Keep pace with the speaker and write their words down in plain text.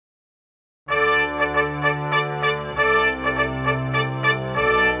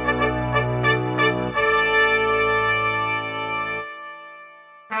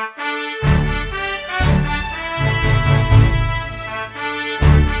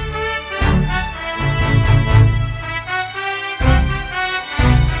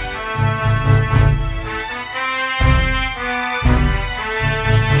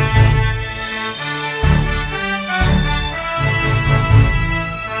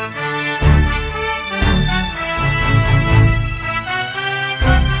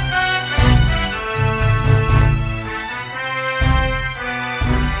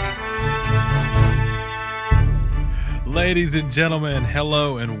Ladies and gentlemen,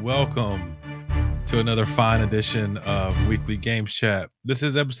 hello and welcome to another fine edition of Weekly Games Chat. This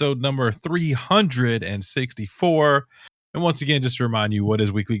is episode number 364. And once again, just to remind you, what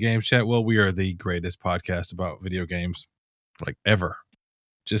is Weekly Games Chat? Well, we are the greatest podcast about video games, like ever.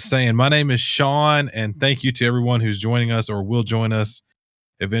 Just saying, my name is Sean, and thank you to everyone who's joining us or will join us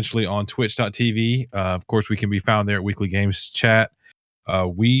eventually on twitch.tv. Of course, we can be found there at Weekly Games Chat.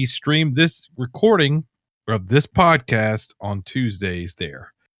 We stream this recording of this podcast on Tuesdays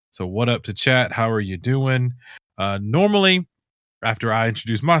there. So what up to chat? How are you doing? Normally, after I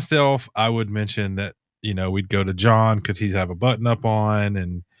introduce myself, I would mention that, you know, we'd go to John because he's have a button up on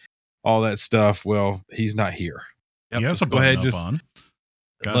and all that stuff. Well, he's not here. He has a button up on.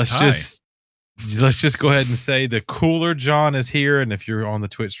 Let's just go ahead and say the cooler John is here. And if you're on the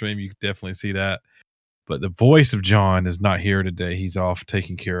Twitch stream, you can definitely see that. But the voice of John is not here today. He's off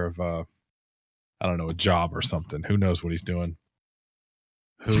taking care of, I don't know, a job or something. Who knows what he's doing?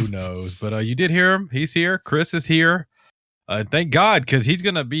 Who knows? But you did hear him. He's here. Chris is here. Thank God, because he's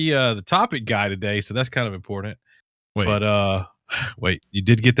going to be the topic guy today. So that's kind of important. Wait, you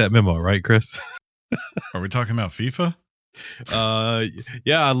did get that memo, right, Chris? Are we talking about FIFA?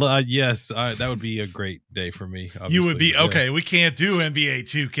 Yes, that would be a great day for me. Obviously. You would be okay. We can't do NBA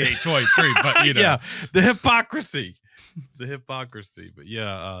 2K23, but you know, yeah, the hypocrisy. But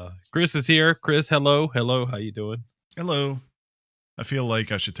yeah, Chris is here. Chris, hello, how you doing? Hello. I feel like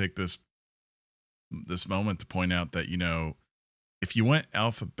I should take this moment to point out that, you know, if you went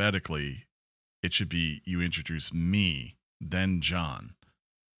alphabetically, it should be you introduce me, then John.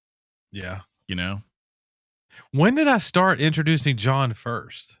 Yeah, you know. When did I start introducing John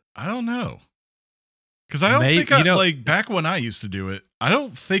first? I don't know. Because I don't think like back when I used to do it, I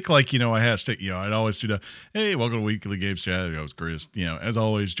don't think like, you know, I had to stick, you know, I'd always do the, hey, welcome to Weekly Games Chat. I was Chris, you know, as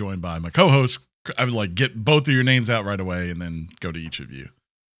always, joined by my co-host. I would like get both of your names out right away and then go to each of you.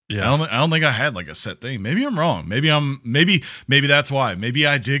 Yeah. I don't think I had like a set thing. Maybe I'm wrong. Maybe that's why. Maybe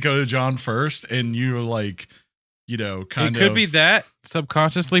I did go to John first and you were like, you know, it could be that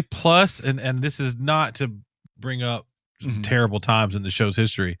subconsciously plus, and this is not to bring up terrible times in the show's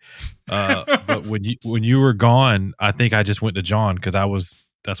history. But when you were gone, I think I just went to John because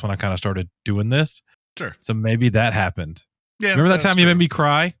that's when I kind of started doing this. Sure. So maybe that happened. Yeah. Remember that time you made me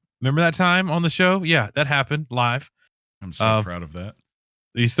cry? Remember that time on the show? Yeah, that happened live. I'm so proud of that.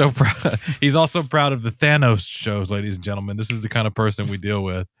 He's so proud. He's also proud of the Thanos shows, ladies and gentlemen. This is the kind of person we deal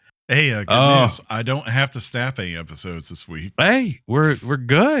with. Hey, good news. I don't have to snap any episodes this week. Hey, we're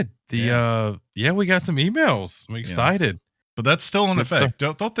good. We got some emails. I'm excited. Yeah. But that's still in effect.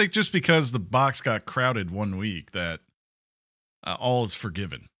 Don't think just because the box got crowded one week that all is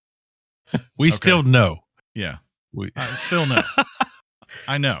forgiven. We still know. Yeah. I still know.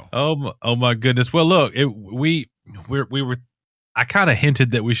 I know. Oh my goodness. Well, look, we were I kind of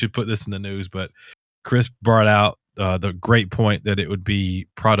hinted that we should put this in the news, but Chris brought out the great point that it would be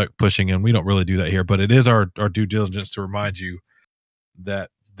product pushing, and we don't really do that here, but it is our due diligence to remind you that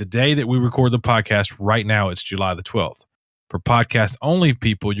the day that we record the podcast right now, it's July the 12th. For podcast only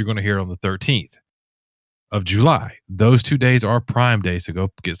people, you're going to hear it on the 13th of July. Those 2 days are Prime Day, so go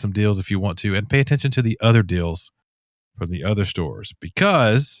get some deals if you want to, and pay attention to the other deals from the other stores,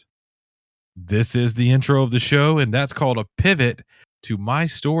 because this is the intro of the show, and that's called a pivot to my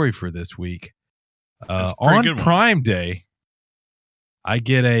story for this week. On Prime Day, I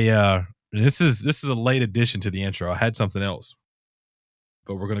get this is a late addition to the intro. I had something else,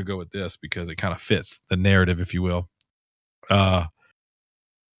 but we're going to go with this because it kind of fits the narrative, if you will. I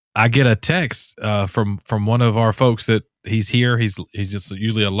get a text from one of our folks that he's here. He's just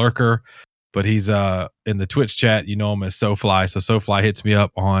usually a lurker, but he's in the Twitch chat. You know him as SoFly. So SoFly hits me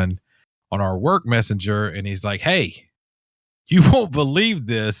up on our work messenger, and he's like, "Hey, you won't believe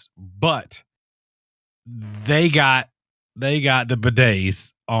this, but they got the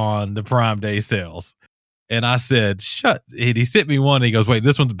bidets on the Prime Day sales." And I said, "Shut." And he sent me one. And he goes, "Wait,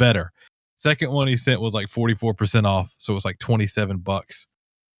 this one's better." Second one he sent was like 44% off, so it was like $27.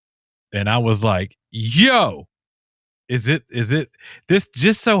 And I was like, "Yo, is it this?"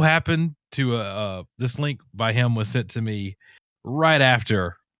 Just so happened to this link by him was sent to me right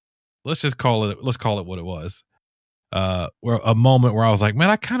after. Let's call it what it was. Where a moment where I was like,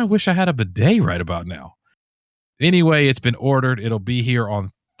 man, I kind of wish I had a bidet right about now. Anyway, it's been ordered. It'll be here on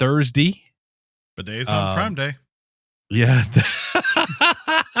Thursday. Bidets on Prime Day. Yeah.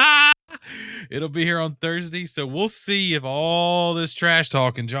 It'll be here on Thursday. So we'll see if all this trash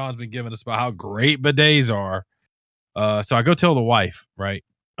talking John's been giving us about how great bidets are. So I go tell the wife, right?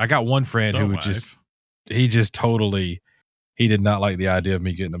 I got one friend who he did not like the idea of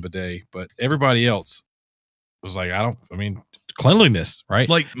me getting a bidet, but everybody else was like, cleanliness, right?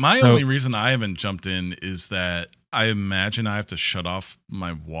 Like my only reason I haven't jumped in is that I imagine I have to shut off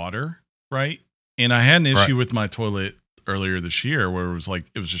my water, right? And I had an issue with my toilet earlier this year where it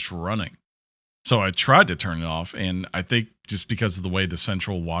was just running. So I tried to turn it off, and I think just because of the way the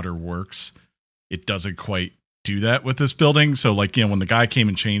central water works, it doesn't quite do that with this building. So like, when the guy came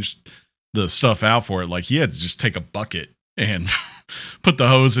and changed the stuff out for it, like he had to just take a bucket and put the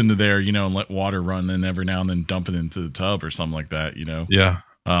hose into there, and let water run, then every now and then dump it into the tub or something like that, Yeah.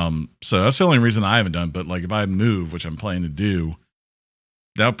 So that's the only reason I haven't done. But like if I move, which I'm planning to do,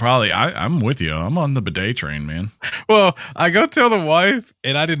 that'll probably I'm with you. I'm on the bidet train, man. Well, I go tell the wife,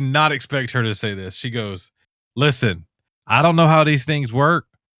 and I did not expect her to say this. She goes, "Listen, I don't know how these things work,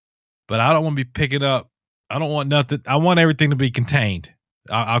 but I don't want to be picking up. I don't want nothing. I want everything to be contained.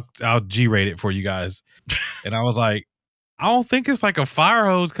 I'll G-rate it for you guys." And I was like, I don't think it's like a fire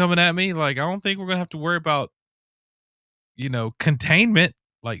hose coming at me. Like, I don't think we're gonna have to worry about, containment.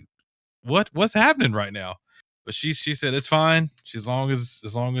 Like, what's happening right now? But she said it's fine. As long as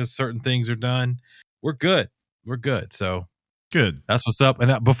certain things are done, we're good. We're good. So good. That's what's up.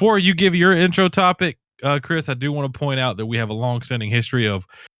 And before you give your intro topic, Chris, I do want to point out that we have a long-standing history of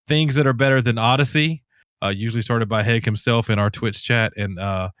things that are better than Odyssey. Usually started by Heg himself in our Twitch chat, and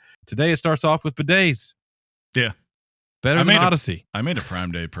today it starts off with bidets. Yeah, better than Odyssey. I made a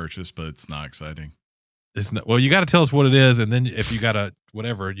Prime Day purchase, but it's not exciting. It's not. Well, you got to tell us what it is, and then if you got to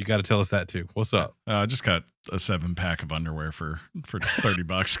whatever, you got to tell us that too. What's up? I just got a 7-pack of underwear for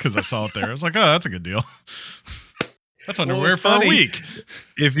 $30 because I saw it there. I was like, oh, that's a good deal. That's underwear for a week.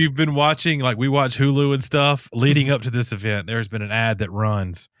 If you've been watching, like we watch Hulu and stuff, leading up to this event, there's been an ad that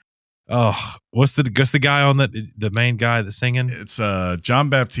runs. Oh, what's the guy on that? The main guy that's singing? It's John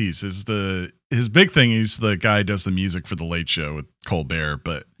Baptiste. His big thing. He's the guy who does the music for the Late Show with Colbert.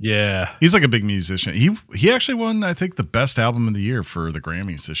 But yeah, he's like a big musician. He actually won, I think, the best album of the year for the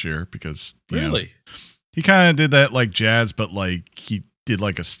Grammys this year because he kind of did that like jazz, but like he did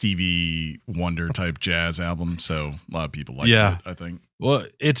like a Stevie Wonder type jazz album. So a lot of people liked it, I think. Well,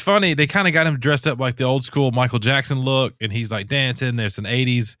 it's funny. They kind of got him dressed up like the old school Michael Jackson look, and he's like dancing. There's an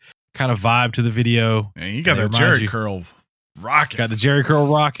 80s kind of vibe to the video. And you got the Jerry curl rocking. Got the Jerry curl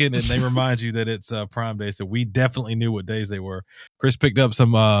rocking, and they remind you that it's Prime Day. So we definitely knew what days they were. Chris picked up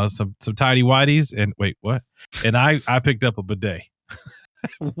some tidy whities, and wait, what? And I picked up a bidet.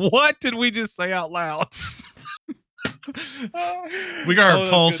 What did we just say out loud? We got our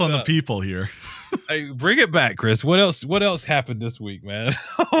pulse on the people here. Hey, bring it back, Chris. What else happened this week, man?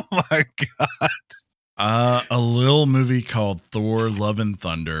 Oh my god. A little movie called Thor: Love and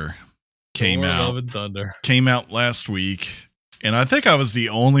Thunder came out last week, and I think I was the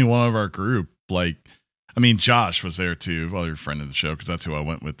only one of our group. Like, I mean, Josh was there too. Well, you're a friend of the show because that's who I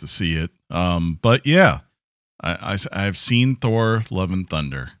went with to see it. But yeah, I've seen Thor: Love and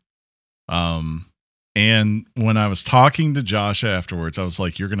Thunder. And when I was talking to Josh afterwards, I was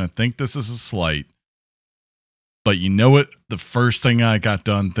like, "You're gonna think this is a slight." But you know what? The first thing I got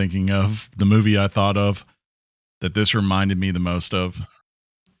done thinking of, the movie I thought of that this reminded me the most of,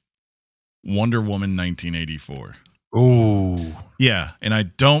 Wonder Woman 1984. Ooh. Yeah, and I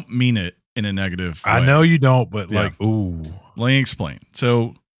don't mean it in a negative way. I know you don't, but like, ooh. Let me explain.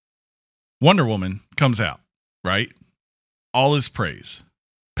 So Wonder Woman comes out, right? All is praise.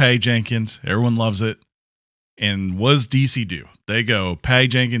 Patty Jenkins, everyone loves it. And what does DC do? They go, Patty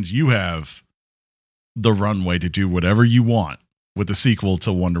Jenkins, you have the runway to do whatever you want with the sequel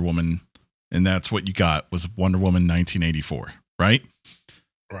to Wonder Woman, and that's what you got was Wonder Woman 1984, right?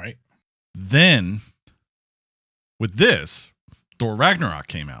 Right. Then with this, Thor Ragnarok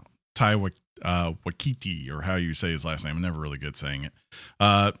came out. Taika Waititi, or how you say his last name, I'm never really good saying it.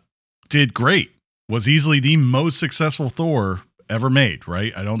 Did great. Was easily the most successful Thor ever made,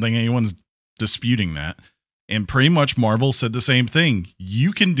 right? I don't think anyone's disputing that. And pretty much Marvel said the same thing.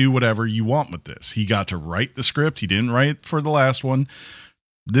 You can do whatever you want with this. He got to write the script. He didn't write it for the last one.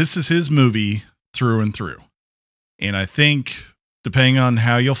 This is his movie through and through. And I think depending on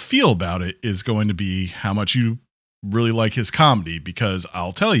how you'll feel about it is going to be how much you really like his comedy, because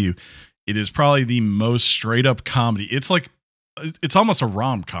I'll tell you, it is probably the most straight up comedy. It's almost a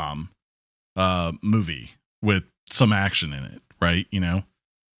rom-com movie with some action in it, right?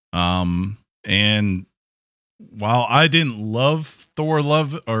 And while I didn't love Thor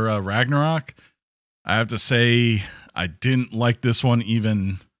Ragnarok, I have to say I didn't like this one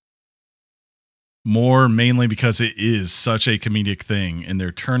even more, mainly because it is such a comedic thing and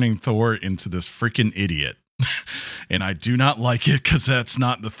they're turning Thor into this freaking idiot. And I do not like it because that's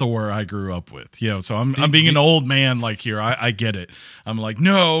not the Thor I grew up with. So I'm being an old man like here. I get it. I'm like,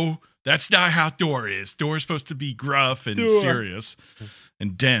 no, that's not how Thor is. Thor's supposed to be gruff and serious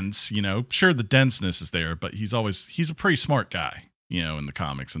and dense, you know. Sure, the denseness is there, but he's a pretty smart guy, you know, in the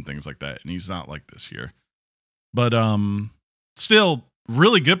comics and things like that. And he's not like this here. But still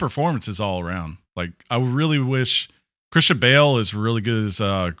really good performances all around. Like, I really wish Christian Bale is really good as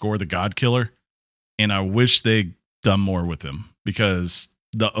Gore the God Killer. And I wish they'd done more with him, because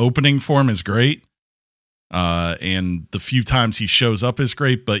the opening for him is great. And the few times he shows up is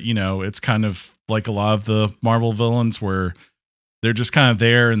great, but you know, it's kind of like a lot of the Marvel villains where they're just kind of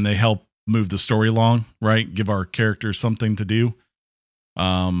there and they help move the story along, right? Give our characters something to do.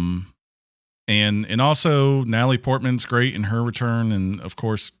 And also Natalie Portman's great in her return. And of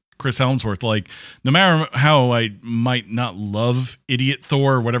course, Chris Hemsworth, like, no matter how I might not love Idiot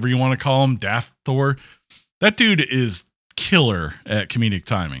Thor, or whatever you want to call him, Daft Thor, that dude is killer at comedic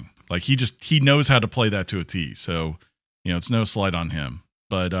timing. Like, he knows how to play that to a T. So, you know, it's no slight on him.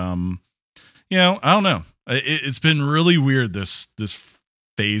 But, you know, I don't know. It's been really weird this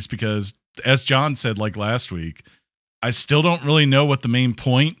phase, because as John said, like last week, I still don't really know what the main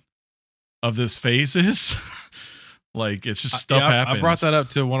point of this phase is. Like, it's just stuff happens. I brought that up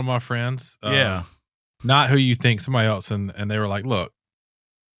to one of my friends. Not who you think, somebody else. And they were like, look,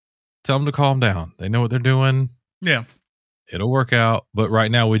 tell them to calm down. They know what they're doing. Yeah. It'll work out. But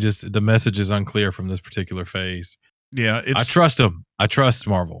right now, the message is unclear from this particular phase. Yeah. I trust them. I trust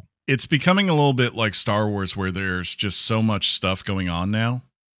Marvel. It's becoming a little bit like Star Wars, where there's just so much stuff going on now.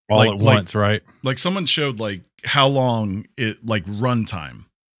 All at once, right? Like, someone showed like how long it, like, runtime,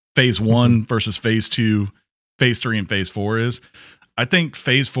 phase 1 versus phase 2, phase 3 and phase 4 is. I think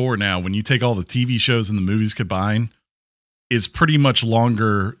phase 4 now, when you take all the TV shows and the movies combined, is pretty much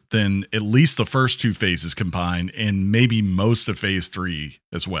longer than at least the first 2 phases combined, and maybe most of phase 3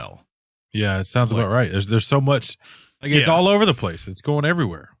 as well. Yeah, it sounds about right. There's so much, like, it's all over the place. It's going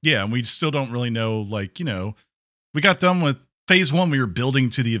everywhere. Yeah, and we still don't really know, like, you know, we got done with phase 1, we were building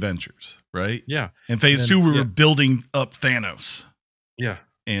to the Avengers, right? Yeah. And phase 2, we were building up Thanos. Yeah.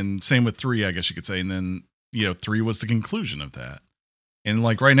 And same with 3, I guess you could say. And then, you know, 3 was the conclusion of that. And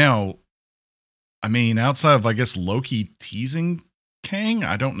like right now, I mean, outside of, I guess, Loki teasing Kang,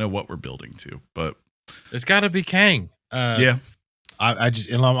 I don't know what we're building to, but it's got to be Kang. Yeah.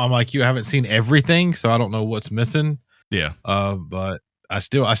 I'm like you, I haven't seen everything, so I don't know what's missing. Yeah. But I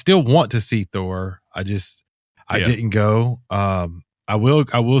still want to see Thor. I didn't go. I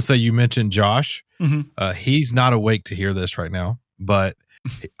will say, you mentioned Josh. Mm-hmm. He's not awake to hear this right now, but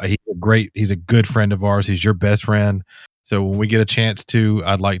he's a good friend of ours. He's your best friend. So when we get a chance to,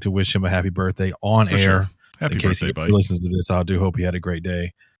 I'd like to wish him a happy birthday on air. Sure. Happy birthday, buddy. He listens to this, I do hope he had a great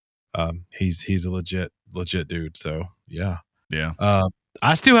day. He's a legit dude. So yeah. Yeah.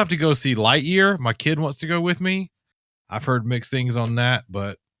 I still have to go see Lightyear. My kid wants to go with me. I've heard mixed things on that,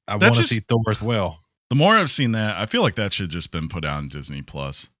 but I want to see Thor as well. The more I've seen that, I feel like that should just been put out on Disney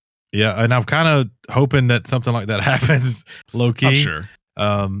Plus. Yeah, and I'm kind of hoping that something like that happens low key. I'm sure.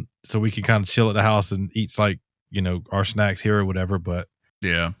 So we can kind of chill at the house and eat, like, you know, our snacks here or whatever. But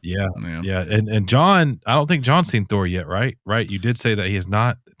yeah. And John, I don't think John's seen Thor yet, right? Right? You did say that he has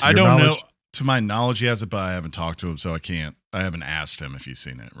not. I don't know. To my knowledge, he has it, but I haven't talked to him, so I haven't asked him if he's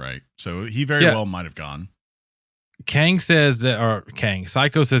seen it, right? So he very well might have gone. Psycho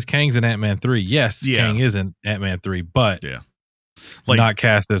says Kang's in Ant-Man 3. Yes, Kang is in Ant-Man 3, but like, not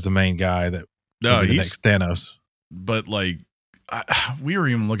cast as the main guy that he's the next Thanos. But like, we were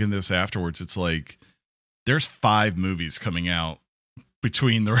even looking at this afterwards. It's like, there's 5 movies coming out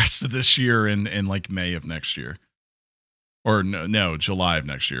between the rest of this year and like May of next year. Or no, July of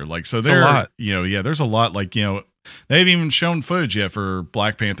next year. Like, so there's a lot. Like, you know, they haven't even shown footage yet for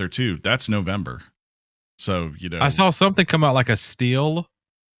Black Panther 2. That's November. So, you know, I saw something come out, like a still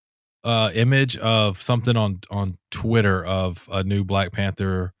image of something on Twitter of a new Black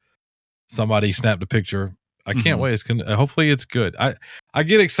Panther. Somebody snapped a picture. I can't wait. Hopefully it's good. I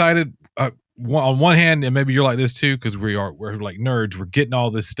get excited on one hand, and maybe you're like this too, because we're like nerds. We're getting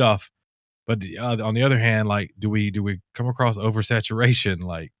all this stuff. But on the other hand, like, do we come across oversaturation?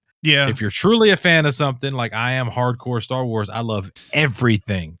 Like, yeah, if you're truly a fan of something, like I am hardcore Star Wars, I love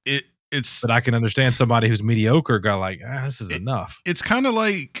everything. But I can understand somebody who's mediocre got like, this is enough. It's kind of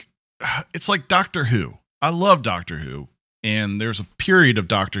like, it's like Doctor Who. I love Doctor Who. And there's a period of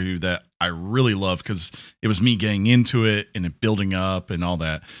Doctor Who that I really loved because it was me getting into it and it building up and all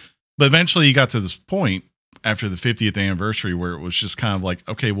that. But eventually you got to this point after the 50th anniversary where it was just kind of like,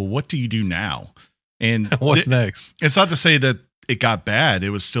 okay, well, what do you do now? And what's next? It's not to say that it got bad.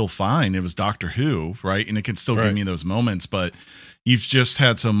 It was still fine. It was Doctor Who, right? And it can still give me those moments, but you've just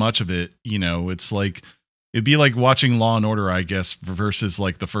had so much of it. You know, it's like It'd be like watching Law and Order, I guess, versus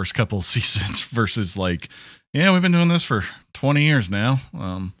like the first couple of seasons versus like, yeah, we've been doing this for 20 years now.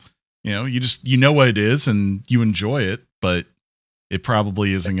 You know what it is and you enjoy it, but it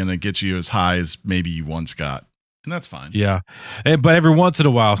probably isn't going to get you as high as maybe you once got. And that's fine. Yeah. But every once in a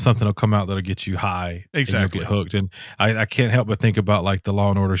while, something will come out that'll get you high. Exactly. And you'll get hooked. And I can't help but think about like the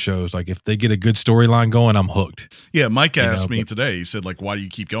Law and Order shows. Like if they get a good storyline going, I'm hooked. Yeah. Mike asked me today, he said like, why do you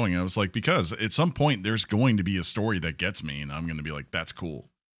keep going? And I was like, because at some point there's going to be a story that gets me and I'm going to be like, that's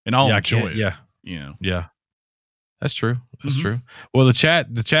cool. And I'll enjoy it. Yeah. Yeah. That's true. That's true. Well, the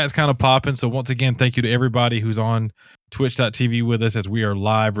chat's kind of popping. So once again, thank you to everybody who's on twitch.tv with us as we are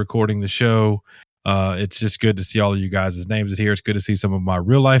live recording the show. It's just good to see all of you guys' names here. It's good to see some of my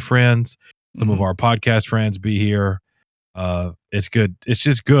real life friends, some of our podcast friends be here. It's good. It's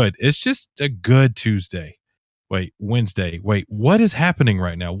just good. It's just a good Tuesday. Wait, Wednesday. Wait, what is happening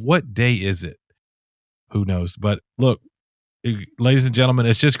right now? What day is it? Who knows? But look, ladies and gentlemen,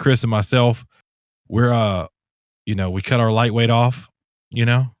 it's just Chris and myself. We're we cut our lightweight off,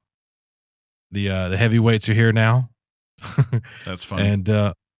 the heavyweights are here now. That's funny.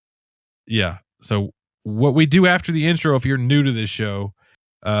 And yeah. So what we do after the intro, if you're new to this show,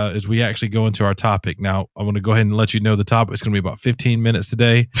 is we actually go into our topic. Now, I'm going to go ahead and let you know the topic. It's going to be about 15 minutes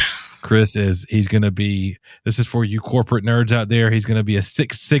today. Chris this is for you corporate nerds out there. He's going to be a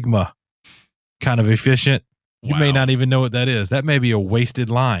Six Sigma kind of efficient. You may not even know what that is. That may be a wasted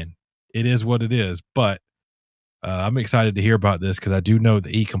line. It is what it is. But I'm excited to hear about this because I do know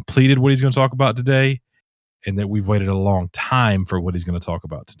that he completed what he's going to talk about today and that we've waited a long time for what he's going to talk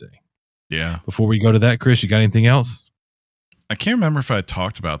about today. Yeah. Before we go to that, Chris, you got anything else? I can't remember if I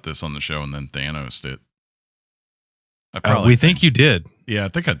talked about this on the show and then Thanos it. We think you did. Yeah, I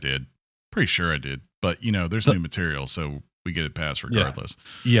think I did. Pretty sure I did. But, there's new material, so we get it passed regardless.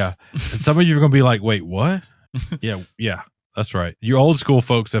 Yeah. Some of you are going to be like, wait, what? Yeah, that's right. You old school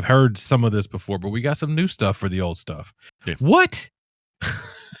folks have heard some of this before, but we got some new stuff for the old stuff. Yeah. What?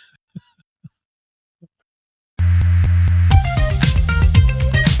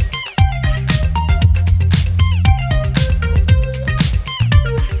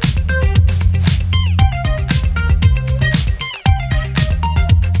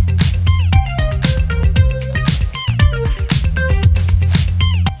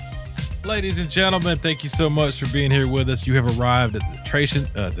 Ladies and gentlemen, thank you so much for being here with us. You have arrived at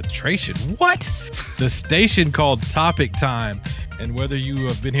the station called Topic Time. And whether you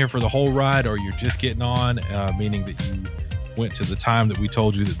have been here for the whole ride or you're just getting on, meaning that you went to the time that we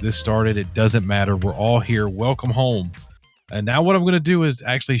told you that this started, it doesn't matter. We're all here. Welcome home. And now what I'm going to do is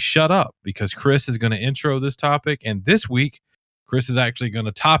actually shut up because Chris is going to intro this topic. And this week, Chris is actually going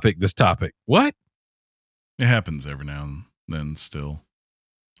to topic this topic. What? It happens every now and then still.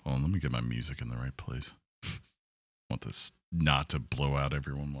 Hold on, let me get my music in the right place. I want this not to blow out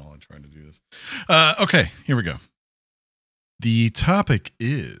everyone while I try to do this. Okay, here we go. The topic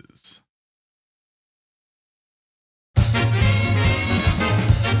is...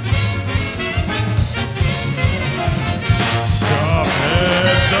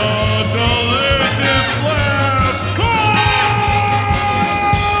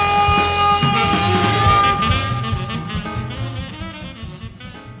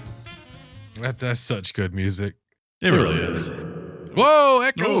 That's such good music. It really is. Whoa,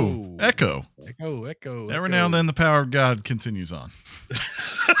 echo. Ooh, echo. Every now and then the power of God continues on.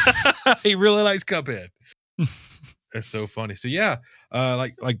 He really likes Cuphead. That's so funny. So yeah,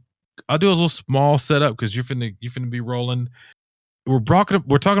 like I'll do a little small setup because you're finna be rolling. We're talking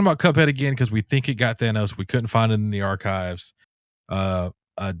about Cuphead again because we think it got Thanos. We couldn't find it in the archives. The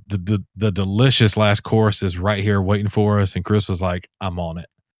delicious last course is right here waiting for us, and Chris was like, "I'm on it.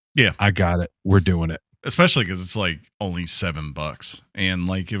 Yeah, I got it. We're doing it." Especially because it's like only $7, and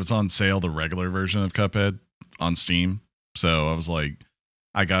like it was on sale, the regular version of Cuphead on Steam. So I was like,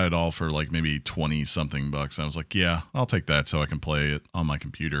 I got it all for like maybe 20 something bucks. I was like, yeah, I'll take that so I can play it on my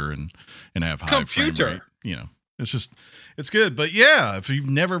computer and have high frame rate. It's good. But yeah, if you've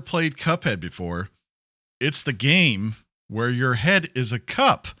never played Cuphead before, it's the game where your head is a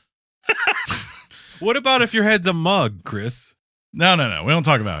cup. What about if your head's a mug, Chris? No. We don't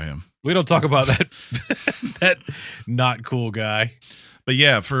talk about him. We don't talk about that that not cool guy. But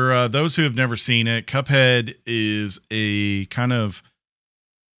yeah, for those who have never seen it, Cuphead is a kind of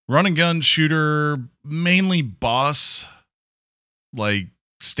run and gun shooter, mainly boss like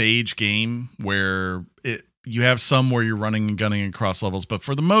stage game where you have some where you're running and gunning across levels, but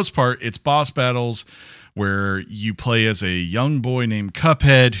for the most part, it's boss battles where you play as a young boy named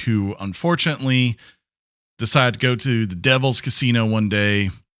Cuphead who unfortunately decided to go to the Devil's Casino one day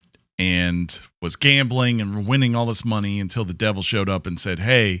and was gambling and winning all this money until the devil showed up and said,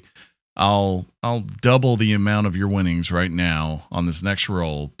 "Hey, I'll double the amount of your winnings right now on this next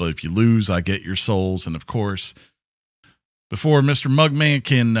roll, but if you lose, I get your souls." And of course, before Mr. Mugman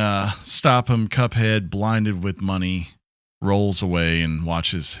can stop him, Cuphead, blinded with money, rolls away and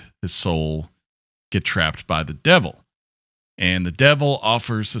watches his soul get trapped by the devil. And the devil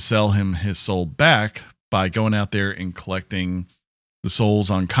offers to sell him his soul back by going out there and collecting the souls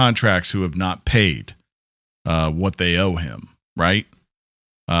on contracts who have not paid what they owe him, right?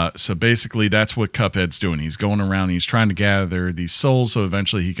 So basically, that's what Cuphead's doing. He's going around, he's trying to gather these souls so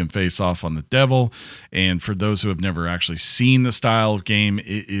eventually he can face off on the devil. And for those who have never actually seen the style of game,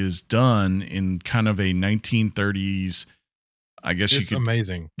 it is done in kind of a 1930s, I guess it's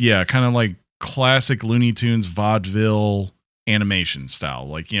amazing. Yeah, kind of like classic Looney Tunes vaudeville animation style.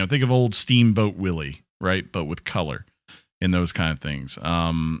 Like, think of old Steamboat Willie, right? But with color and those kind of things.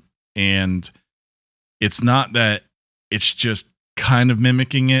 And it's not that it's just kind of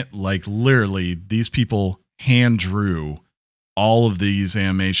mimicking it. Like, literally, these people hand drew all of these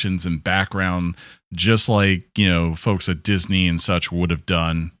animations and background, just like, folks at Disney and such would have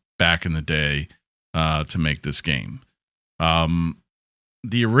done back in the day to make this game.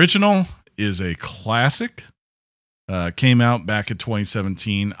 The original is a classic. Came out back in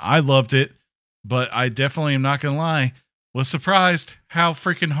 2017. I loved it, but I definitely am not going to lie, was surprised how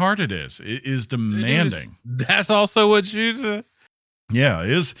freaking hard it is. It is demanding. That's also what you said. Yeah,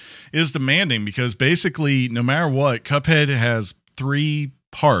 it is demanding because basically, no matter what, Cuphead has 3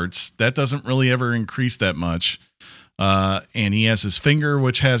 parts. That doesn't really ever increase that much. And he has his finger,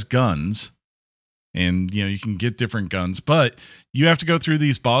 which has guns. And, you can get different guns. But you have to go through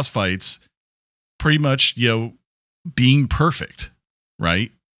these boss fights pretty much, being perfect,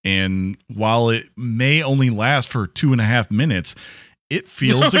 right? And while it may only last for 2.5 minutes, it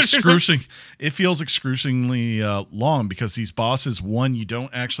feels excruciating. It feels excruciatingly long because these bosses, one, you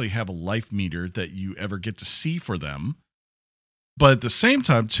don't actually have a life meter that you ever get to see for them. But at the same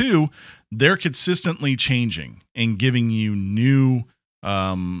time, too, they're consistently changing and giving you new,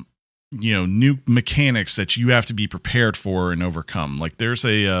 new mechanics that you have to be prepared for and overcome. Like there's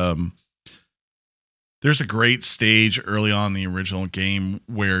a great stage early on in the original game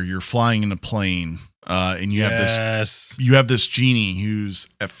where you're flying in a plane. And you have this genie who's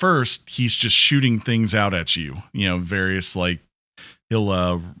at first he's just shooting things out at you, various, like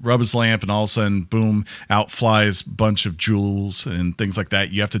he'll rub his lamp and all of a sudden, boom, out flies a bunch of jewels and things like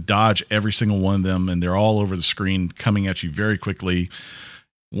that. You have to dodge every single one of them, and they're all over the screen coming at you very quickly.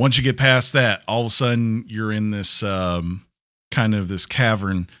 Once you get past that, all of a sudden you're in this kind of this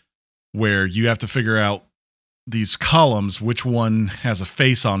cavern where you have to figure out these columns, which one has a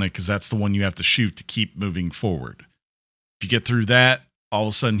face on it, because that's the one you have to shoot to keep moving forward. If you get through that, all of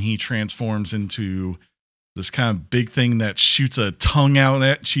a sudden he transforms into this kind of big thing that shoots a tongue out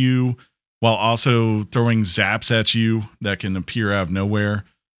at you while also throwing zaps at you that can appear out of nowhere.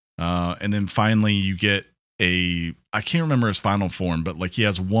 And then finally you get I can't remember his final form, but like he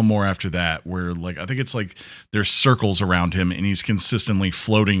has one more after that where, like, I think it's like there's circles around him and he's consistently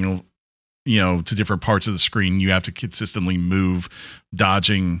floating to different parts of the screen. You have to consistently move,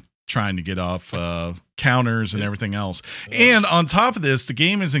 dodging, trying to get off counters and everything else. And on top of this, the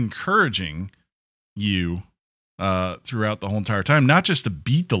game is encouraging you throughout the whole entire time, not just to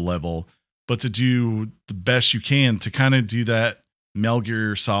beat the level, but to do the best you can to kind of do that Metal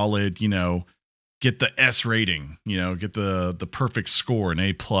Gear Solid, get the S rating, get the perfect score, an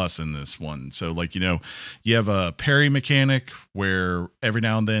A+ in this one. So like, you have a parry mechanic where every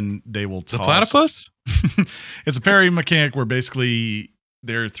now and then they will toss. The platypus? It's a parry mechanic where basically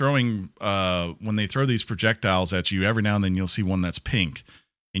they're throwing, when they throw these projectiles at you, every now and then you'll see one that's pink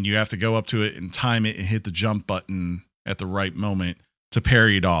and you have to go up to it and time it and hit the jump button at the right moment to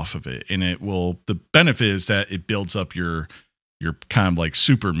parry it off of it. And the benefit is that it builds up your kind of like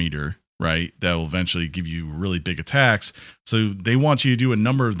super meter, right? That will eventually give you really big attacks. So they want you to do a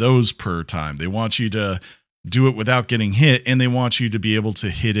number of those per time. They want you to do it without getting hit, and they want you to be able to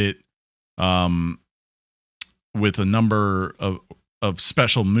hit it with a number of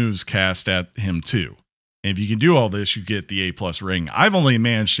special moves cast at him too. And if you can do all this, you get the A+ ring. I've only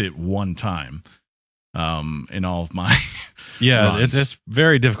managed it one time in all of my runs. It's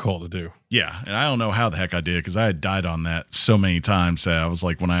very difficult to do. Yeah, and I don't know how the heck I did, because I had died on that so many times that I was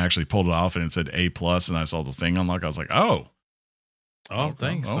like, when I actually pulled it off and it said A+ and I saw the thing unlock, I was like, oh,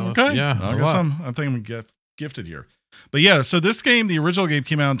 thanks. Okay, yeah, I guess I think I'm gifted here. But yeah, so this game, the original game,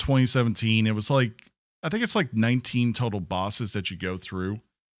 came out in 2017. It was like, I think it's like 19 total bosses that you go through.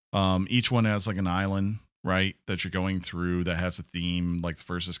 Each one has like an island right, that you're going through that has a theme. Like the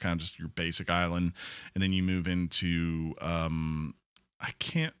first is kind of just your basic island, and then you move into I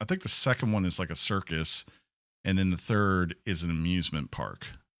think the second one is like a circus, and then the third is an amusement park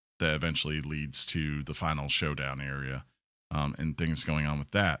that eventually leads to the final showdown area, and things going on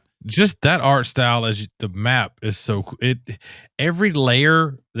with that. Just that art style, as the map is so cool. Every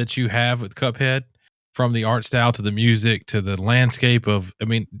layer that you have with Cuphead, from the art style to the music to the landscape of,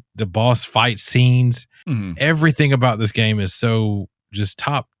 the boss fight scenes, everything about this game is so just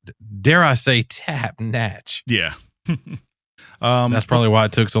top, dare I say, top notch. Yeah. That's probably why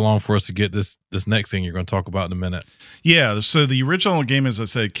it took so long for us to get this next thing you're going to talk about in a minute. Yeah. So the original game, as I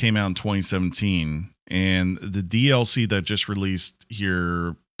said, came out in 2017, and the DLC that just released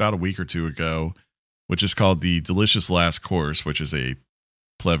here about a week or two ago, which is called the Delicious Last Course, which is a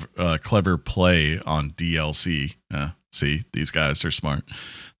clever play on DLC. See, these guys are smart.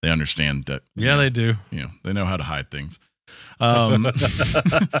 They understand that. Yeah, they do. They know how to hide things.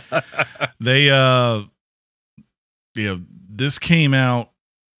 This came out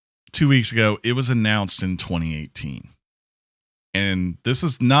 2 weeks ago. It was announced in 2018. And this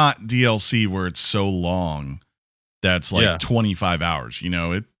is not DLC where it's so long that's like 25 hours.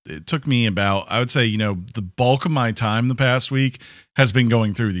 It took me about, I would say, the bulk of my time the past week has been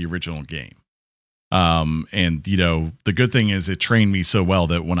going through the original game. And the good thing is it trained me so well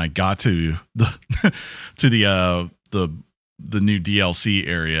that when I got to the new DLC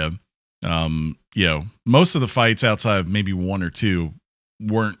area, most of the fights outside of maybe one or two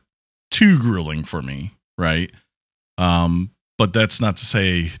weren't too grueling for me, right? But that's not to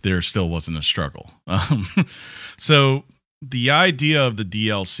say there still wasn't a struggle. So the idea of the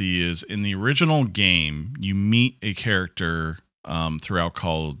DLC is, in the original game, you meet a character throughout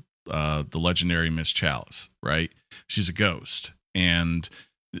called the legendary Miss Chalice, right? She's a ghost, and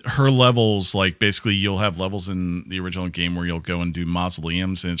her levels, like, basically you'll have levels in the original game where you'll go and do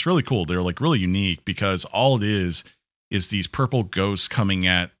mausoleums, and it's really cool. They're like really unique because all it is these purple ghosts coming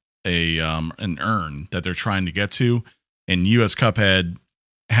at an urn that they're trying to get to, and you as Cuphead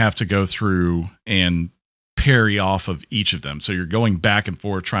have to go through and parry off of each of them. So you're going back and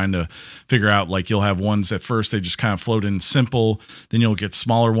forth trying to figure out, like, you'll have ones at first they just kind of float in simple, then you'll get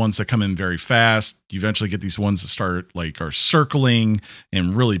smaller ones that come in very fast. You eventually get these ones that start are circling,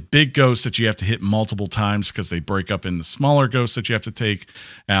 and really big ghosts that you have to hit multiple times because they break up into smaller ghosts that you have to take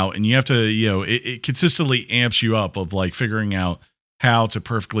out. And you have to, it consistently amps you up of like figuring out how to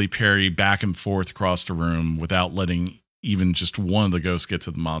perfectly parry back and forth across the room without letting even just one of the ghosts get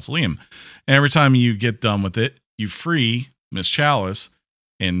to the mausoleum. And every time you get done with it, you free Miss Chalice,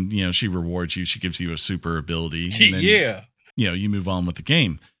 and she rewards you. She gives you a super ability. And then, you move on with the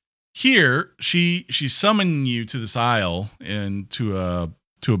game. Here, she's summoning you to this aisle and to a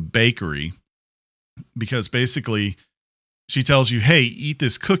bakery, because basically she tells you, "Hey, eat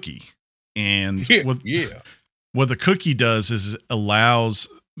this cookie." And what the cookie does is allows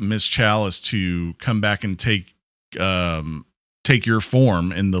Miss Chalice to come back and take your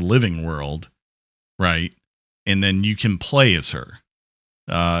form in the living world, right? And then you can play as her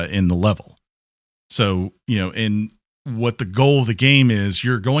in the level. So, and what the goal of the game is,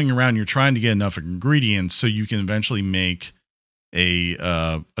 you're going around, you're trying to get enough ingredients so you can eventually make a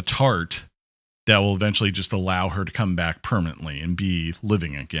tart that will eventually just allow her to come back permanently and be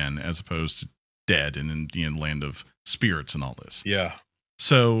living again, as opposed to dead and in the land of spirits and all this. Yeah.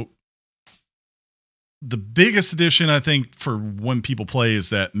 So the biggest addition, I think, for when people play is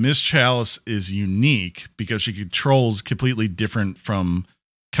that Miss Chalice is unique because she controls completely different from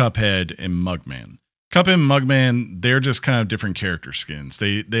Cuphead and Mugman. Cuphead and Mugman, they're just kind of different character skins.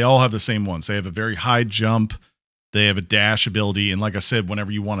 They all have the same ones. They have a very high jump. They have a dash ability. And like I said,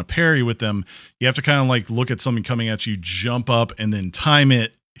 whenever you want to parry with them, you have to kind of like look at something coming at you, jump up, and then time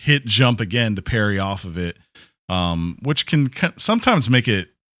it, hit jump again to parry off of it, which can sometimes make it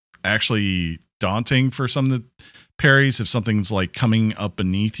actually daunting for some of the parries if something's like coming up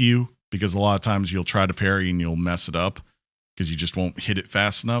beneath you, because a lot of times you'll try to parry and you'll mess it up because you just won't hit it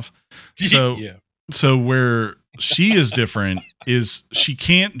fast enough. So where she is different is she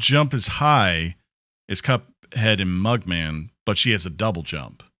can't jump as high as Cuphead and Mugman, but she has a double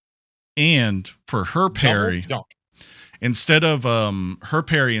jump. And for her parry, instead of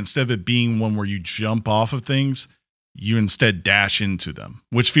it being one where you jump off of things, you instead dash into them,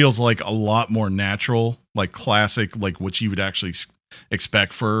 which feels like a lot more natural, like classic, like what you would actually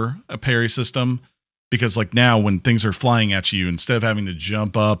expect for a parry system. Because like now when things are flying at you, instead of having to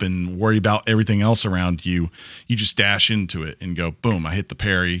jump up and worry about everything else around you, you just dash into it and go, boom, I hit the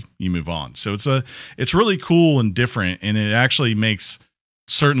parry, you move on. So it's really cool and different. And it actually makes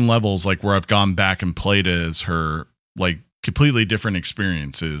certain levels, like where I've gone back and played as her, like completely different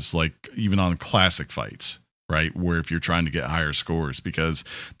experiences, like even on classic fights, right? Where if you're trying to get higher scores, because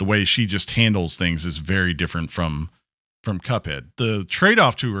the way she just handles things is very different from Cuphead. The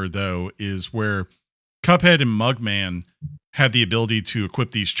trade-off to her, though, is where Cuphead and Mugman have the ability to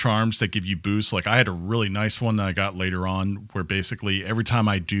equip these charms that give you boosts. Like I had a really nice one that I got later on where basically every time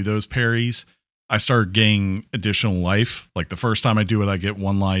I do those parries, I start getting additional life. Like the first time I do it, I get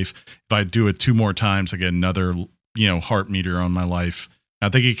 1 life. If I do it 2 more times, I get another, heart meter on my life. I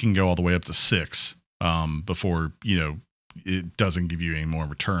think it can go all the way up to 6 before, it doesn't give you any more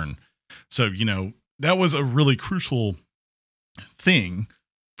return. So, that was a really crucial thing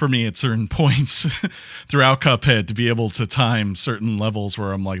for me at certain points throughout Cuphead to be able to time certain levels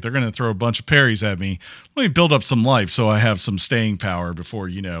where I'm like, they're going to throw a bunch of parries at me. Let me build up some life so I have some staying power before,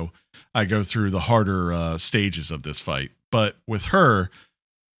 I go through the harder stages of this fight. But with her,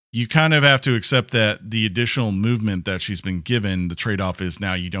 you kind of have to accept that the additional movement that she's been given, the trade-off is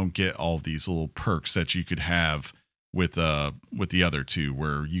now you don't get all these little perks that you could have with the other two,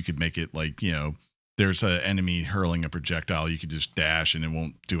 where you could make it like, there's an enemy hurling a projectile, you could just dash and it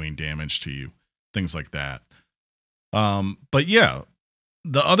won't do any damage to you. Things like that. But yeah,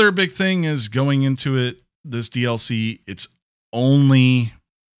 the other big thing is going into it, this DLC, it's only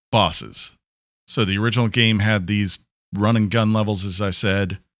bosses. So the original game had these run and gun levels, as I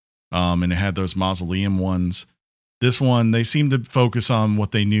said, and it had those mausoleum ones. This one, they seem to focus on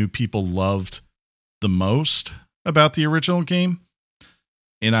what they knew people loved the most about the original game.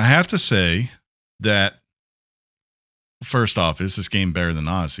 And I have to say that, first off, is this game better than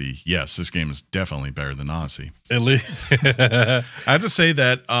Odyssey? Yes, this game is definitely better than Odyssey. At least I have to say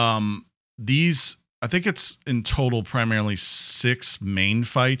that these, I think it's in total primarily 6 main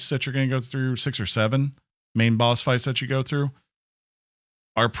fights that you're going to go through, 6 or 7 main boss fights that you go through,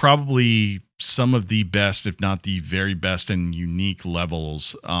 are probably some of the best, if not the very best and unique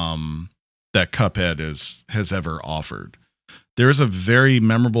levels that Cuphead has ever offered. There's a very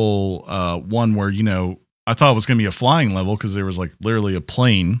memorable one where, I thought it was going to be a flying level because there was like literally a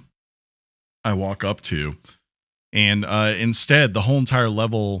plane I walk up to. And instead, the whole entire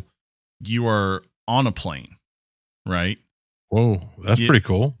level, you are on a plane, right? Whoa, that's pretty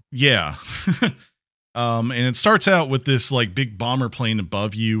cool. Yeah. And it starts out with this like big bomber plane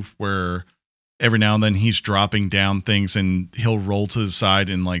above you where every now and then he's dropping down things and he'll roll to the side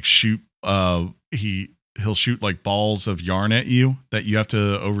and like shoot. He'll shoot like balls of yarn at you that you have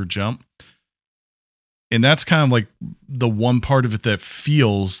to over jump. And that's kind of like the one part of it that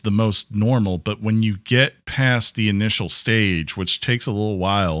feels the most normal. But when you get past the initial stage, which takes a little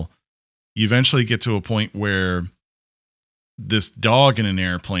while, you eventually get to a point where this dog in an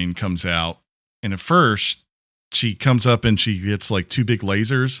airplane comes out. And at first, she comes up and she gets like 2 big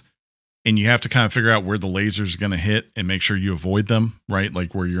lasers. And you have to kind of figure out where the lasers are going to hit and make sure you avoid them, right?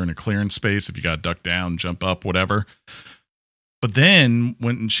 Like where you're in a clearance space, if you got to duck down, jump up, whatever. But then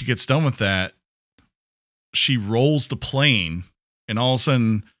when she gets done with that, she rolls the plane, and all of a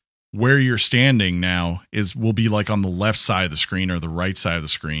sudden where you're standing now will be like on the left side of the screen or the right side of the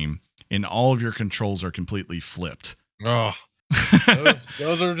screen. And all of your controls are completely flipped. Oh,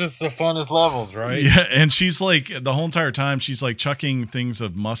 those are just the funnest levels, right? Yeah, and she's like the whole entire time she's like chucking things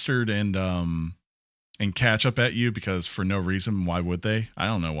of mustard and ketchup at you because for no reason. Why would they? I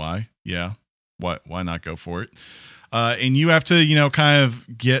don't know why. Yeah, why not go for it? And you have to kind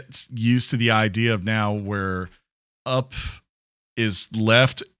of get used to the idea of now where up is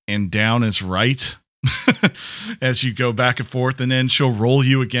left and down is right. As you go back and forth, and then she'll roll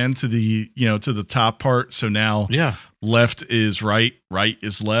you again to the to the top part. So now left is right, right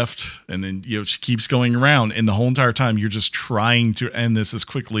is left, and then she keeps going around, and the whole entire time you're just trying to end this as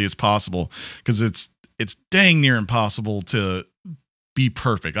quickly as possible because it's dang near impossible to be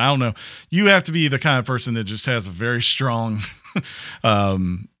perfect. I don't know, you have to be the kind of person that just has a very strong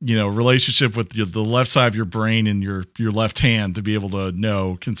relationship with the left side of your brain and your left hand to be able to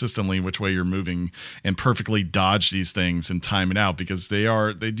know consistently which way you're moving and perfectly dodge these things and time it out, because they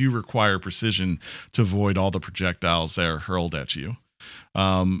do require precision to avoid all the projectiles that are hurled at you.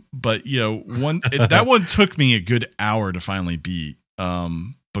 But that one took me a good hour to finally beat.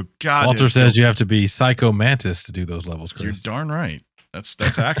 But God, Walter says you have to be Psycho Mantis to do those levels, Chris. You're darn right.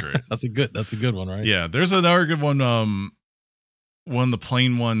 That's accurate. That's a good one, right? Yeah, there's another good one. One of the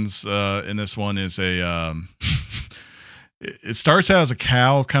plain ones in this one is a it starts out as a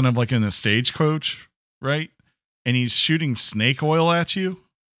cow, kind of like in a stagecoach, right? And he's shooting snake oil at you.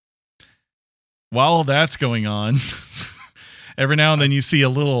 While that's going on, every now and then you see a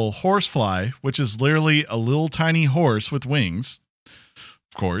little horsefly, which is literally a little tiny horse with wings,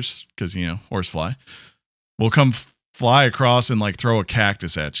 of course, because, horsefly, will come fly across and like throw a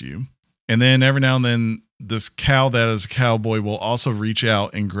cactus at you. And then every now and then, this cow that is a cowboy will also reach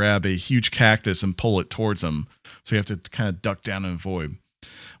out and grab a huge cactus and pull it towards him. So you have to kind of duck down and avoid.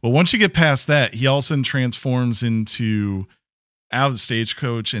 Well, once you get past that, he all of a sudden transforms into out of the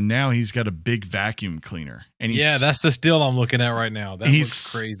stagecoach, and now he's got a big vacuum cleaner. And that's the still I'm looking at right now. That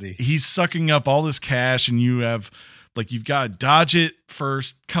looks crazy. He's sucking up all this cash, and you've got to dodge it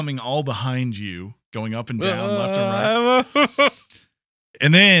first, coming all behind you, going up and down, left and right.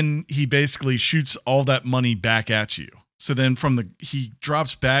 And then he basically shoots all that money back at you. So then he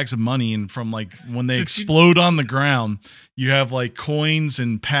drops bags of money, and from like when they explode on the ground, you have like coins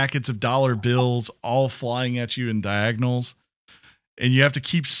and packets of dollar bills all flying at you in diagonals. And you have to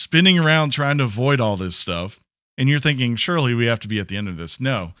keep spinning around trying to avoid all this stuff. And you're thinking, surely we have to be at the end of this.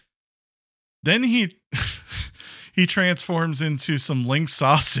 No. Then he transforms into some Link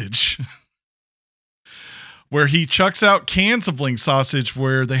sausage. Where he chucks out cans of Link sausage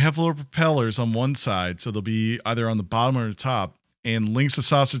where they have little propellers on one side. So they'll be either on the bottom or the top. And links of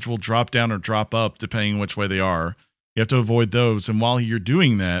sausage will drop down or drop up, depending which way they are. You have to avoid those. And while you're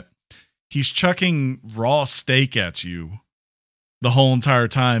doing that, he's chucking raw steak at you the whole entire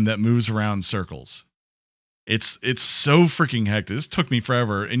time that moves around in circles. It's so freaking hectic. This took me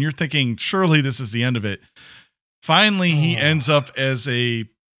forever. And you're thinking, surely this is the end of it. Finally, he ends up as a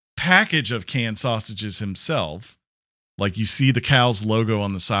package of canned sausages himself. Like you see the cow's logo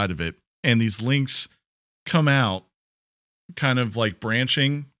on the side of it, and these links come out kind of like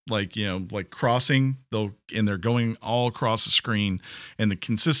branching, like crossing, they're going all across the screen, and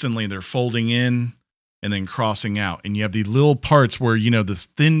consistently they're folding in and then crossing out. And you have the little parts where, this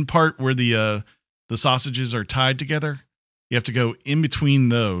thin part where the sausages are tied together. You have to go in between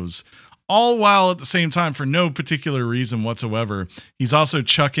those. All while at the same time, for no particular reason whatsoever, he's also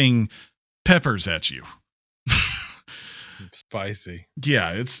chucking peppers at you. Spicy.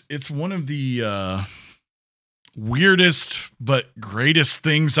 Yeah, it's one of the weirdest but greatest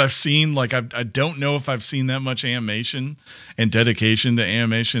things I've seen. Like I don't know if I've seen that much animation and dedication to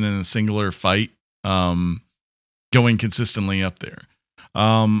animation in a singular fight going consistently up there.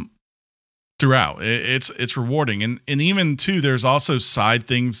 Throughout. It's rewarding. And even too, there's also side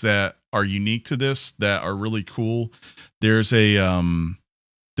things that are unique to this that are really cool. There's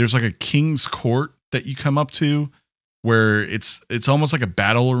like a king's court that you come up to where it's almost like a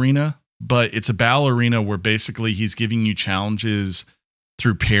battle arena, but it's a battle arena where basically he's giving you challenges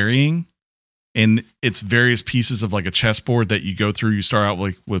through parrying, and it's various pieces of like a chessboard that you go through. You start out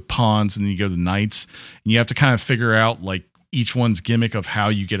like with pawns, and then you go to knights, and you have to kind of figure out like each one's gimmick of how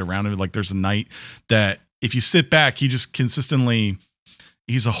you get around it. Like there's a knight that if you sit back, he just consistently,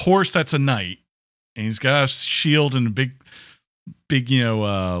 he's a horse that's a knight, and he's got a shield and a big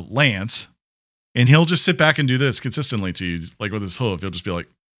lance, and he'll just sit back and do this consistently to you, like with his hoof. He'll just be like,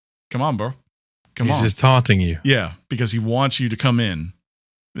 "Come on, bro, come on." He's just taunting you. Yeah, because he wants you to come in,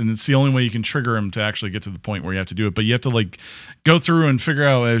 and it's the only way you can trigger him to actually get to the point where you have to do it. But you have to like go through and figure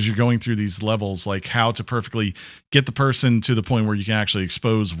out as you're going through these levels, like how to perfectly get the person to the point where you can actually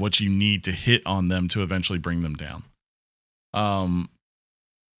expose what you need to hit on them to eventually bring them down.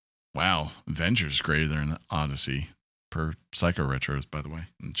 Wow, Avengers greater than Odyssey per Psycho Retros, by the way,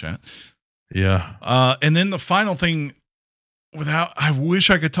 in the chat. Yeah. And then the final thing, I wish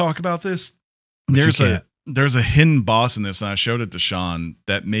I could talk about this. There's a hidden boss in this, and I showed it to Sean,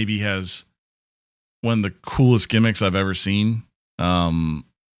 that maybe has one of the coolest gimmicks I've ever seen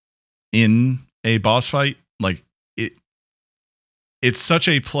in a boss fight. Like it's such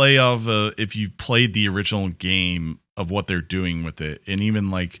a play of if you've played the original game of what they're doing with it, and even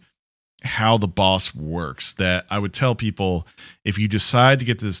like how the boss works, that I would tell people, if you decide to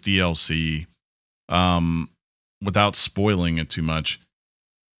get this DLC, without spoiling it too much,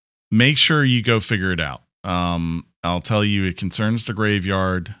 make sure you go figure it out. I'll tell you, it concerns the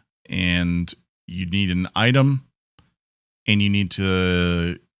graveyard, and you need an item, and you need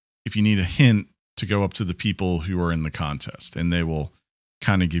to, if you need a hint, to go up to the people who are in the contest, and they will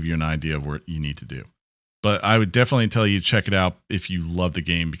kind of give you an idea of what you need to do. But I would definitely tell you to check it out if you love the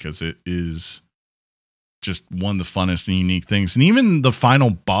game, because it is just one of the funnest and unique things. And even the final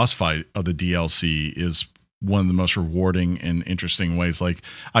boss fight of the DLC is one of the most rewarding and interesting ways. Like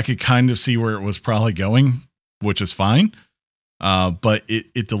I could kind of see where it was probably going, which is fine. But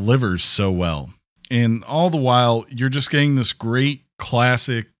it delivers so well. And all the while you're just getting this great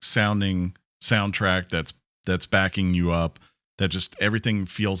classic sounding soundtrack that's backing you up, that just everything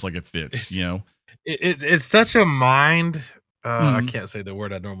feels like it fits, you know? It's such a mind. I can't say the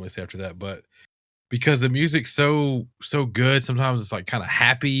word I normally say after that, but because the music's so good. Sometimes it's like kind of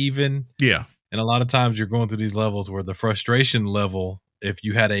happy even. Yeah. And a lot of times you're going through these levels where the frustration level, if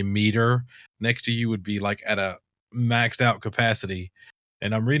you had a meter next to you, would be like at a maxed out capacity.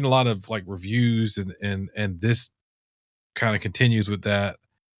 And I'm reading a lot of like reviews and this kind of continues with that.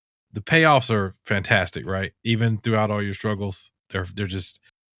 The payoffs are fantastic, right? Even throughout all your struggles, they're just,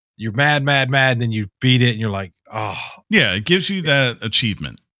 you're mad, and then you beat it and you're like, oh. Yeah, it gives you that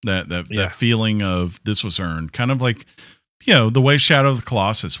achievement, that feeling of this was earned. Kind of like, the way Shadow of the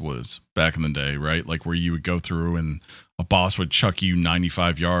Colossus was back in the day, right? Like where you would go through and a boss would chuck you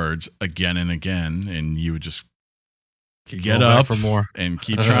 95 yards again and again, and you would just get up for more and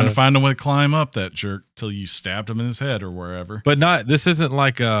keep trying to find a way to climb up that jerk till you stabbed him in his head or wherever. But this isn't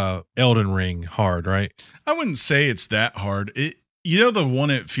like a Elden Ring hard, right? I wouldn't say it's that hard. The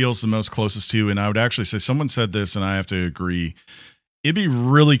one it feels the most closest to, and I would actually say someone said this and I have to agree. It'd be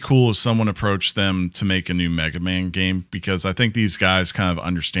really cool if someone approached them to make a new Mega Man game, because I think these guys kind of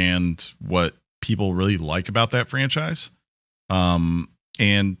understand what people really like about that franchise.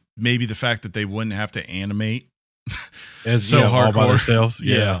 And maybe the fact that they wouldn't have to animate as hardcore all by themselves.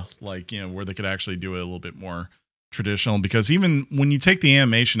 Yeah. Like, where they could actually do it a little bit more traditional, because even when you take the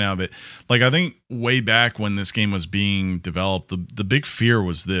animation out of it, like I think way back when this game was being developed, the big fear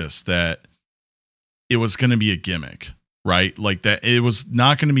was that it was going to be a gimmick, right? Like that it was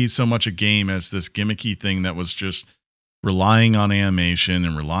not going to be so much a game as this gimmicky thing that was just relying on animation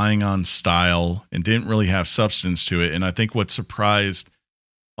and relying on style and didn't really have substance to it. And I think what surprised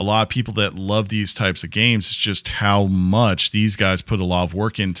a lot of people that love these types of games is just how much these guys put a lot of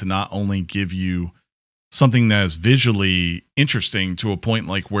work in to not only give you something that is visually interesting to a point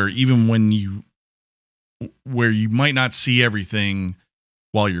like where even where you might not see everything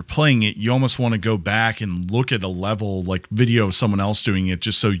while you're playing it, you almost want to go back and look at a level like video of someone else doing it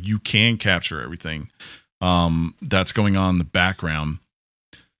just so you can capture everything that's going on in the background.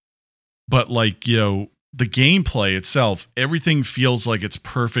 But like, the gameplay itself, everything feels like it's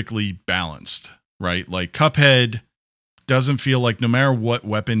perfectly balanced, right? Like Cuphead doesn't feel like, no matter what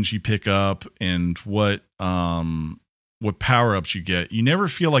weapons you pick up and what power-ups you get, you never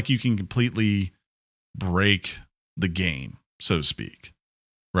feel like you can completely break the game, so to speak,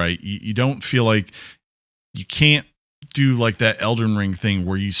 right? You don't feel like you can't do like that Elden Ring thing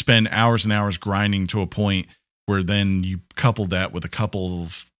where you spend hours and hours grinding to a point where then you couple that with a couple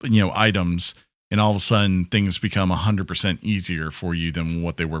of items, and all of a sudden things become 100% easier for you than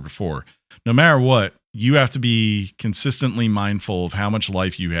what they were before. No matter what, you have to be consistently mindful of how much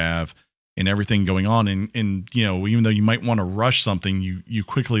life you have and everything going on. And even though you might want to rush something, you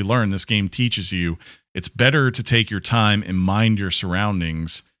quickly learn, this game teaches you it's better to take your time and mind your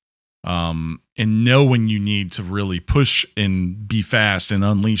surroundings, and know when you need to really push and be fast and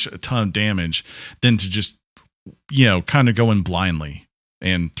unleash a ton of damage than to just, kind of go in blindly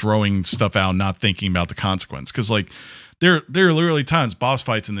and throwing stuff out, not thinking about the consequence. Because like there are literally times, boss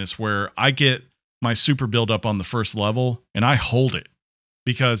fights in this, where I get my super build up on the first level and I hold it,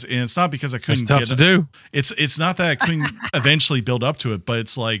 and it's not because I couldn't. It's tough to do. It's not that I couldn't eventually build up to it, but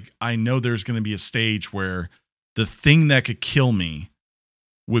it's like I know there's going to be a stage where the thing that could kill me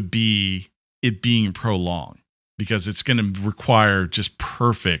would be it being prolonged, because it's going to require just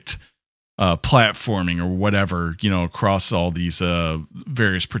perfect platforming or whatever, across all these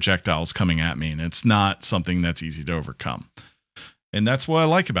various projectiles coming at me. And it's not something that's easy to overcome. And that's what I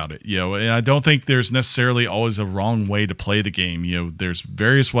like about it. And I don't think there's necessarily always a wrong way to play the game. There's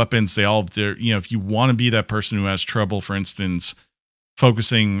various weapons. If you want to be that person who has trouble, for instance,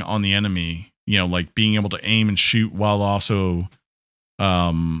 focusing on the enemy, like being able to aim and shoot while also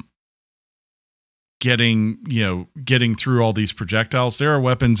getting through all these projectiles, there are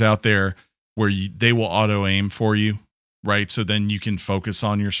weapons out there where they will auto aim for you, right? So then you can focus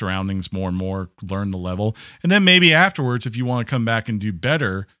on your surroundings more and more, learn the level. And then maybe afterwards, if you want to come back and do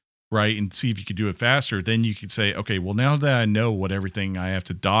better, right, and see if you could do it faster, then you could say, okay, well, now that I know what everything I have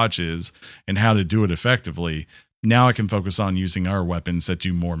to dodge is and how to do it effectively, now I can focus on using our weapons that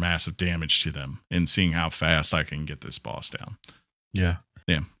do more massive damage to them and seeing how fast I can get this boss down. Yeah.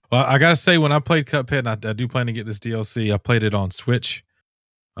 Yeah. Well, I got to say, when I played Cuphead, and I do plan to get this DLC, I played it on Switch.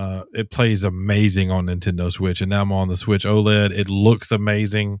 It plays amazing on Nintendo Switch, and now I'm on the Switch OLED. It looks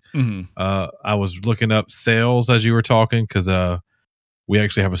amazing. Mm-hmm. I was looking up sales as you were talking, because we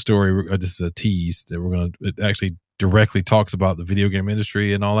actually have a story. This is a tease that it actually directly talks about the video game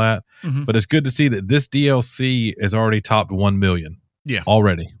industry and all that. Mm-hmm. But it's good to see that this DLC has already topped 1 million. Yeah.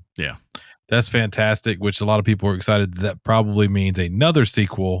 Already. Yeah. That's fantastic, which a lot of people are excited. That probably means another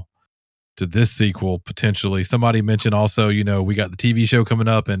sequel to this sequel, potentially. Somebody mentioned also, we got the TV show coming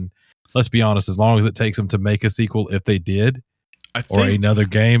up, and let's be honest, as long as it takes them to make a sequel, if they did, or another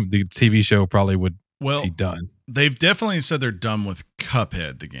game, the TV show probably would be done. They've definitely said they're done with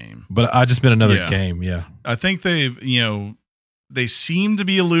Cuphead, the game. But I just meant another game, yeah. I think they seem to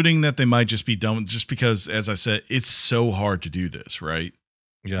be alluding that they might just be done just because, as I said, it's so hard to do this, right?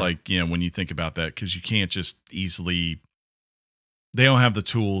 Yeah. Like, when you think about that, because you can't just easily, they don't have the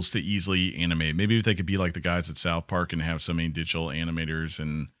tools to easily animate. Maybe if they could be like the guys at South Park and have so many digital animators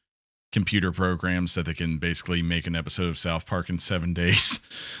and computer programs that they can basically make an episode of South Park in 7 days,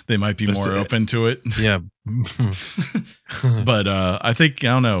 they might be more open to it. Yeah. But I think, I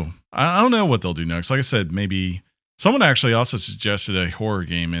don't know. I don't know what they'll do next. Like I said, maybe someone actually also suggested a horror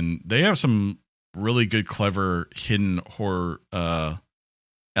game, and they have some really good, clever, hidden horror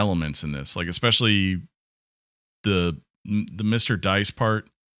elements in this. Like, especially the Mr. Dice part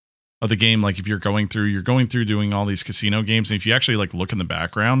of the game. Like, if you're going through doing all these casino games, and if you actually like look in the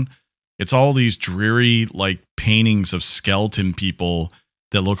background, it's all these dreary like paintings of skeleton people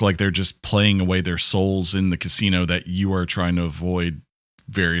that look like they're just playing away their souls in the casino that you are trying to avoid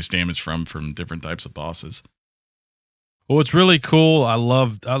various damage from different types of bosses. Well, it's really cool. I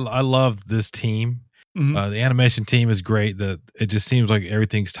love this team. Mm-hmm. The animation team is great. It just seems like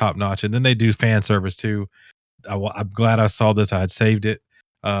everything's top notch, and then they do fan service too. I'm glad I saw this. I had saved it.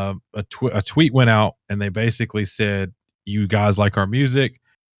 A tweet went out, and they basically said, "You guys like our music?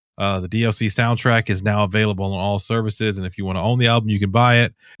 The DLC soundtrack is now available on all services, and if you want to own the album, you can buy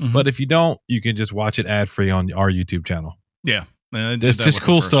it. Mm-hmm. But if you don't, you can just watch it ad free on our YouTube channel." Yeah, it's just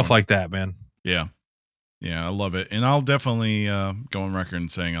cool stuff like that, man. Yeah, I love it, and I'll definitely go on record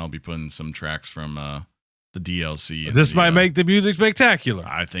and saying I'll be putting some tracks from the DLC. This might make the music spectacular.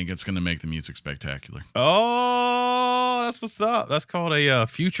 I think it's going to make the music spectacular. Oh, that's what's up. That's called a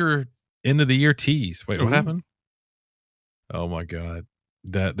future end of the year tease. Wait, what happened? Oh my god.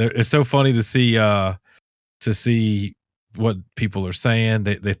 It's so funny to see what people are saying.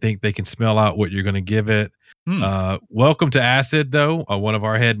 They think they can smell out what you're going to give it. Welcome to Acid, though, one of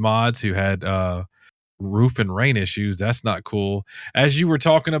our head mods who had roof and rain issues. That's not cool. As you were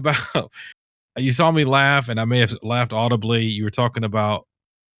talking about, you saw me laugh, and I may have laughed audibly. You were talking about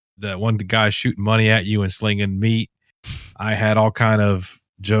the one guy shooting money at you and slinging meat. I had all kind of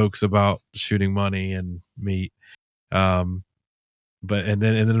jokes about shooting money and meat. But and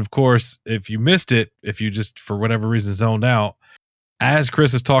then of course, if you missed it, if you just for whatever reason zoned out, as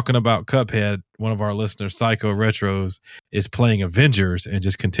Chris is talking about Cuphead, one of our listeners, Psycho Retros, is playing Avengers and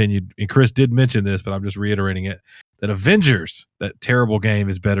just continued. And Chris did mention this, but I'm just reiterating it, that Avengers, that terrible game,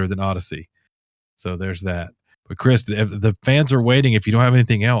 is better than Odyssey. So there's that. But Chris, the fans are waiting. If you don't have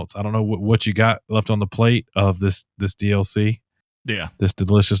anything else, I don't know what you got left on the plate of this DLC. Yeah, this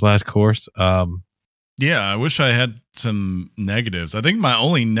delicious last course. Yeah, I wish I had some negatives. I think my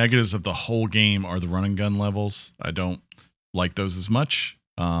only negatives of the whole game are the run and gun levels. I don't like those as much.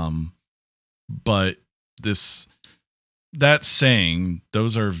 But that saying,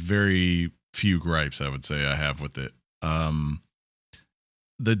 those are very few gripes I would say I have with it.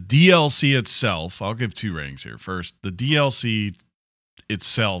 The DLC itself, I'll give 2 ratings here. First, the DLC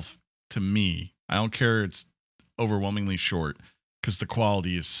itself, to me, I don't care it's overwhelmingly short, because the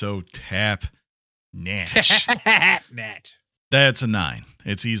quality is so natch. That's a 9.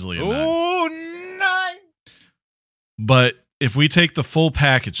 It's easily a 9. Oh, 9. But if we take the full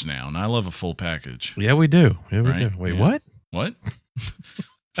package now, and I love a full package. Yeah, we do. Yeah, we do. Wait, what? What?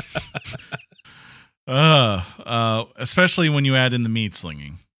 Especially when you add in the meat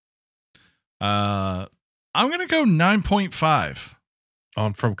slinging. I'm gonna go 9.5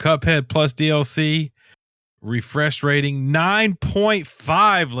 on from Cuphead plus DLC. Refresh rating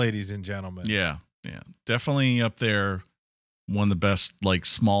 9.5, ladies and gentlemen. Yeah, definitely up there. One of the best like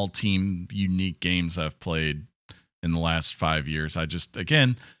small team unique games I've played in the last 5 years. I just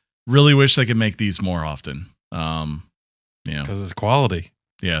again really wish they could make these more often. Because it's quality.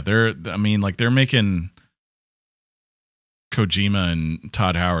 Yeah, they're making Kojima and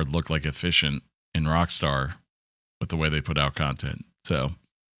Todd Howard look like efficient in Rockstar with the way they put out content. So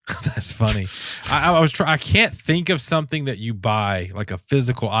that's funny. I can't think of something that you buy like a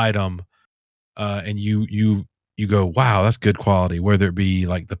physical item, and you go, wow, that's good quality. Whether it be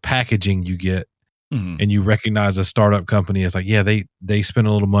like the packaging you get, and you recognize a startup company as like, yeah, they spend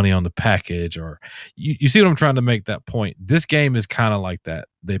a little money on the package, or you see what I'm trying to make that point. This game is kind of like that.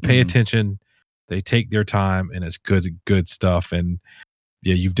 They pay attention, they take their time, and it's good stuff. And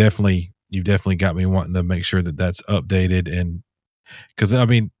yeah, you've definitely got me wanting to make sure that that's updated. And because I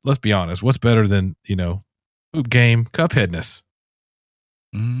mean, let's be honest, what's better than hoop game Cupheadness?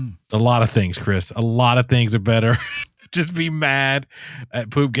 A lot of things, Chris. A lot of things are better. just be mad at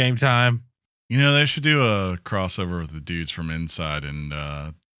poop game time. You know, they should do a crossover with the dudes from Inside and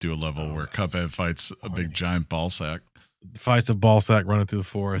do a level where Cuphead fights a big giant ball sack. Fights a ball sack running through the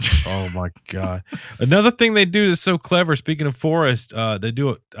forest. Oh my god! Another thing they do that's so clever. Speaking of forest, they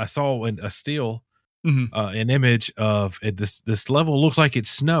do. I saw in a Steel an image of it. This level looks like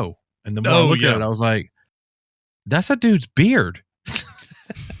it's snow, and the more I looked at it, I was like, "That's a dude's beard."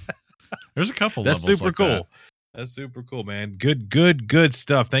 There's a couple. That's levels super like cool. That. That's super cool, man. Good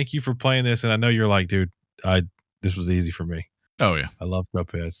stuff. Thank you for playing this, and I know you're like, dude, this was easy for me. Oh yeah, I love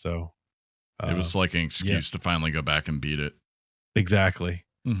Cuphead, so it was like an excuse to finally go back and beat it. Exactly.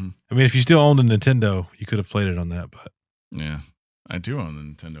 Mm-hmm. I mean, if you still owned a Nintendo, you could have played it on that. But yeah, I do own the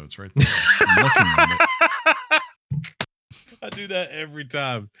Nintendo. It's right there. I'm looking at it. I do that every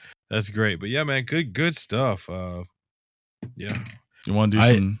time. That's great. But yeah, man, good stuff. Yeah. You want to do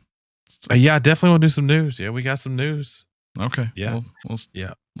some? Yeah, I definitely want to do some news. Yeah, we got some news. Okay. Yeah.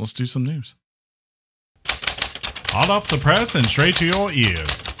 Let's do some news. Hot off the press and straight to your ears.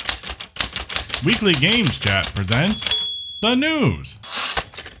 Weekly Games Chat presents the news.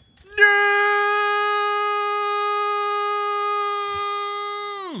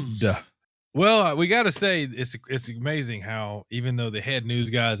 News. Well, we got to say it's amazing how even though they had news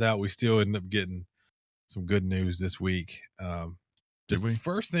guys out, we still ended up getting some good news this week. The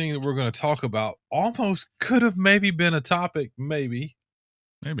first thing that we're going to talk about almost could have maybe been a topic, maybe.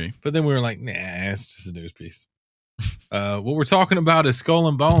 But then we were like, nah, it's just a news piece. What we're talking about is Skull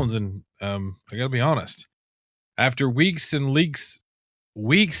and Bones, and I got to be honest. After weeks and leaks,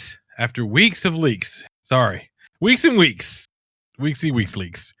 weeks and weeks, after weeks of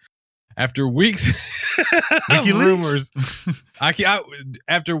rumors,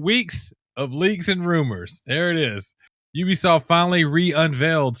 after weeks of leaks and rumors, there it is. Ubisoft finally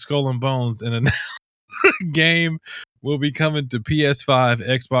re-unveiled Skull and Bones and announced the game will be coming to PS5,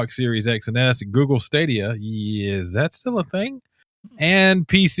 Xbox Series X and S, Google Stadia. Is that still a thing? And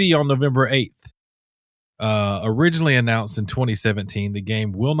PC on November 8th. Originally announced in 2017, the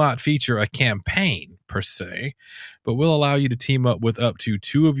game will not feature a campaign per se, but will allow you to team up with up to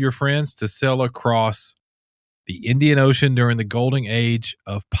 2 of your friends to sail across the Indian Ocean during the golden age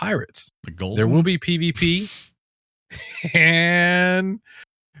of pirates. There will be PvP and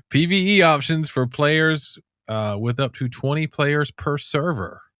PvE options for players with up to 20 players per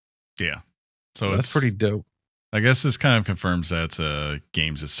server. Yeah. So that's pretty dope. I guess this kind of confirms that it's a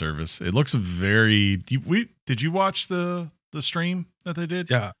games as service. It looks very. Did you watch the stream that they did?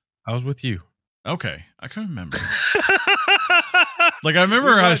 Yeah, I was with you. Okay, I couldn't remember. Like I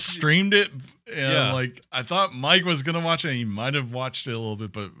remember I streamed it, and like I thought Mike was gonna watch it. He might have watched it a little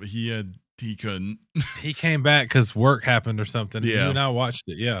bit, but he couldn't. He came back because work happened or something. Yeah, you and I watched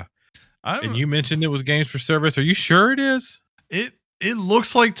it. Yeah, and you mentioned it was games for service. Are you sure it is? It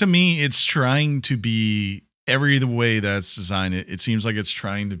looks like to me it's trying to be. Every way that's designed, it seems like it's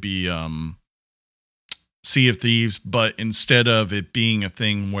trying to be Sea of Thieves, but instead of it being a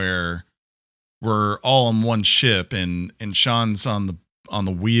thing where we're all on one ship and Sean's on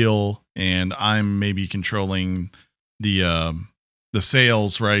the wheel and I'm maybe controlling the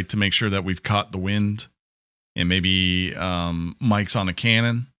sails, right, to make sure that we've caught the wind, and maybe Mike's on a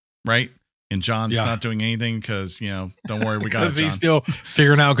cannon, right? And John's not doing anything because, don't worry, we got it, John. He's still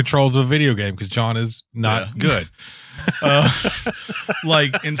figuring out controls of a video game because John is not good.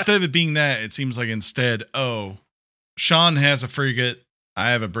 Like, instead of it being that, it seems like instead, Sean has a frigate,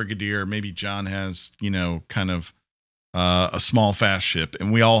 I have a brigadier, maybe John has, kind of a small fast ship,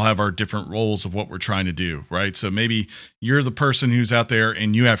 and we all have our different roles of what we're trying to do, right? So maybe you're the person who's out there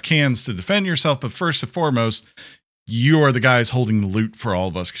and you have cans to defend yourself, but first and foremost, you are the guys holding the loot for all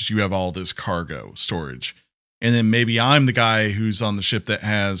of us because you have all this cargo storage. And then maybe I'm the guy who's on the ship that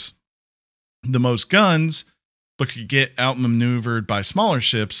has the most guns, but could get outmaneuvered by smaller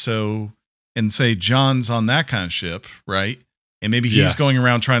ships. So, and say John's on that kind of ship, right? And maybe he's going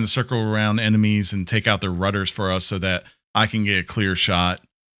around trying to circle around enemies and take out their rudders for us so that I can get a clear shot.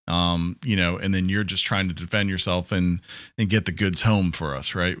 And then you're just trying to defend yourself and get the goods home for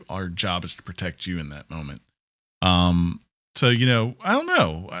us, right? Our job is to protect you in that moment. So, I don't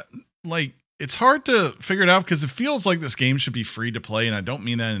know, like it's hard to figure it out because it feels like this game should be free to play. And I don't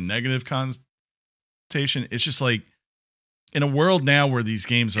mean that in a negative connotation. It's just like in a world now where these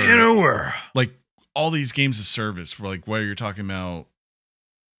games are like all these games of service, like whether you're talking about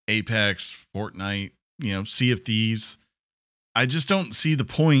Apex, Fortnite, Sea of Thieves, I just don't see the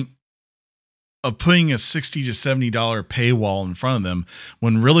point of putting a $60 to $70 paywall in front of them,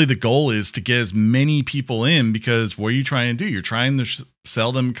 when really the goal is to get as many people in, because what are you trying to do? You're trying to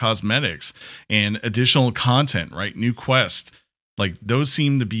sell them cosmetics and additional content, right? New quests. Like, those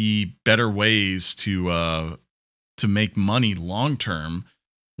seem to be better ways to make money long term,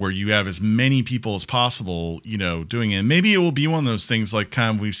 where you have as many people as possible, doing it. And maybe it will be one of those things like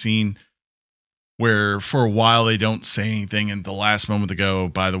kind of we've seen where for a while they don't say anything, and the last moment they go,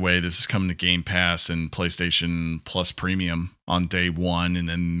 by the way, this is coming to Game Pass and PlayStation Plus Premium on day one, and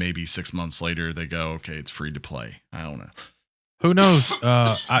then maybe 6 months later they go, okay, it's free to play. I don't know. Who knows?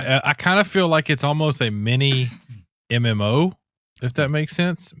 I kind of feel like it's almost a mini MMO, if that makes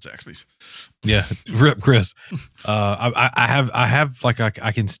sense. Zach, please. Yeah, rip Chris. I have like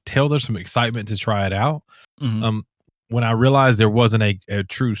I can tell there's some excitement to try it out. Mm-hmm. When I realized there wasn't a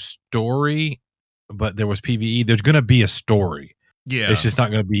true story, but there was PvE, there's going to be a story. Yeah, it's just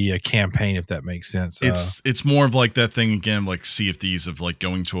not going to be a campaign, if that makes sense. It's more of like that thing again, like Sea of Thieves, of like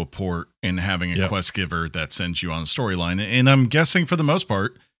going to a port and having a quest giver that sends you on a storyline. And I'm guessing for the most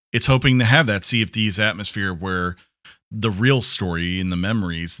part, it's hoping to have that Sea of Thieves atmosphere where the real story and the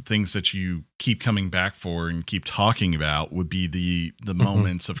memories, the things that you keep coming back for and keep talking about, would be the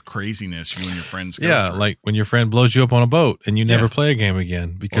moments of craziness you and your friends go through. Like when your friend blows you up on a boat and you never play a game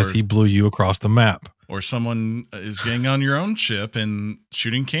again because he blew you across the map. Or someone is getting on your own ship and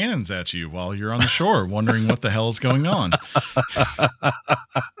shooting cannons at you while you're on the shore, wondering what the hell is going on.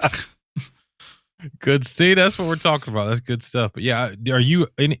 Good. See, that's what we're talking about. That's good stuff. But yeah,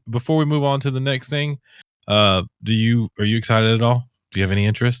 before we move on to the next thing, are you excited at all? Do you have any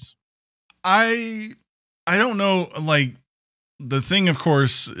interest? I don't know. Like, the thing, of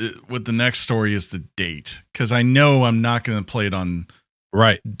course, with the next story is the date, because I know I'm not going to play it on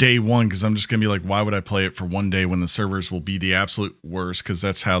day one, because I'm just going to be like, why would I play it for one day when the servers will be the absolute worst? Because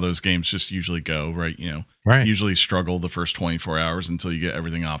that's how those games just usually go, right? Usually struggle the first 24 hours until you get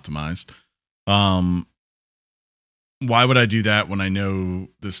everything optimized. Why would I do that when I know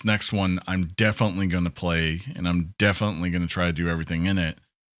this next one I'm definitely going to play, and I'm definitely going to try to do everything in it?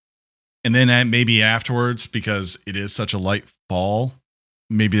 And then maybe afterwards, because it is such a light fall,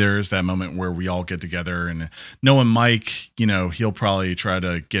 maybe there is that moment where we all get together, and knowing Mike, he'll probably try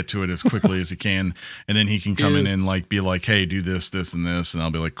to get to it as quickly as he can. And then he can come in and like be like, hey, do this, this, and this. And I'll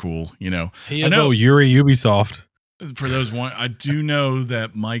be like, cool. He is Yuri Ubisoft. For those one, I do know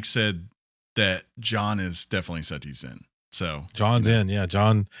that Mike said that John is definitely said he's in. So John's in. Yeah.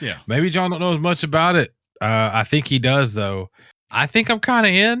 John. Yeah. Maybe John don't know as much about it. I think he does though. I think I'm kind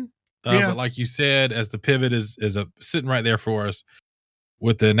of in. But like you said, as the pivot is sitting right there for us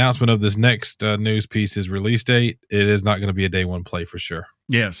with the announcement of this next news piece's release date, it is not going to be a day one play for sure.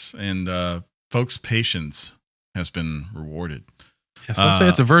 Yes. And folks' patience has been rewarded. Yeah, some say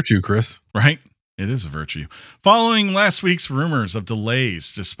it's a virtue, Chris. Right? It is a virtue. Following last week's rumors of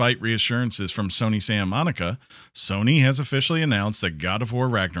delays, despite reassurances from Sony Santa Monica, Sony has officially announced that God of War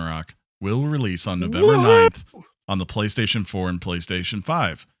Ragnarok will release on November 9th on the PlayStation 4 and PlayStation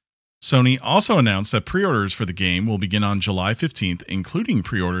 5. Sony also announced that pre-orders for the game will begin on July 15th, including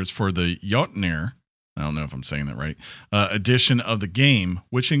pre-orders for the Jotner, I don't know if I'm saying that right, edition of the game,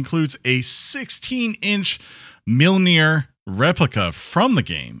 which includes a 16-inch Mjolnir replica from the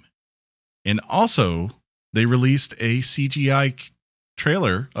game. And also, they released a CGI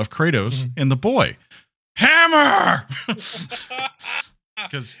trailer of Kratos and the boy. Hammer!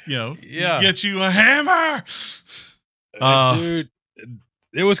 Because, get you a hammer! Dude,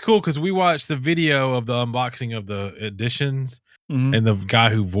 it was cool because we watched the video of the unboxing of the editions, and the guy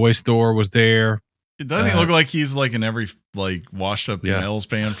who voiced Thor was there. It doesn't look like he's like in every like washed up Nels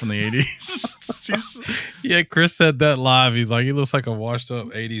band from the 80s. Yeah, Chris said that live. He's like, he looks like a washed up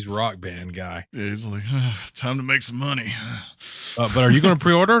 80s rock band guy. Yeah, he's like, time to make some money. But are you going to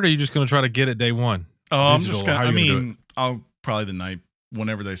pre-order it, or are you just going to try to get it day one? Oh, I'm just going to, I'll probably the night,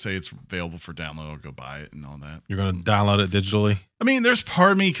 whenever they say it's available for download, I'll go buy it and all that. You're going to download it digitally? I mean, there's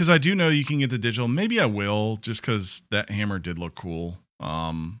part of me, because I do know you can get the digital. Maybe I will, just because that hammer did look cool.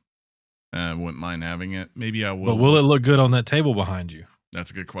 I wouldn't mind having it. Maybe I will. But will it look good on that table behind you?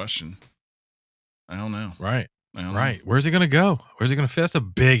 That's a good question. I don't know. Right. Where's it going to go? Where's it going to fit? That's a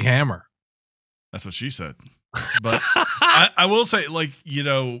big hammer. That's what she said. But I will say, like,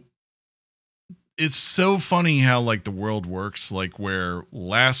 it's so funny how like the world works. Like, where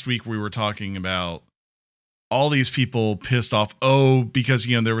last week we were talking about all these people pissed off. Oh, because,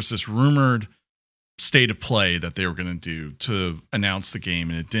 there was this rumored state of play that they were going to do to announce the game,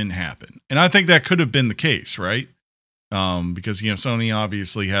 and it didn't happen. And I think that could have been the case, right? Because, Sony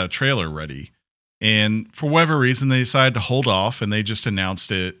obviously had a trailer ready, and for whatever reason, they decided to hold off, and they just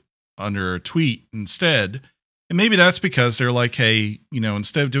announced it under a tweet instead. And maybe that's because they're like, hey,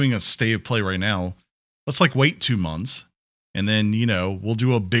 instead of doing a state of play right now, let's wait 2 months. And then, we'll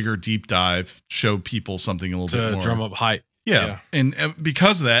do a bigger deep dive, show people something a little bit more. Drum up hype. Yeah. And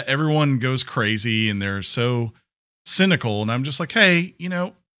because of that, everyone goes crazy and they're so cynical. And I'm just like, hey,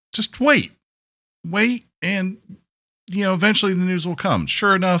 just wait. And, eventually the news will come.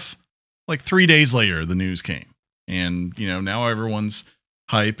 Sure enough, 3 days later, the news came. And, now everyone's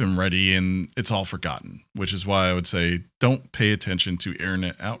hype and ready and it's all forgotten, which is why I would say don't pay attention to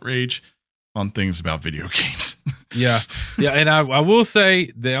internet outrage on things about video games. Yeah. And I will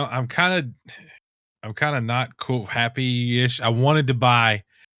say that I'm kind of not cool, happy-ish. I wanted to buy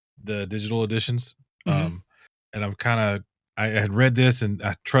the digital editions. And I had read this and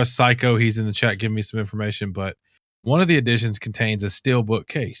I trust Psycho. He's in the chat giving me some information, but one of the editions contains a steelbook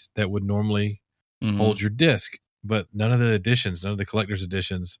case that would normally hold your disc, but none of the collector's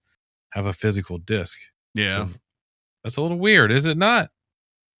editions have a physical disc. Yeah. So that's a little weird, is it not?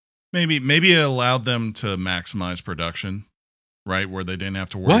 Maybe it allowed them to maximize production, right? Where they didn't have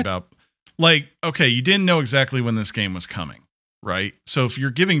to worry about, okay, you didn't know exactly when this game was coming, right? So if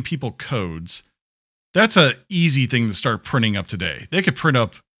you're giving people codes, that's an easy thing to start printing up today. They could print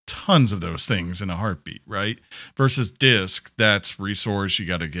up tons of those things in a heartbeat, right? Versus disc, that's resource. You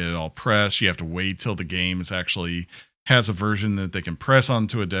got to get it all pressed. You have to wait till the game is actually has a version that they can press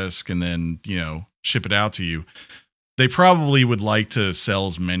onto a disc and then, ship it out to you. They probably would like to sell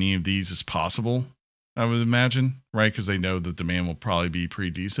as many of these as possible, I would imagine, right? Because they know the demand will probably be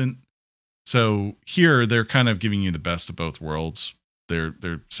pretty decent. So here they're kind of giving you the best of both worlds.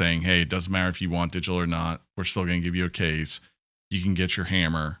 They're saying, hey, it doesn't matter if you want digital or not. We're still going to give you a case. You can get your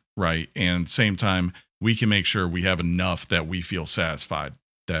hammer, right? And same time, we can make sure we have enough that we feel satisfied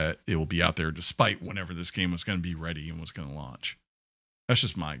that it will be out there despite whenever this game was going to be ready and was going to launch. That's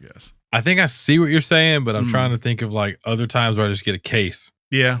just my guess. I think I see what you're saying, but I'm trying to think of other times where I just get a case.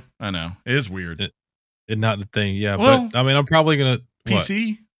 Yeah, I know. It is weird. It's not the thing. Yeah, well, but I mean, I'm probably going to...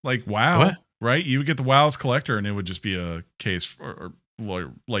 PC? WoW, right? You would get the WoW's collector and it would just be a case or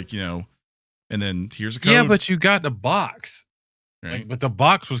and then here's a code. Yeah, but you got the box. Right. But the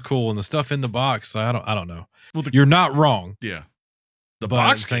box was cool and the stuff in the box, I don't know. Well, you're not wrong. Yeah. The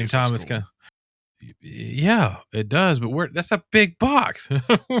box at the same time, it's kind of... Yeah, it does, but that's a big box.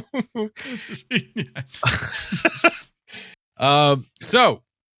 So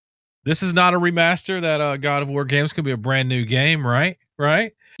this is not a remaster. That God of War games can be a brand new game, right?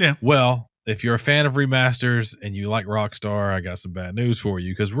 Yeah. Well, if you're a fan of remasters and you like Rockstar, I got some bad news for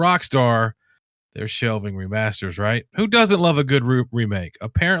you because Rockstar, they're shelving remasters, right? Who doesn't love a good remake?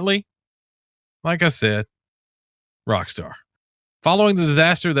 Apparently, like I said, Rockstar. Following the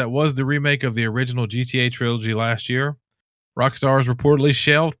disaster that was the remake of the original GTA trilogy last year, Rockstar has reportedly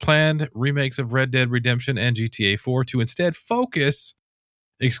shelved planned remakes of Red Dead Redemption and GTA 4 to instead focus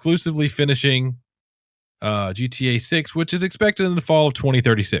exclusively finishing GTA 6, which is expected in the fall of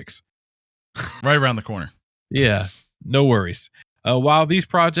 2036. Right around the corner. Yeah, no worries. While these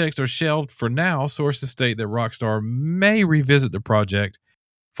projects are shelved for now, sources state that Rockstar may revisit the project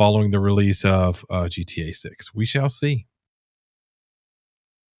following the release of GTA 6. We shall see.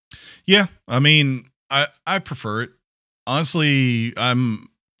 Yeah, I mean, I prefer it. Honestly, I'm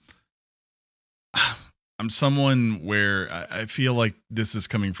someone where I feel like this is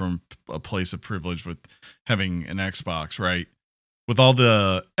coming from a place of privilege with having an Xbox, right? With all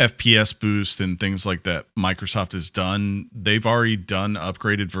the FPS boost and things like that Microsoft has done, they've already done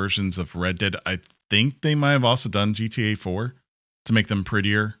upgraded versions of Red Dead. I think they might have also done GTA 4 to make them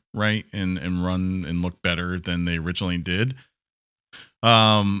prettier, right? And run and look better than they originally did.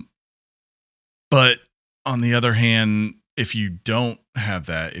 But on the other hand, if you don't have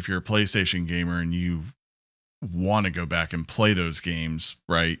that, if you're a PlayStation gamer and you want to go back and play those games,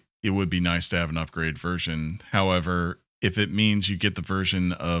 right, it would be nice to have an upgraded version. However, if it means you get the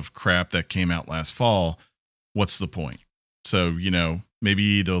version of crap that came out last fall, what's the point? So,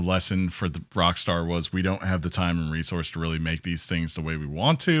 maybe the lesson for the Rockstar was we don't have the time and resource to really make these things the way we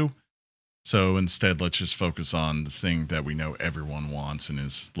want to. So instead, let's just focus on the thing that we know everyone wants and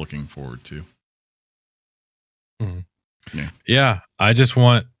is looking forward to. Yeah. I just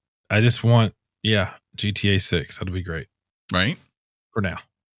want GTA 6. That'd be great. Right? For now.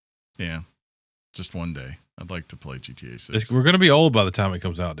 Yeah. Just one day. I'd like to play GTA 6. We're going to be old by the time it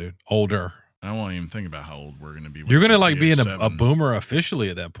comes out, dude. Older. I don't want to even think about how old we're going to be. You're going to be a boomer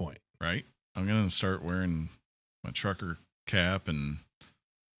officially at that point. Right? I'm going to start wearing my trucker cap and...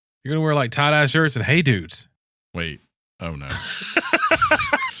 You're going to wear tie-dye shirts and Hey Dudes. Wait. Oh, no.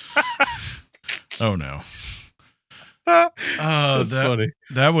 Oh, no. That's funny.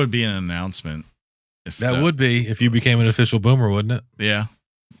 That would be an announcement. That would be if you became an official Boomer, wouldn't it? Yeah.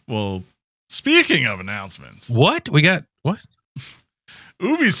 Well, speaking of announcements. What? We got what?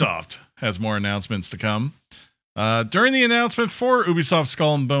 Ubisoft has more announcements to come. During the announcement for Ubisoft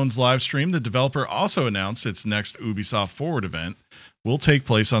Skull and Bones live stream, the developer also announced its next Ubisoft Forward event will take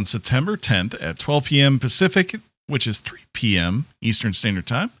place on September 10th at 12 p.m. Pacific, which is 3 p.m. Eastern Standard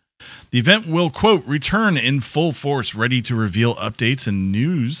Time. The event will, quote, return in full force, ready to reveal updates and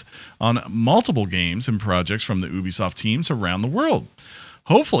news on multiple games and projects from the Ubisoft teams around the world.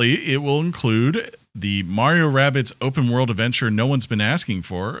 Hopefully, it will include the Mario Rabbids open world adventure no one's been asking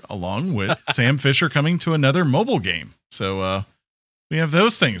for, along with Sam Fisher coming to another mobile game. So we have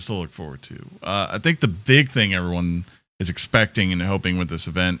those things to look forward to. I think the big thing everyone is expecting and hoping with this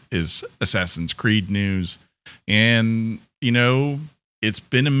event is Assassin's Creed news. And, you know, it's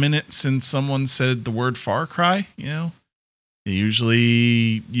been a minute since someone said the word Far Cry, you know.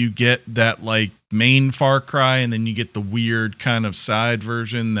 Usually you get that like main Far Cry and then you get the weird kind of side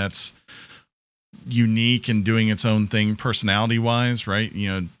version that's unique and doing its own thing personality wise, right? You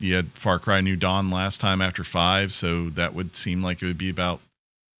know, you had Far Cry New Dawn last time after 5, so that would seem like it would be about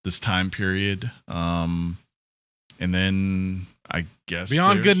this time period. And then I guess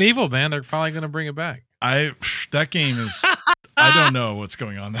Beyond Good and Evil, man, they're probably going to bring it back. That game is I don't know what's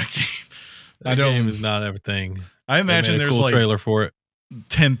going on in that game. That game is not everything. I imagine there's cool like trailer for it.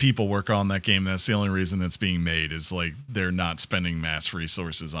 10 people work on that game. That's the only reason that's being made is like they're not spending mass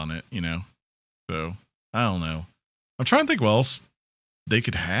resources on it, you know? So I don't know. I'm trying to think what else they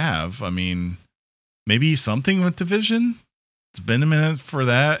could have. I mean, maybe something with Division. It's been a minute for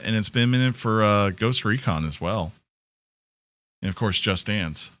that, and it's been a minute for Ghost Recon as well. And of course, Just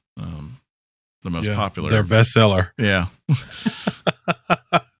Dance. The most popular. Their bestseller. Yeah.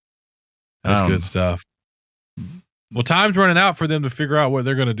 That's good stuff. Well, time's running out for them to figure out what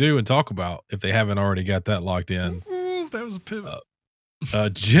they're going to do and talk about if they haven't already got that locked in. Ooh, that was a pivot.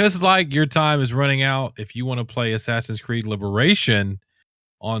 Just like your time is running out if you want to play Assassin's Creed Liberation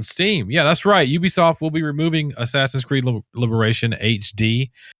on Steam. Yeah, that's right. Ubisoft will be removing Assassin's Creed Liberation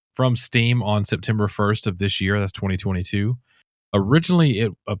HD from Steam on September 1st of this year. That's 2022. Originally,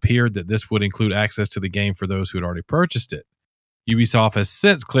 it appeared that this would include access to the game for those who had already purchased it. Ubisoft has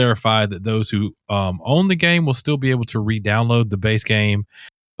since clarified that those who own the game will still be able to re-download the base game,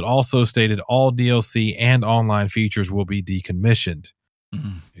 but also stated all DLC and online features will be decommissioned.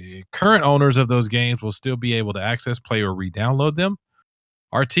 Mm-hmm. Current owners of those games will still be able to access, play, or re-download them.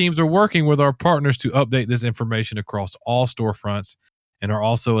 Our teams are working with our partners to update this information across all storefronts and are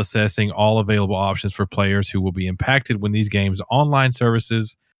also assessing all available options for players who will be impacted when these games' online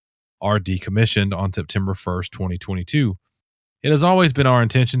services are decommissioned on September 1st, 2022. It has always been our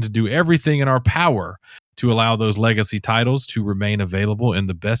intention to do everything in our power to allow those legacy titles to remain available in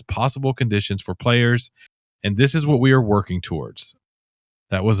the best possible conditions for players, and this is what we are working towards.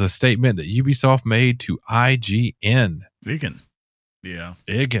 That was a statement that Ubisoft made to IGN. Vegan. Yeah.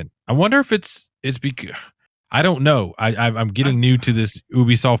 Vegan. I wonder if it's because I don't know. I'm getting new to this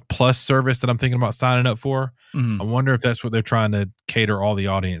Ubisoft Plus service that I'm thinking about signing up for. Mm-hmm. I wonder if that's what they're trying to cater all the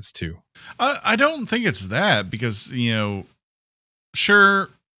audience to. I don't think it's that because, you know, sure,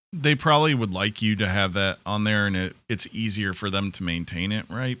 they probably would like you to have that on there and it's easier for them to maintain it,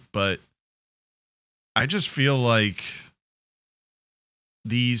 right? But I just feel like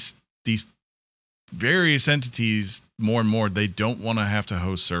these various entities more and more, they don't want to have to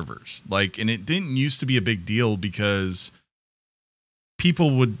host servers. Like, and it didn't used to be a big deal because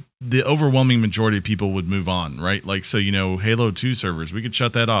the overwhelming majority of people would move on, right? Like, so, you know, Halo 2 servers, we could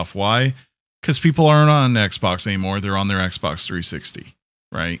shut that off. Why? Because people aren't on Xbox anymore. They're on their Xbox 360,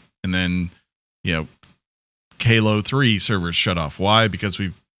 right? And then, you know, Halo 3 servers shut off. Why? Because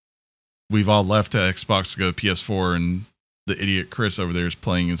we've all left Xbox to go to PS4 and the idiot Chris over there is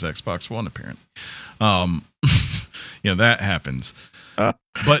playing his Xbox One, apparently. You know, that happens.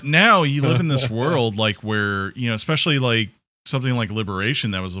 But now you live in this world like where, you know, especially like something like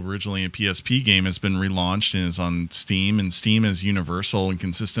Liberation that was originally a PSP game has been relaunched and is on Steam, and Steam is universal and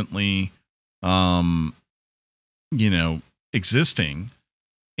consistently, you know, existing.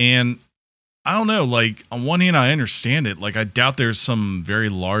 And I don't know, like on one hand, I understand it. Like I doubt there's some very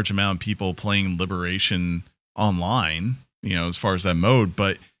large amount of people playing Liberation online, you know, as far as that mode,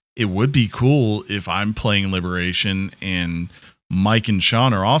 but it would be cool if I'm playing Liberation and Mike and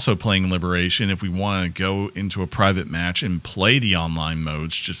Sean are also playing Liberation if we want to go into a private match and play the online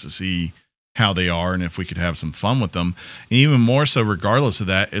modes just to see how they are and if we could have some fun with them. And even more so, regardless of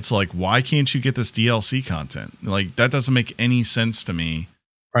that, it's like, why can't you get this DLC content? Like, that doesn't make any sense to me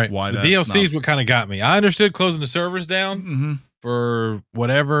Right. why the that's DLC is what kind of got me. I understood closing the servers down for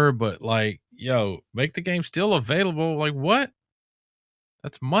whatever, but like, yo, make the game still available. Like, what?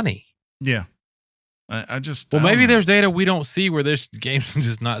 That's money. Yeah. I just maybe there's data we don't see where this game's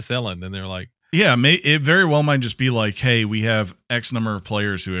just not selling, and they're like, yeah, it very well might just be like, hey, we have X number of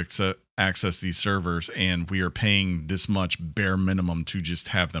players who access these servers, and we are paying this much bare minimum to just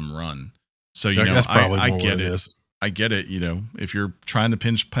have them run. So I get it. I get it. If you're trying to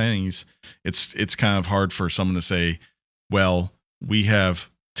pinch pennies, it's kind of hard for someone to say, well, we have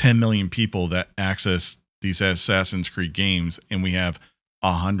 10 million people that access these Assassin's Creed games, and we have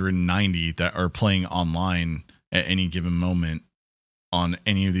 190 that are playing online at any given moment on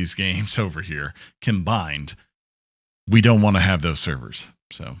any of these games over here combined. We don't want to have those servers.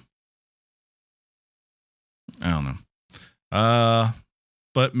 So I don't know.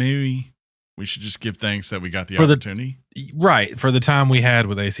 But maybe we should just give thanks that we got the opportunity. Right. For the time we had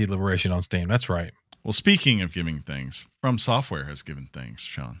with AC Liberation on Steam. That's right. Well, speaking of giving thanks, From Software has given thanks,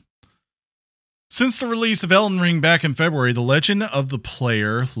 Sean. Since the release of Elden Ring back in February, the legend of the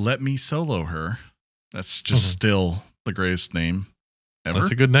player Let Me Solo Her. That's just still the greatest name ever.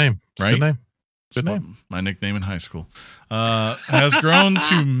 That's a good name. Right? Good name. Good name. My nickname in high school. Has grown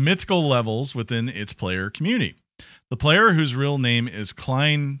to mythical levels within its player community. The player, whose real name is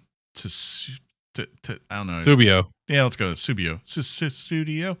Klein I don't know. Subio. Yeah, let's go. Subio.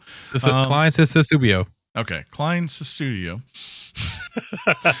 Studio. Klein Subio. Okay, Klein Studio.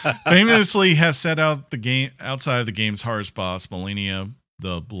 Famously has set out the game outside of the game's hardest boss, Malenia,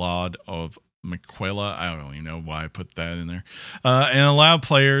 the Blood of Miquella. I don't even know why I put that in there. And allowed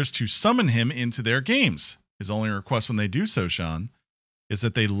players to summon him into their games. His only request when they do so, Sean, is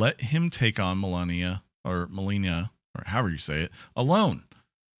that they let him take on Malenia, or however you say it, alone.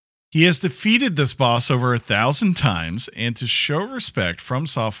 He has defeated this boss over 1,000 times, and to show respect, From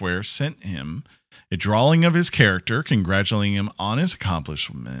Software sent him a drawing of his character, congratulating him on his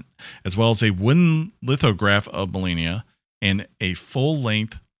accomplishment, as well as a wooden lithograph of Malenia and a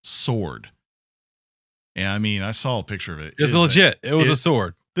full-length sword. And I mean, I saw a picture of it. It's legit. It was a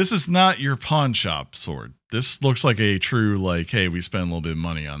sword. This is not your pawn shop sword. This looks like a true, like, hey, we spent a little bit of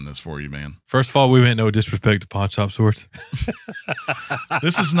money on this for you, man. First of all, we meant no disrespect to pawn shop swords.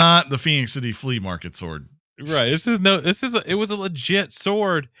 This is not the Phoenix City flea market sword. Right. It was a legit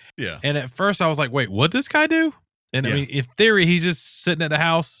sword. Yeah. And at first I was like, wait, what'd this guy do? And I mean, in theory, he's just sitting at the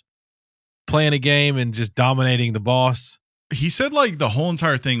house playing a game and just dominating the boss. He said like the whole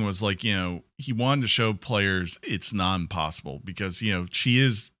entire thing was like, he wanted to show players it's not impossible because, she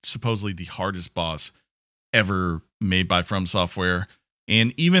is supposedly the hardest boss ever made by From Software.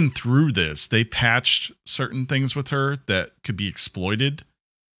 And even through this, they patched certain things with her that could be exploited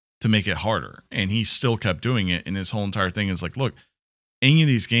to make it harder. And he still kept doing it. And his whole entire thing is like, look, any of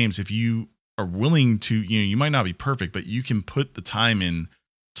these games, if you are willing to, you might not be perfect, but you can put the time in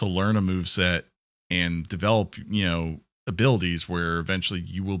to learn a moveset and develop, abilities where eventually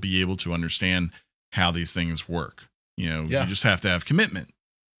you will be able to understand how these things work. You just have to have commitment.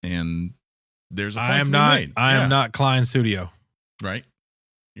 And there's a point to be made. I am not Klein Studio. Right.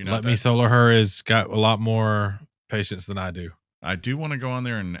 Let Me Solo Her has got a lot more patience than I do. I do want to go on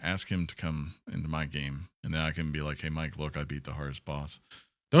there and ask him to come into my game. And then I can be like, hey, Mike, look, I beat the hardest boss.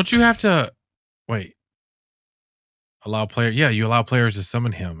 Don't you have to allow players? Yeah, you allow players to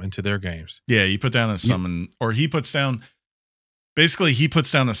summon him into their games. Yeah, you put down a summon, or he puts down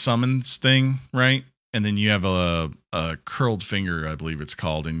a summons thing, right? And then you have a curled finger, I believe it's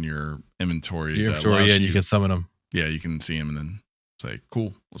called, in your inventory. And you can summon him. Yeah, you can see him and then say,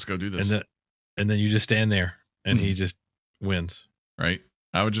 cool, let's go do this. And then you just stand there and he just wins. Right.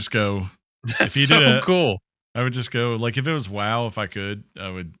 I would just go. That's if he did cool. I would just go, like, if it was WoW, if I could, I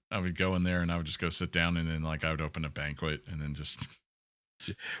would go in there and I would just go sit down and then like I would open a banquet and then just.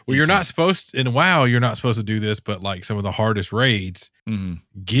 Well, you're not supposed to do this, but like some of the hardest raids,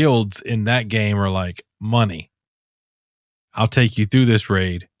 guilds in that game are like money. I'll take you through this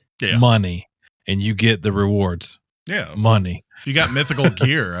raid, money, and you get the rewards. Yeah, money. You got mythical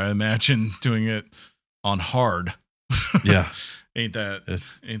gear. I imagine doing it on hard. Yeah, ain't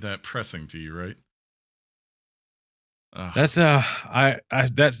that pressing to you, right? That's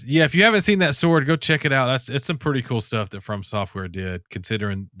if you haven't seen that sword, go check it out. It's some pretty cool stuff that From Software did,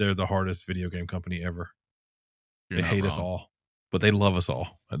 considering they're the hardest video game company ever. They hate us all, but they love us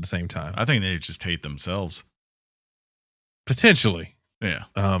all at the same time. I think they just hate themselves. Potentially. Yeah.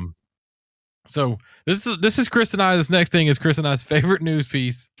 So this is Chris and I. This next thing is Chris and I's favorite news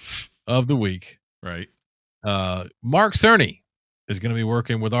piece of the week. Right. Mark Cerny is going to be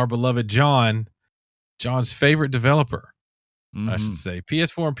working with our beloved John's favorite developer, I should say.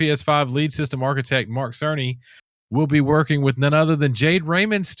 PS4 and PS5 lead system architect Mark Cerny will be working with none other than Jade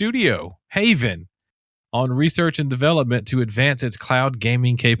Raymond's studio, Haven, on research and development to advance its cloud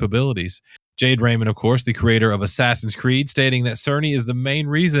gaming capabilities. Jade Raymond, of course, the creator of Assassin's Creed, stating that Cerny is the main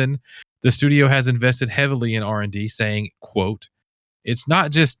reason the studio has invested heavily in R&D, saying, quote, "It's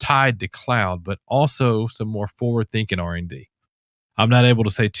not just tied to cloud, but also some more forward-thinking R&D. I'm not able to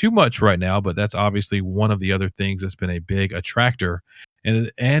say too much right now, but that's obviously one of the other things that's been a big attractor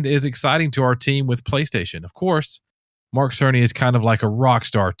and is exciting to our team with PlayStation. Of course, Mark Cerny is kind of like a rock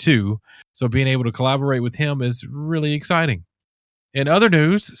star too, so being able to collaborate with him is really exciting." In other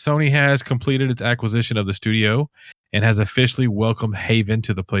news, Sony has completed its acquisition of the studio and has officially welcomed Haven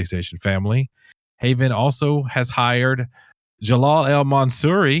to the PlayStation family. Haven also has hired Jalal El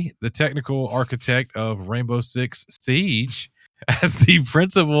Mansouri, the technical architect of Rainbow Six Siege, as the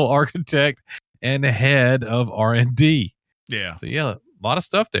principal architect and head of R&D. Yeah. So yeah, a lot of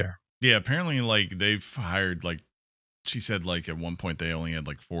stuff there. Yeah, apparently like they've hired like she said like at one point they only had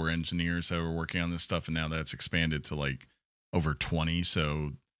like 4 engineers that were working on this stuff, and now that's expanded to like over 20.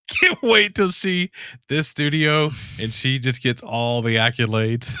 So can't wait till this studio and she just gets all the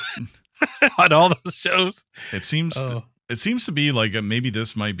accolades on all those shows. It seems to be like maybe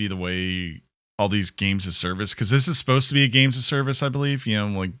this might be the way all these games as service, because this is supposed to be a games as service, I believe. You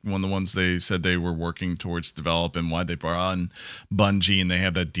know, like one of the ones they said they were working towards develop and why they brought on Bungie, and they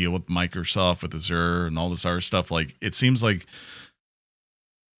have that deal with Microsoft with Azure and all this other stuff. Like it seems like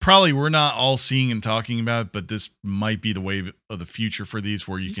probably we're not all seeing and talking about it, but this might be the wave of the future for these,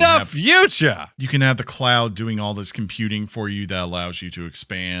 where you can you can have the cloud doing all this computing for you that allows you to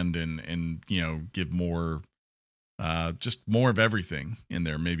expand and you know, give more just more of everything in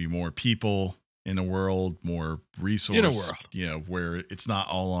there, maybe more people in a world, more resource in a world, you know, where it's not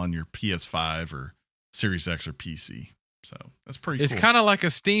all on your PS5 or Series X or PC. So that's pretty cool. It's kind of like a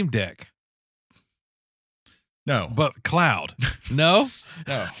Steam Deck. No. But cloud. No?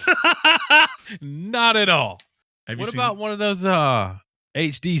 No. Not at all. What about one of those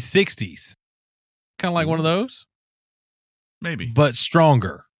HD 60s? Kind of like one of those? Maybe. But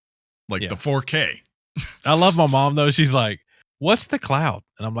stronger. Like the 4K. I love my mom, though. She's like, "What's the cloud?"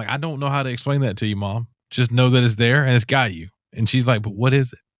 And I'm like, "I don't know how to explain that to you, Mom. Just know that it's there and it's got you." And she's like, "But what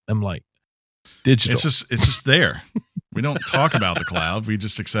is it?" I'm like, "Digital." It's just there. We don't talk about the cloud. We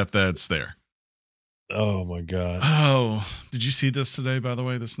just accept that it's there. Oh, my God. Oh, did you see this today, by the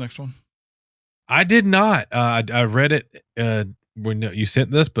way, this next one? I did not. I read it when you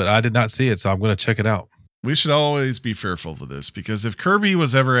sent this, but I did not see it, so I'm going to check it out. We should always be fearful of this, because if Kirby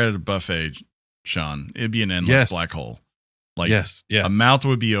was ever at a buffet, Sean, it'd be an endless black hole. Like, yes. A mouth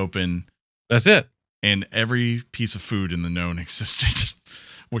would be open. That's it. And every piece of food in the known existence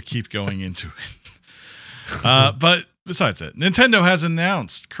would keep going into it. But besides that, Nintendo has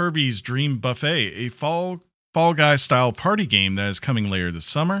announced Kirby's Dream Buffet, a Fall Guys style party game that is coming later this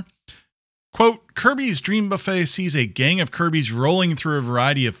summer. Quote, Kirby's Dream Buffet sees a gang of Kirbys rolling through a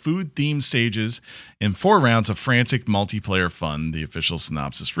variety of food-themed stages in 4 rounds of frantic multiplayer fun, the official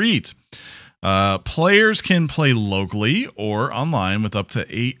synopsis reads. Players can play locally or online with up to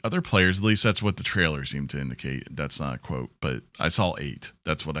 8 other players. At least that's what the trailer seemed to indicate. That's not a quote, but I saw 8.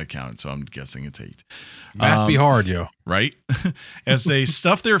 That's what I counted, so I'm guessing it's 8. Math be hard, yo. Right? As they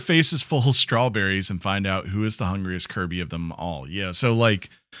stuff their faces full of strawberries and find out who is the hungriest Kirby of them all. Yeah, so like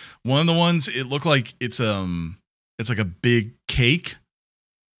one of the ones, it looked like it's like a big cake,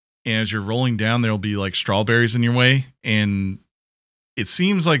 and as you're rolling down, there'll be like strawberries in your way, and it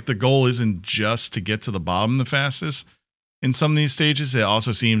seems like the goal isn't just to get to the bottom the fastest in some of these stages. It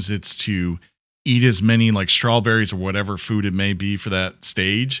also seems it's to eat as many like strawberries or whatever food it may be for that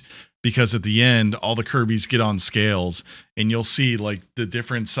stage, because at the end, all the Kirbys get on scales and you'll see like the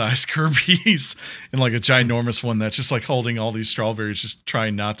different size Kirbys and like a ginormous one that's just like holding all these strawberries, just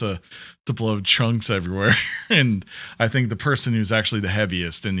trying not to blow chunks everywhere. And I think the person who's actually the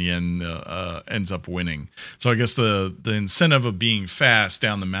heaviest in the end ends up winning. So I guess the incentive of being fast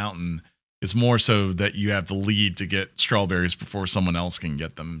down the mountain is more so that you have the lead to get strawberries before someone else can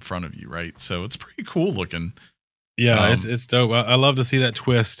get them in front of you, right? So it's pretty cool looking. Yeah, it's dope. I love to see that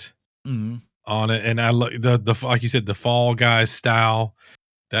twist on it, and I love the like you said, the Fall Guys style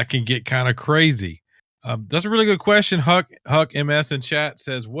that can get kind of crazy. That's a really good question. Huck MS in chat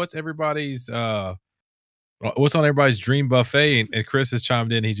says, "What's on everybody's dream buffet?" And Chris has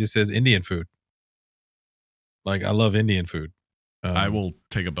chimed in. He just says Indian food. Like, I love Indian food. I will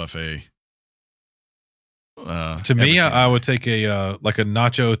take a buffet. To me, I would take a like a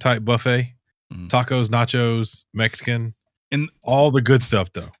nacho type buffet, tacos, nachos, Mexican, and all the good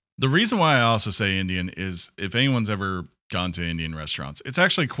stuff though. The reason why I also say Indian is if anyone's ever gone to Indian restaurants. It's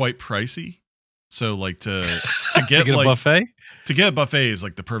actually quite pricey. So like to get, to get like a buffet? To get a buffet is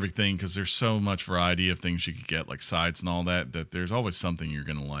like the perfect thing because there's so much variety of things you could get, like sides and all that, that there's always something you're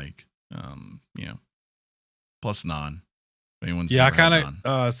gonna like. Plus naan. I kind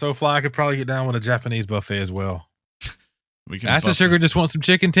of so fly. I could probably get down with a Japanese buffet as well. Acid Sugar just wants some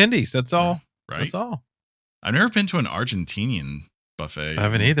chicken tendies. That's all. Right. That's all. I've never been to an Argentinian buffet. I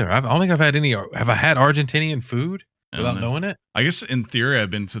haven't either. I don't think I've had any. Have I had Argentinian food without knowing it? I guess in theory, I've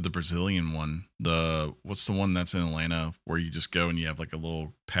been to the Brazilian one. What's the one that's in Atlanta where you just go and you have like a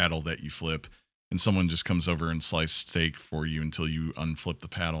little paddle that you flip, and someone just comes over and slice steak for you until you unflip the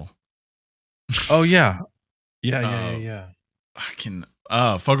paddle. Oh yeah. Yeah. I can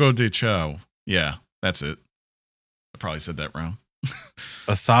Fogo de Chao. Yeah, that's it. I probably said that wrong.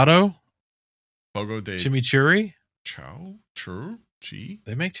 Asado? Fogo de Chimichurri? Chao? True? Chi?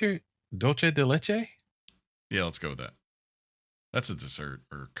 They make dulce de leche? Yeah, let's go with that. That's a dessert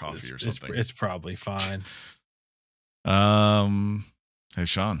or coffee or something. It's probably fine. Hey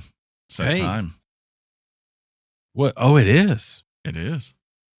Sean, it's that time. What? Oh, it is. It is.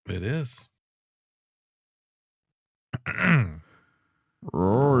 This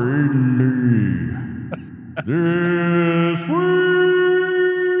week.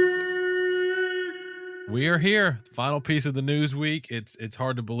 We are here. Final piece of the news week. It's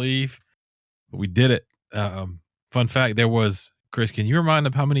hard to believe, but we did it. Fun fact: there was Chris. Can you remind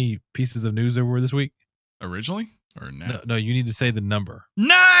them how many pieces of news there were this week? Originally or now? No, you need to say the number.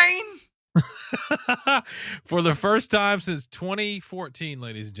 9. For the first time since 2014,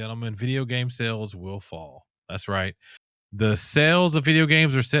 ladies and gentlemen, video game sales will fall. That's right. The sales of video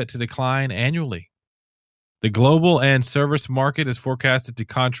games are set to decline annually. The global and service market is forecasted to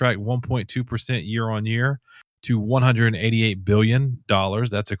contract 1.2% year on year to $188 billion.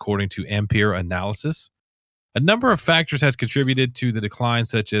 That's according to Ampere Analysis. A number of factors has contributed to the decline,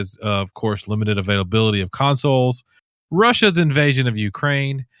 such as, of course, limited availability of consoles, Russia's invasion of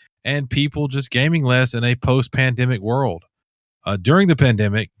Ukraine, and people just gaming less in a post-pandemic world. During the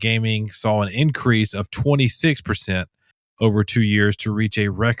pandemic, gaming saw an increase of 26% over 2 years to reach a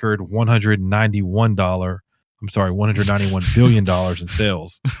record $191 billion in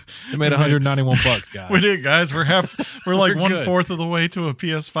sales. They made $191, guys. We did, guys. We're like 1/4 of the way to a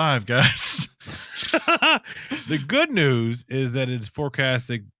PS5, guys. The good news is that it's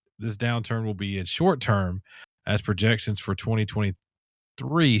forecasted this downturn will be in short term, as projections for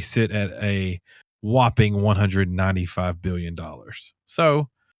 2023 sit at a whopping $195 billion. So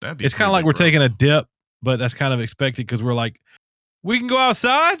it's kind of like we're taking a dip, but that's kind of expected because we're like, we can go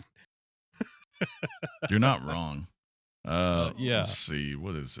outside. You're not wrong. Yeah. Let's see.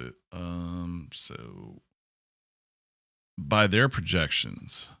 What is it? So by their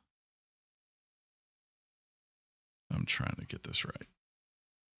projections, I'm trying to get this right.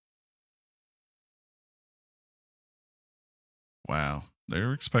 Wow.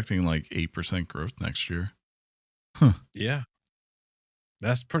 They're expecting like 8% growth next year. Huh. Yeah.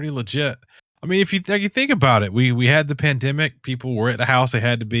 That's pretty legit. I mean, if you think about it, we had the pandemic. People were at the house. They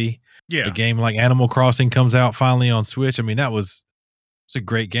had to be. Yeah. A game like Animal Crossing comes out finally on Switch. I mean, it's a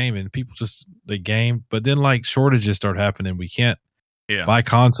great game, and people they game. But then like shortages start happening. We can't buy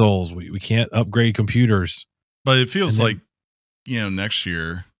consoles. We can't upgrade computers. But it feels like, next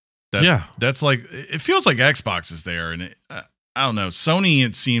year. That's like, it feels like Xbox is there, and I don't know. Sony,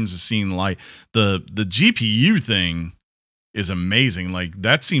 it seems to seem like the GPU thing is amazing. Like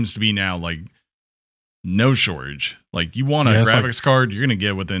that seems to be now like no shortage. Like you want a graphics card, you're gonna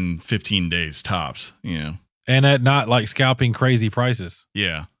get within 15 days tops. And at not like scalping crazy prices.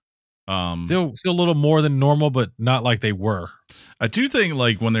 Yeah. Still a little more than normal, but not like they were. I do think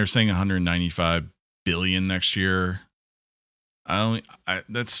like when they're saying 195 billion next year,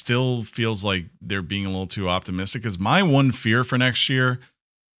 that still feels like they're being a little too optimistic. Because my one fear for next year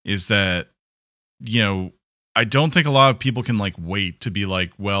is that, I don't think a lot of people can like wait to be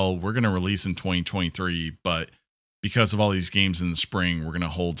like, well, we're going to release in 2023, but because of all these games in the spring, we're going to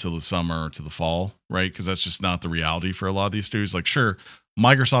hold till the summer or to the fall, right? Because that's just not the reality for a lot of these studios. Like, sure,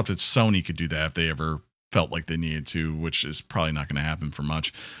 Microsoft and Sony could do that if they ever felt like they needed to, which is probably not going to happen for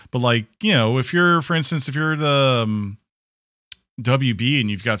much. But like, if you're, for instance, if you're the WB and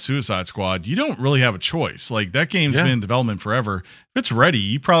you've got Suicide Squad, you don't really have a choice. Like that game's been in development forever. If it's ready,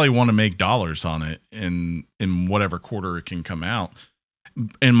 you probably want to make dollars on it in whatever quarter it can come out.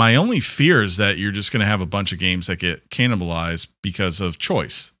 And my only fear is that you're just going to have a bunch of games that get cannibalized because of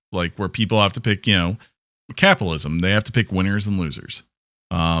choice, like where people have to pick, capitalism. They have to pick winners and losers.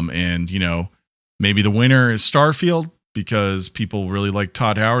 And maybe the winner is Starfield. because people really like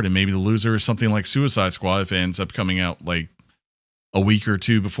Todd Howard, and maybe the loser is something like Suicide Squad if it ends up coming out like a week or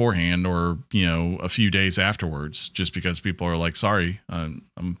two beforehand, or a few days afterwards, just because people are like, sorry,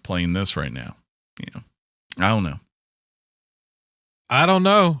 I'm playing this right now. I don't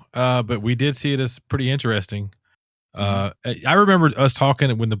know. But we did see it as pretty interesting. I remember us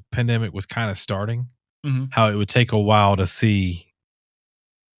talking when the pandemic was kind of starting, how it would take a while to see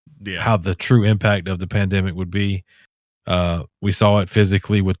how the true impact of the pandemic would be. We saw it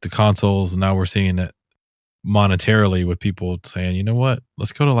physically with the consoles, and now we're seeing it monetarily with people saying, you know what,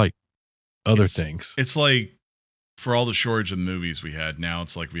 let's go to like other things. It's like for all the shortage of movies we had, now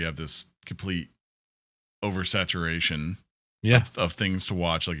it's like we have this complete oversaturation of things to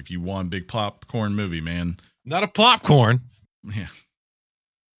watch. Like if you want a big popcorn movie, man. Not a popcorn. Yeah.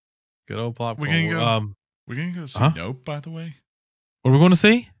 Good old popcorn. We're gonna go see Nope, by the way. What are we going to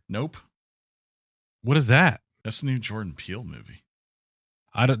see? Nope. What is that? That's the new Jordan Peele movie.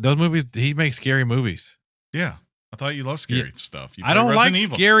 Those movies, he makes scary movies. Yeah. I thought you loved scary stuff. I don't like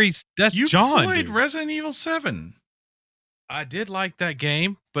scary. That's John. You played Resident Evil 7. I did like that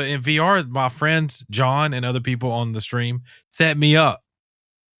game, but in VR, my friends, John and other people on the stream set me up.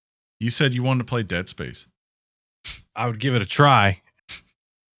 You said you wanted to play Dead Space. I would give it a try.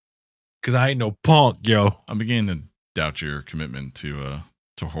 Because I ain't no punk, yo. I'm beginning to doubt your commitment to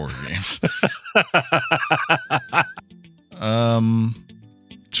horror games.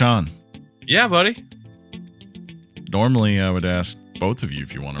 Sean. Yeah, buddy. Normally, I would ask both of you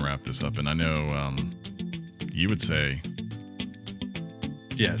if you want to wrap this up, and I know you would say...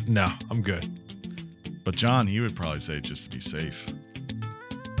 Yeah, no, I'm good. But John, he would probably say just to be safe.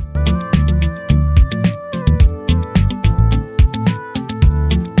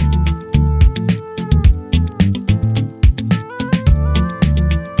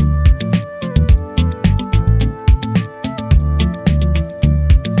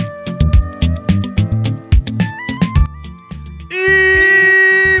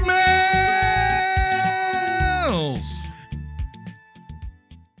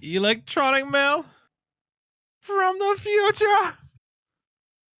 Electronic mail from the future,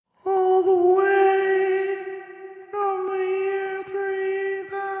 all the way from the year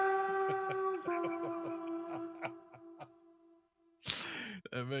 3000.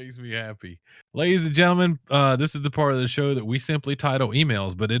 That makes me happy. Ladies and gentlemen, this is the part of the show that we simply title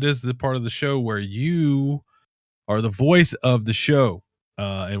emails, but it is the part of the show where you are the voice of the show.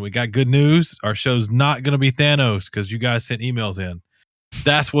 And we got good news. Our show's not going to be Thanos because you guys sent emails in.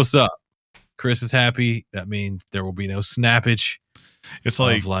 That's what's up. Chris is happy. That means there will be no snappage. It's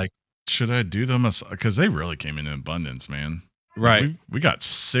like should I do them? Because they really came in abundance, man. Right. Like we got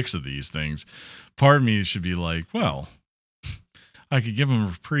 6 of these things. Part of me should be like, well, I could give them a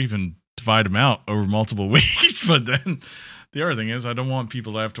reprieve and divide them out over multiple weeks. But then the other thing is I don't want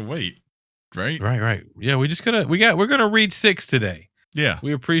people to have to wait. Right. Right. Yeah. We're going to read 6 today. Yeah.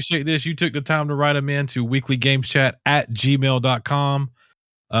 We appreciate this. You took the time to write them in to weeklygameschat@gmail.com.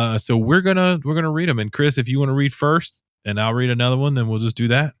 So we're gonna read them. And Chris, if you want to read first, and I'll read another one, then we'll just do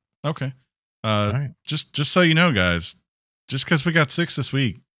that. Okay. All right. Just so you know, guys, just because we got 6 this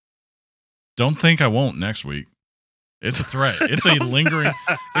week, don't think I won't next week. It's a threat. It's a lingering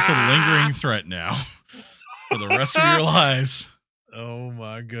threat now for the rest of your lives. Oh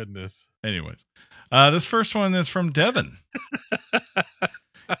my goodness. Anyways, this first one is from Devin.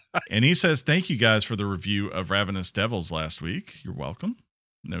 And he says, thank you guys for the review of Ravenous Devils last week. You're welcome.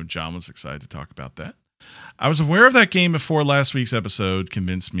 No, John was excited to talk about that. I was aware of that game before last week's episode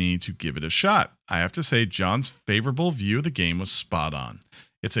convinced me to give it a shot. I have to say, John's favorable view of the game was spot on.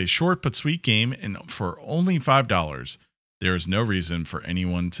 It's a short but sweet game, and for only $5, there is no reason for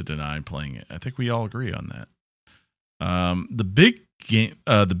anyone to deny playing it. I think we all agree on that. The big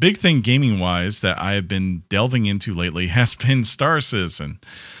thing gaming-wise that I have been delving into lately has been Star Citizen.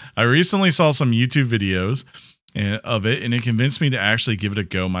 I recently saw some YouTube videos of it, and it convinced me to actually give it a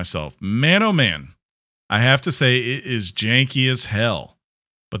go myself. Man, oh man, I have to say it is janky as hell,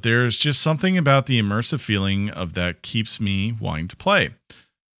 but there's just something about the immersive feeling of that keeps me wanting to play.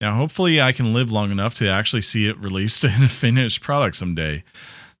 Now, hopefully I can live long enough to actually see it released in a finished product someday.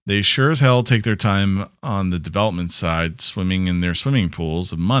 They sure as hell take their time on the development side, swimming in their swimming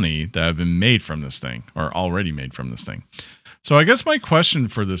pools of money that have been made from this thing, or already made from this thing. So I guess my question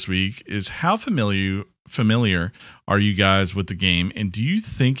for this week is, how familiar are you guys with the game, and do you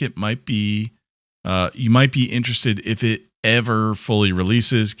think it might be you might be interested if it ever fully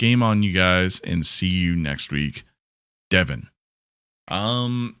releases? Game on, you guys, and see you next week. Devin.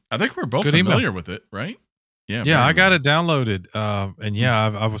 I think we're both familiar with it, right? Yeah, I got it downloaded. And yeah,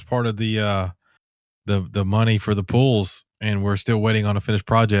 I was part of the the money for the pools, and we're still waiting on a finished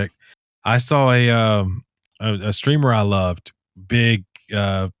project. I saw a streamer I loved. Big,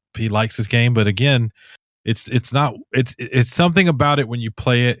 he likes this game, but again, it's not. It's something about it when you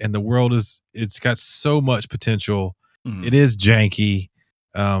play it, and the world it's got so much potential. Mm-hmm. It is janky.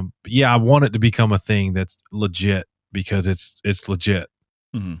 I want it to become a thing that's legit because it's legit.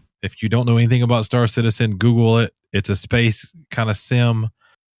 Mm-hmm. If you don't know anything about Star Citizen, Google it. It's a space kind of sim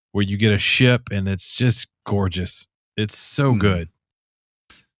where you get a ship, and it's just gorgeous. It's so good.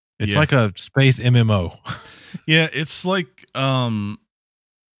 It's like a space MMO. Yeah, it's like I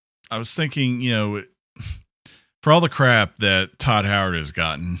was thinking, for all the crap that Todd Howard has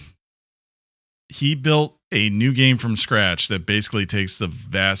gotten, he built a new game from scratch that basically takes the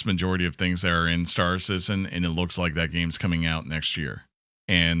vast majority of things that are in Star Citizen, and it looks like that game's coming out next year.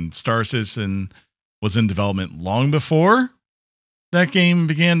 And Star Citizen was in development long before that game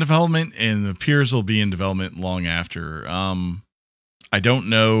began development, and it appears will be in development long after. I don't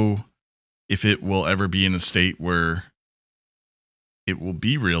know if it will ever be in a state where it will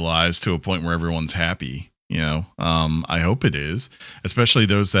be realized to a point where everyone's happy. I hope it is, especially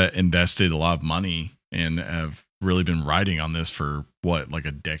those that invested a lot of money and have really been riding on this for like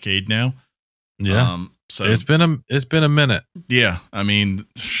a decade now. Yeah. So it's been a minute. Yeah. I mean,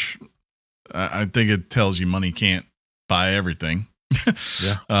 I think it tells you money can't buy everything.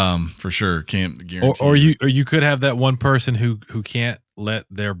 Yeah. For sure. Can't guarantee. Or you could have that one person who can't let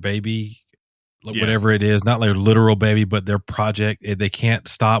their baby, whatever it is, not like a literal baby, but their project, they can't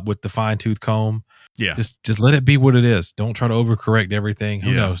stop with the fine tooth comb. Yeah. Just let it be what it is. Don't try to overcorrect everything.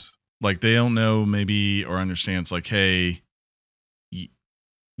 Who knows? Like they don't know maybe or understand. It's like, hey,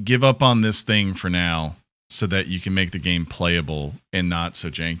 give up on this thing for now so that you can make the game playable and not so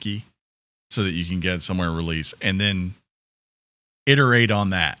janky so that you can get somewhere release and then iterate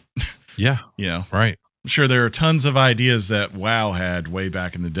on that. Yeah. Right. I'm sure there are tons of ideas that WoW had way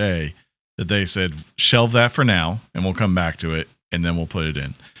back in the day that they said, shelve that for now and we'll come back to it and then we'll put it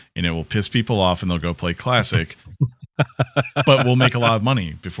in. And it will piss people off and they'll go play Classic. But we'll make a lot of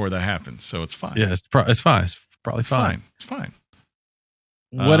money before that happens. So it's fine. Yeah, it's fine. It's probably fine. It's fine.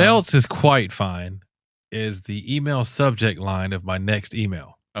 What else is quite fine is the email subject line of my next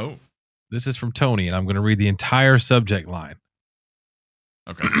email. Oh. This is from Tony, and I'm going to read the entire subject line.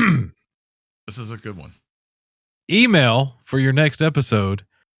 Okay. This is a good one. Email for your next episode,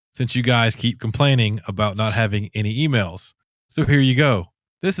 since you guys keep complaining about not having any emails. So here you go.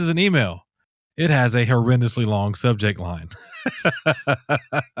 This is an email. It has a horrendously long subject line.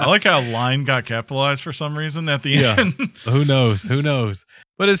 I like how line got capitalized for some reason at the end. Who knows?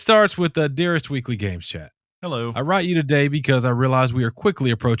 But it starts with the Dearest Weekly Games Chat. Hello. I write you today because I realize we are quickly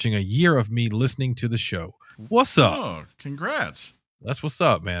approaching a year of me listening to the show. What's up? Oh, congrats. That's what's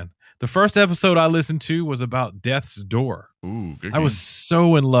up, man. The first episode I listened to was about Death's Door. Ooh, good game. I was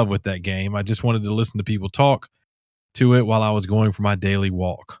so in love with that game. I just wanted to listen to people talk to it while I was going for my daily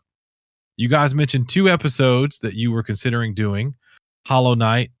walk. You guys mentioned 2 episodes that you were considering doing, Hollow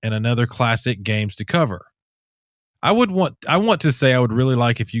Knight and another classic games to cover. I want to say I would really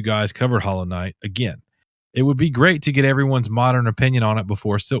like if you guys covered Hollow Knight again. It would be great to get everyone's modern opinion on it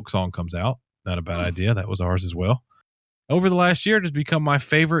before Silksong comes out. Not a bad idea. That was ours as well. Over the last year, it has become my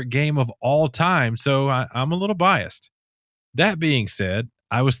favorite game of all time, so I'm a little biased. That being said,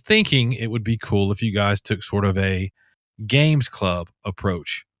 I was thinking it would be cool if you guys took sort of a games club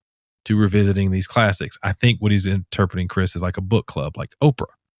approach to revisiting these classics. I think what he's interpreting, Chris, is like a book club, like Oprah.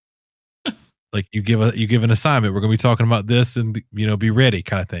 Like you give an assignment. We're going to be talking about this and, be ready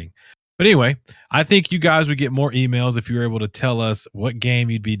kind of thing. But anyway, I think you guys would get more emails if you were able to tell us what game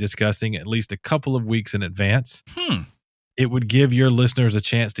you'd be discussing at least a couple of weeks in advance. It would give your listeners a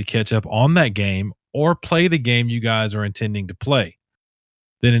chance to catch up on that game or play the game you guys are intending to play.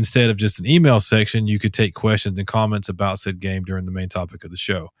 Then instead of just an email section, you could take questions and comments about said game during the main topic of the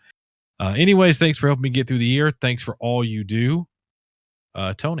show. Anyways, thanks for helping me get through the year. Thanks for all you do.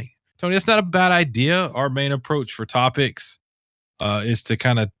 Tony, that's not a bad idea. Our main approach for topics is to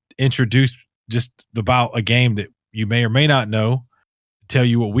kind of introduce just about a game that you may or may not know, tell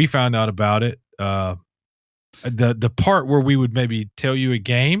you what we found out about it. The part where we would maybe tell you a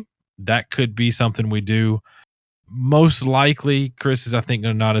game, that could be something we do. Most likely, Chris is, I think,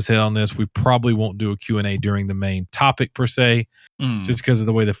 going to nod his head on this. We probably won't do a Q&A during the main topic per se, just because of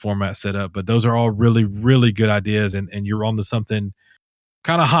the way the format's set up. But those are all really, really good ideas, and you're on to something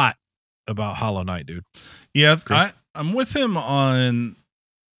kind of hot about Hollow Knight, dude. Yeah, I'm with him on,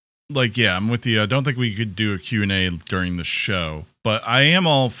 I'm with you. I don't think we could do a Q&A during the show, but I am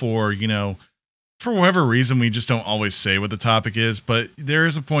all for, for whatever reason, we just don't always say what the topic is, but there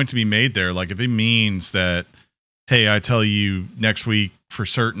is a point to be made there. Like if it means that, hey, I tell you next week for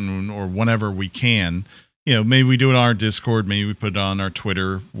certain or whenever we can, maybe we do it on our Discord, maybe we put it on our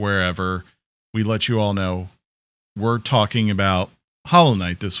Twitter, wherever we let you all know we're talking about Hollow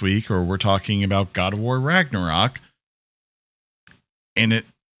Knight this week, or we're talking about God of War Ragnarok, and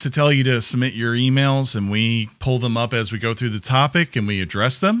to tell you to submit your emails and we pull them up as we go through the topic and we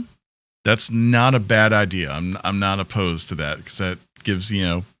address them. That's not a bad idea. I'm not opposed to that because that gives,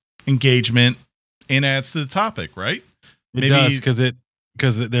 engagement and adds to the topic, right? It does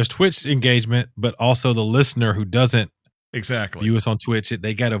because there's Twitch engagement, but also the listener who doesn't view us on Twitch,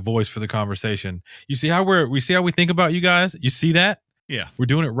 they got a voice for the conversation. You see how we think about you guys? You see that? Yeah. We're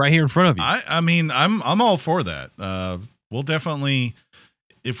doing it right here in front of you. I mean, I'm all for that. We'll definitely,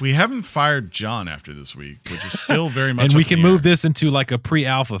 if we haven't fired John after this week, which is still very much and we can move this into like a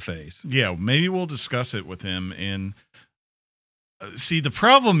pre-alpha phase. Yeah, maybe we'll discuss it with him. And see, the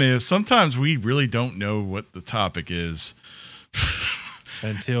problem is sometimes we really don't know what the topic is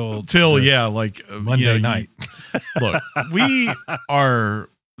until Monday night. Look, we are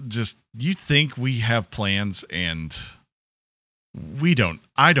just, you think we have plans and we don't.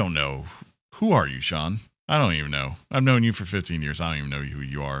 I don't know. Who are you, Sean? I don't even know. I've known you for 15 years. I don't even know who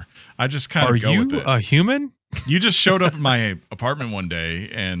you are. I just kind of go with it. Are you a human? You just showed up at my apartment one day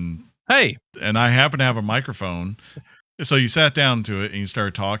and I happen to have a microphone. So you sat down to it and you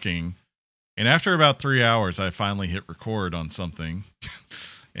started talking. And after about 3 hours, I finally hit record on something.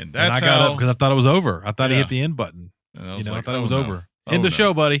 And I got up because I thought it was over. I thought he hit the end button. I thought it was over. End the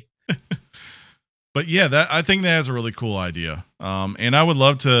show, buddy. But yeah, I think that is a really cool idea. And I would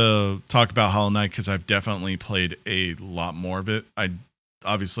love to talk about Hollow Knight because I've definitely played a lot more of it. I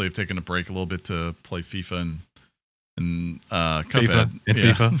obviously have taken a break a little bit to play FIFA and Cuphead.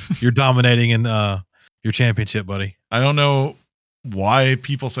 FIFA. You're dominating in your championship, buddy. I don't know why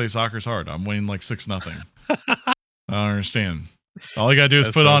people say soccer's hard. I'm winning like 6-0. I don't understand. All you gotta do is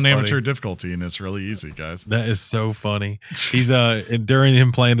put on amateur difficulty, and it's really easy, guys. That is so funny. He's and during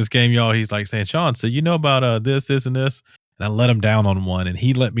him playing this game, y'all, he's like saying, "Sean, so you know about this, and this?" And I let him down on one, and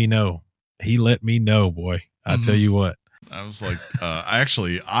he let me know. He let me know, boy. I tell you what. I was like,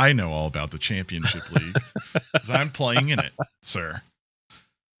 actually, I know all about the Championship League because I'm playing in it, sir.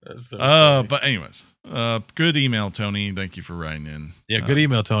 That's so funny. But anyways, good email, Tony. Thank you for writing in. Yeah, good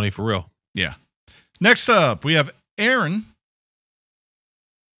email, Tony. For real. Yeah. Next up, we have Aaron.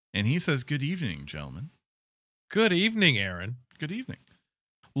 And he says, good evening, gentlemen. Good evening, Aaron. Good evening.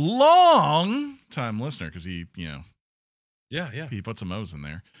 Long time listener, because he, he put some O's in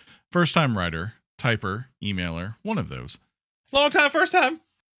there. First time writer, typer, emailer, one of those. Long time, first time.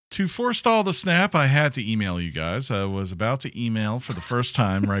 To forestall the snap, I had to email you guys. I was about to email for the first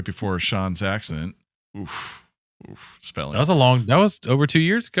time right before Sean's accident. Oof, spelling. That was over 2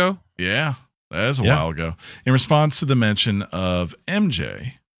 years ago. Yeah, that is a while ago. In response to the mention of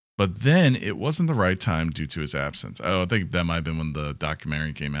MJ. But then it wasn't the right time due to his absence. Oh, I think that might have been when the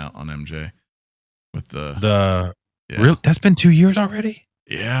documentary came out on MJ. With real, that's been 2 years already?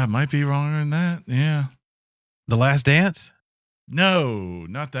 Yeah, it might be longer than that. Yeah. The Last Dance? No,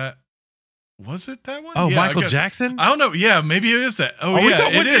 not that. Was it that one? Oh, yeah, Michael Jackson? I don't know. Yeah, maybe it is that. Oh, yeah,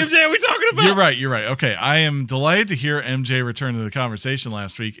 it is. MJ are we talking about? You're right. Okay, I am delighted to hear MJ return to the conversation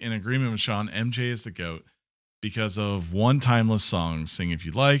last week. In agreement with Sean, MJ is the GOAT. Because of one timeless song, Sing If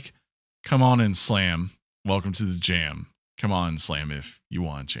You Like, Come On and Slam, Welcome to the Jam. Come on and slam if you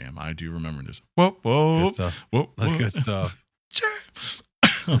want jam. I do remember this. Whoa. Good stuff. That's good stuff.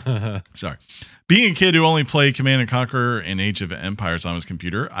 Sorry. Being a kid who only played Command & Conquer and Age of Empires on his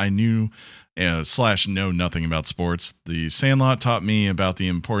computer, I knew / know nothing about sports. The Sandlot taught me about the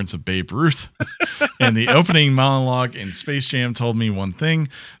importance of Babe Ruth. And the opening monologue in Space Jam told me one thing.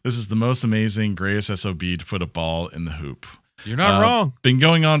 This is the most amazing, greatest SOB to put a ball in the hoop. You're not wrong. Been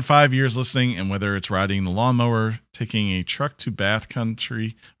going on 5 years listening, and whether it's riding the lawnmower, taking a truck to Bath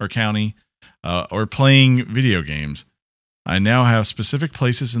County, or playing video games, I now have specific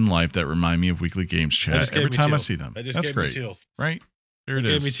places in life that remind me of Weekly Games Chat every time I see them. That's great. Right? There it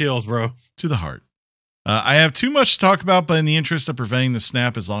is. Gave me chills, bro. To the heart. I have too much to talk about, but in the interest of preventing the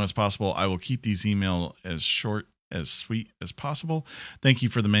snap as long as possible, I will keep these emails as short, as sweet as possible. Thank you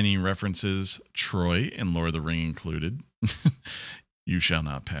for the many references, Troy and Lord of the Ring included. You shall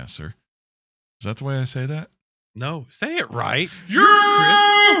not pass, sir. Is that the way I say that? No, say it right. You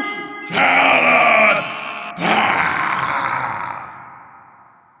shall not pass.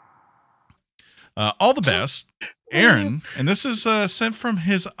 All the best, Aaron. And this is sent from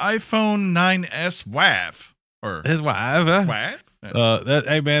his iPhone 9S WAV. Or his WAV.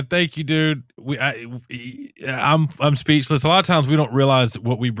 Hey man, thank you, dude. I'm speechless. A lot of times we don't realize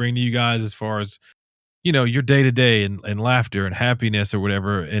what we bring to you guys as far as, your day to day and laughter and happiness or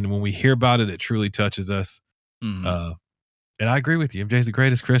whatever. And when we hear about it, it truly touches us. Mm-hmm. And I agree with you. MJ's the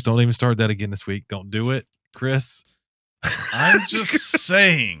greatest. Chris, don't even start that again this week. Don't do it, Chris. I'm just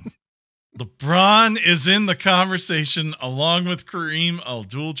saying, LeBron is in the conversation along with Kareem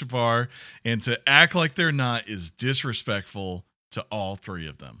Abdul-Jabbar, and to act like they're not is disrespectful to all three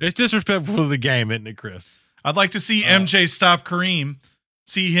of them. It's disrespectful to the game, isn't it, Chris? I'd like to see MJ stop Kareem,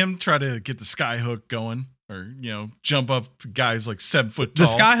 see him try to get the sky hook going, or jump up guys like 7 foot tall.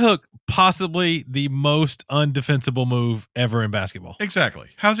 The sky hook, possibly the most undefensible move ever in basketball. Exactly.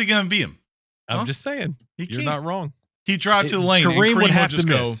 How's he going to beat him? I'm just saying. You're not wrong. He dropped to the lane. Kareem would have to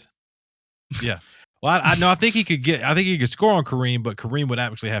miss. Yeah. Well, I think he could score on Kareem, but Kareem would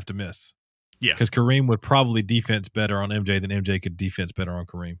actually have to miss. Yeah. Because Kareem would probably defense better on MJ than MJ could defense better on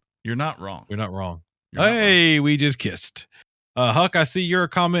Kareem. You're not wrong. You're not wrong. We just kissed. Huck, I see your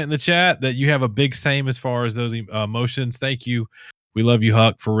comment in the chat that you have a big same as far as those emotions. Thank you. We love you,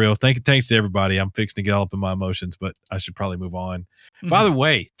 Huck, for real. Thanks to everybody. I'm fixing to get all up in my emotions, but I should probably move on. Mm-hmm. By the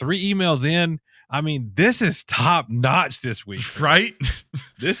way, 3 emails in. I mean, this is top notch this week. Right?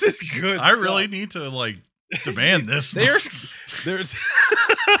 This is good. I really need to demand this. There's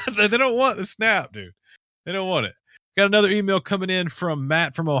they don't want the snap, dude. They don't want it. Got another email coming in from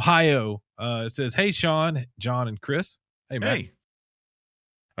Matt from Ohio. It says, "Hey, Sean, John, and Chris. Hey, Matt. Hey.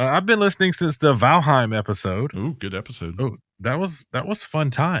 I've been listening since the Valheim episode. Ooh, good episode. Oh, that was fun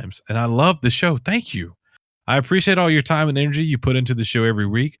times, and I love the show. Thank you. I appreciate all your time and energy you put into the show every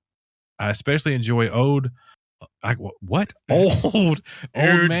week. I especially enjoy old man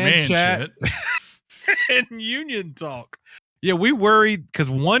chat and union talk. Yeah, we worried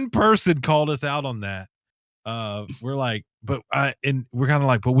because one person called us out on that. We're like, but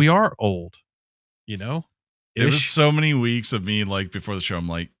we are old, It was so many weeks of me before the show. I'm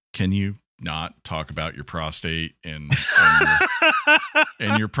like, can you not talk about your prostate and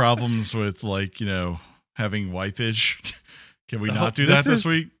your problems with having wipage? Can we not do that this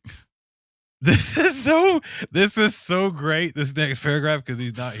week? This is so great, this next paragraph, because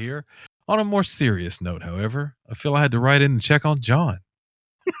he's not here. On a more serious note, however, I feel I had to write in and check on John.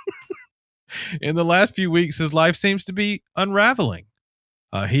 In the last few weeks, his life seems to be unraveling.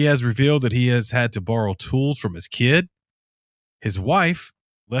 He has revealed that he has had to borrow tools from his kid. His wife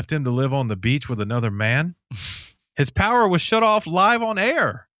left him to live on the beach with another man. His power was shut off live on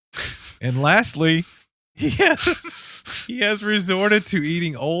air. And lastly, he has resorted to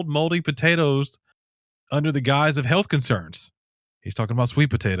eating old moldy potatoes under the guise of health concerns. He's talking about sweet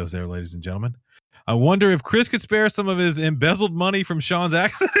potatoes there, ladies and gentlemen. I wonder if Chris could spare some of his embezzled money from Sean's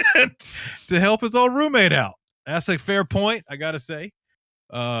accident to help his old roommate out. That's a fair point, I got to say.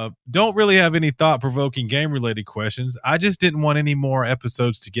 Don't really have any thought-provoking game-related questions. I just didn't want any more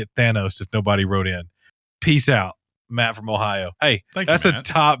episodes to get Thanos if nobody wrote in. Peace out, Matt from Ohio. Hey, that's a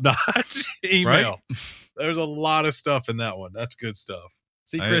top-notch email. Right? There's a lot of stuff in that one. That's good stuff.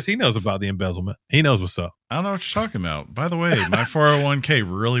 See, Chris, he knows about the embezzlement. He knows what's up. I don't know what you're talking about. By the way, my 401k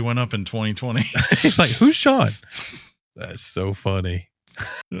really went up in 2020. He's like, who's Sean? That's so funny.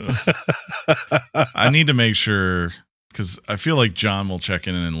 I need to make sure, because I feel like John will check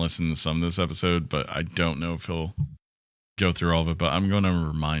in and listen to some of this episode, but I don't know if he'll go through all of it. But I'm going to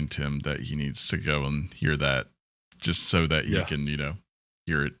remind him that he needs to go and hear that, just so that he can,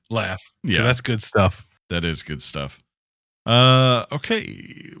 hear it. Laugh. Yeah. That's good stuff. That is good stuff.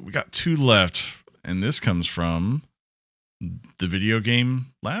 Okay, we got 2 left, and this comes from the Video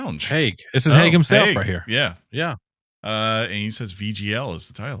Game Lounge. Haig. This is Haig himself right here. Yeah. Yeah. And he says VGL is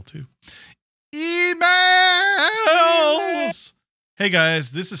the title too. Emails! Hey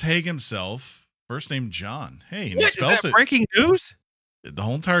guys, this is Haig himself. First name John. Hey, and what? He spells is that breaking news? The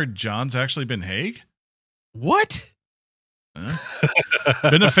whole entire John's actually been Haig? What?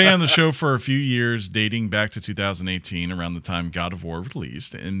 Been a fan of the show for a few years, dating back to 2018, around the time God of War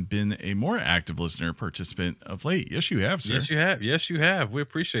released, and been a more active listener participant of late. Yes, you have, sir. Yes, you have. We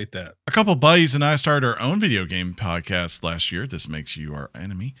appreciate that. A couple buddies and I started our own video game podcast last year. This makes you our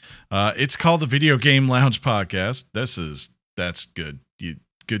enemy. It's called the Video Game Lounge Podcast. That's good.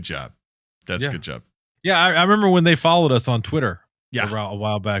 Good job. That's good job. Yeah, I remember when they followed us on Twitter. Yeah, a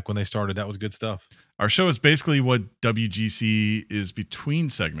while back when they started. That was good stuff. Our show is basically what WGC is between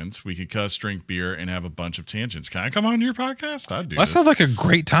segments. We could cuss, drink beer, and have a bunch of tangents. Can I come on your podcast? I'd do that. Sounds like a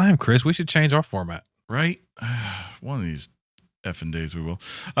great time, Chris. We should change our format. Right? One of these effing days we will.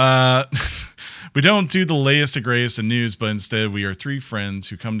 We don't do the latest and greatest in news, but instead we are three friends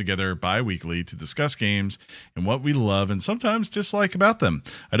who come together bi-weekly to discuss games and what we love and sometimes dislike about them.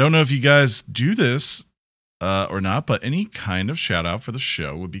 I don't know if you guys do this or not, but any kind of shout out for the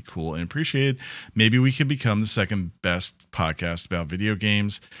show would be cool and appreciated. Maybe we can become the second best podcast about video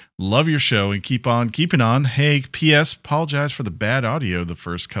games. Love your show and keep on keeping on. Hey, P.S. Apologize for the bad audio the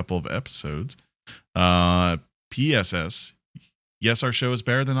first couple of episodes. P.S.S. Yes, our show is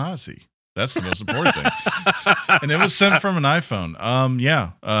better than Odyssey. That's the most important thing. And it was sent from an iPhone.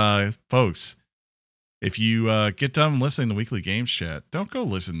 Folks, if you get done listening to Weekly Games Chat, don't go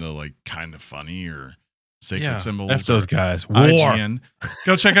listen to like Kind of Funny or Sacred Symbols. F those guys. IGN.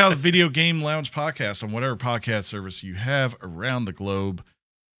 Go check out the Video Game Lounge podcast on whatever podcast service you have around the globe.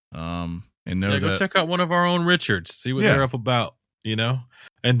 And know that go check out one of our own Richards. See what they're up about. You know,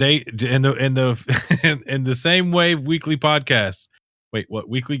 and they in the same way Weekly Podcasts. Wait, what?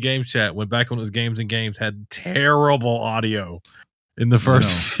 Weekly Game Chat went back when it was Games and Games had terrible audio in the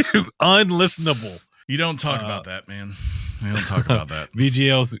first few, unlistenable. You don't talk about that, man. We don't talk about that.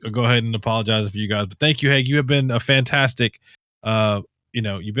 VGL's go ahead and apologize for you guys, but thank you, Hague. You have been a fantastic. You've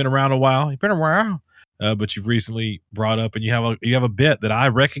been around a while. But you've recently brought up, and you have a bit that I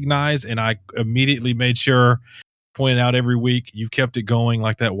recognize, and I immediately made sure pointed out every week. You've kept it going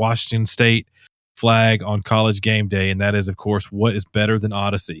like that Washington State flag on College Game Day, and that is, of course, what is better than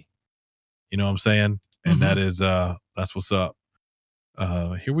Odyssey. You know what I'm saying? And that is that's what's up.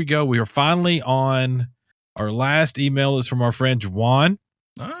 Here we go. We are finally on. Our last email is from our friend Juwan.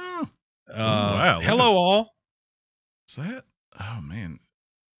 Oh, wow. Hello, all. Is that? Oh, man.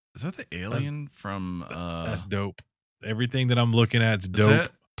 Is that the alien from... That's dope. Everything that I'm looking at is dope.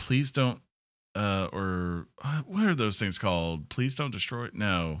 That, please don't... or what are those things called? Please don't destroy it?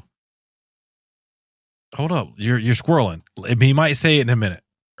 No. Hold up. You're squirreling. He might say it in a minute.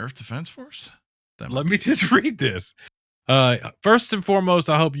 Earth Defense Force? Let me just read this. First and foremost,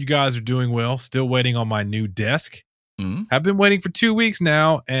 I hope you guys are doing well. Still waiting on my new desk. I've been waiting for 2 weeks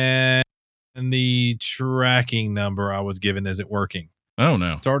now, and the tracking number I was given isn't working. Oh,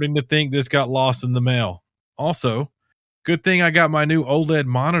 no. Starting to think this got lost in the mail. Also, good thing I got my new OLED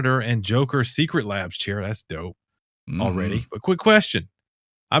monitor and Joker Secret Labs chair. That's dope already. But quick question.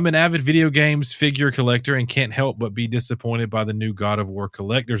 I'm an avid video games figure collector and can't help but be disappointed by the new God of War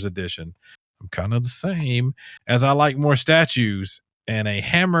Collector's Edition. I'm kind of the same, as I like more statues, and a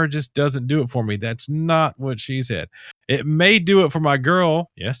hammer just doesn't do it for me. That's not what she said. It may do it for my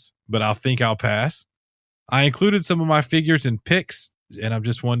girl, yes, but I think I'll pass. I included some of my figures in pics, and I'm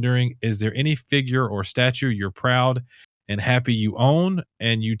just wondering, is there any figure or statue you're proud and happy you own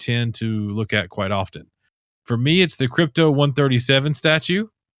and you tend to look at quite often? For me, it's the Crypto 137 statue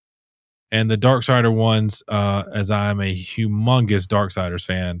and the Darksider ones, as I'm a humongous Darksiders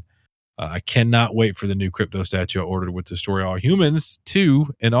fan. I cannot wait for the new crypto statue I ordered with Destroy All Humans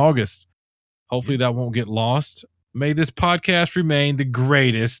 2 in August. Hopefully that won't get lost. May this podcast remain the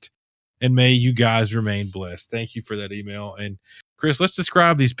greatest, and may you guys remain blessed. Thank you for that email. And Chris, let's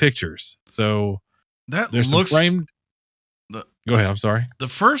describe these pictures. So that there's looks some framed. Go ahead. I'm sorry. The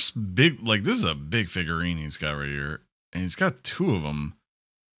first big, this is a big figurine he's got right here, and he's got two of them.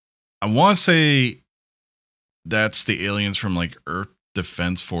 I want to say that's the aliens from like Earth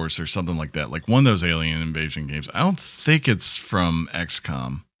Defense Force or something like that, like one of those alien invasion games. I don't think it's from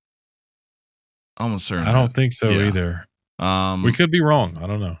XCOM. Almost certain. I don't think so either. We could be wrong. I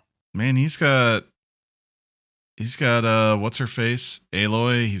don't know. Man, he's got what's her face?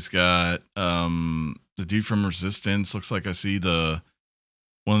 Aloy. He's got the dude from Resistance. Looks like I see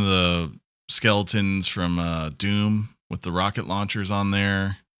one of the skeletons from Doom with the rocket launchers on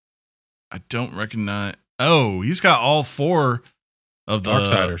there. I don't recognize. Oh, he's got all four of the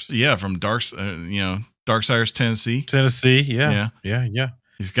Darksiders. Yeah, from Darksiders Tennessee. Yeah.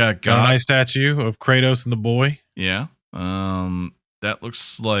 He's got a nice statue of Kratos and the boy. Yeah. That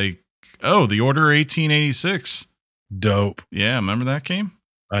looks like the Order 1886. Dope. Yeah, remember that game?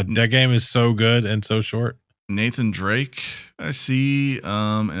 That game is so good and so short. Nathan Drake, I see.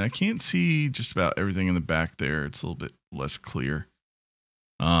 And I can't see just about everything in the back there. It's a little bit less clear.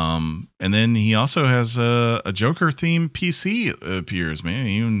 And then he also has a Joker themed PC appears, man.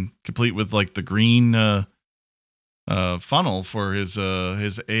 Even complete with like the green funnel for his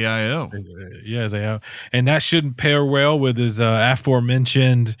AIO. Yeah, his AIO. And that shouldn't pair well with his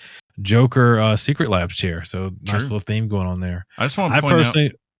aforementioned Joker Secret Labs chair. So nice little theme going on there. I just want to point out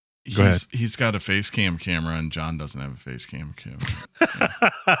he's got a face cam camera and John doesn't have a face cam camera.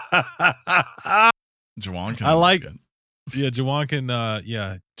 Juwan can. I like it. Yeah, Juwan can.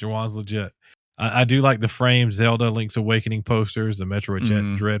 Juwan's legit. I do like the framed Zelda Link's Awakening posters, the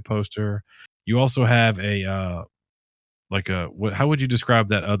Metroid Dread poster, You also have a how would you describe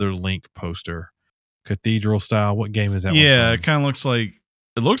that other Link poster? Cathedral style. What game is that? Yeah, it kind of looks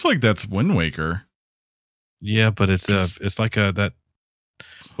like that's Wind Waker. Yeah, but it's like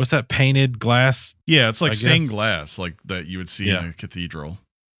what's that painted glass? Yeah, it's like stained glass, like that you would see in a cathedral.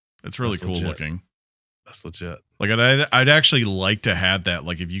 It's really cool looking. That's legit. Like I'd actually like to have that.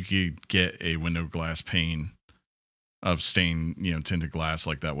 Like if you could get a window glass pane of stained, tinted glass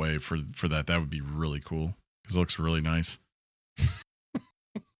like that way for that would be really cool because it looks really nice.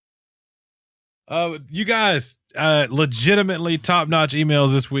 You guys, legitimately top-notch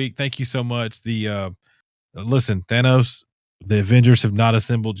emails this week. Thank you so much. Listen, Thanos, the Avengers have not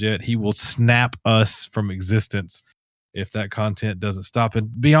assembled yet. He will snap us from existence if that content doesn't stop. And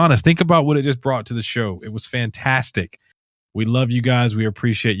be honest, think about what it just brought to the show. It was fantastic. We love you guys. We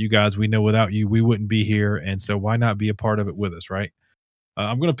appreciate you guys. We know without you, we wouldn't be here. And so why not be a part of it with us, right?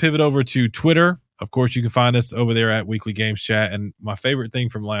 I'm going to pivot over to Twitter. Of course, you can find us over there at Weekly Games Chat. And my favorite thing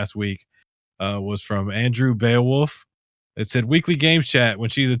from last week was from Andrew Beowulf. It said, Weekly Games Chat when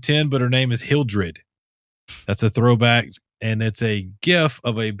she's a 10, but her name is Hildred. That's a throwback. And it's a gif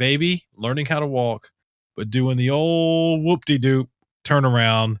of a baby learning how to walk, but doing the old whoop-de-doop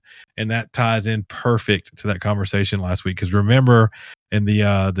turnaround. And that ties in perfect to that conversation last week. Because remember, in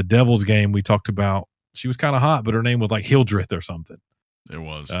the Devils game, we talked about she was kind of hot, but her name was like Hildreth or something. It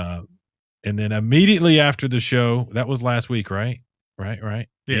was. And then immediately after the show, that was last week, right? Right.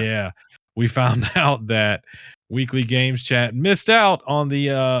 Yeah. We found out that Weekly Games Chat missed out on the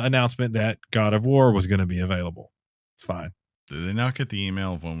announcement that God of War was going to be available. It's fine. Did they not get the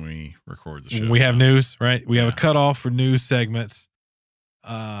email of when we record the show? We have news, right? We have a cutoff for news segments.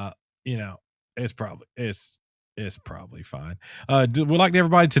 It's probably fine. We'd like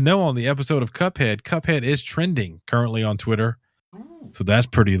everybody to know on the episode of Cuphead is trending currently on Twitter. So that's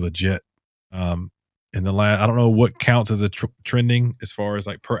pretty legit. In the last, I don't know what counts as a trending as far as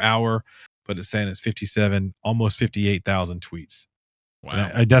like per hour, but it's saying it's 57, almost 58,000 tweets.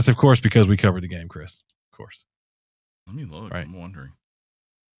 Wow. That's of course because we covered the game, Chris. Of course. Let me look. Right. I'm wondering.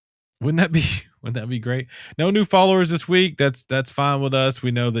 Wouldn't that be great? No new followers this week. That's fine with us.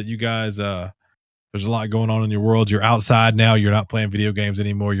 We know that you guys there's a lot going on in your world. You're outside now. You're not playing video games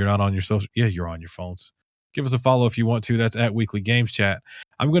anymore. You're not on your social. Yeah, you're on your phones. Give us a follow if you want to. That's at Weekly Games Chat.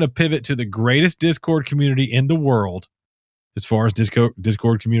 I'm going to pivot to the greatest Discord community in the world as far as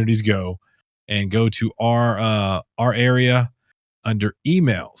Discord communities go, and go to our area under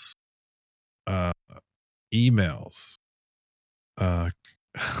emails. Emails.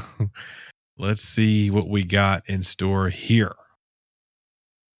 Let's see what we got in store here.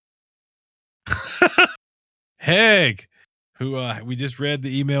 Heg, who we just read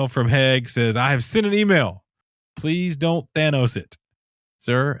the email from Heg, says, I have sent an email. Please don't Thanos it.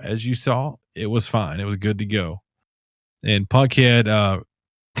 Sir, as you saw, it was fine. It was good to go. And Punkhead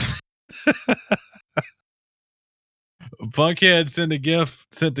Punkhead sent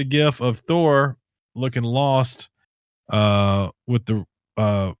a gif of Thor looking lost with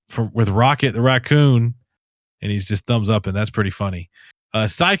Rocket the raccoon, and he's just thumbs up, and that's pretty funny.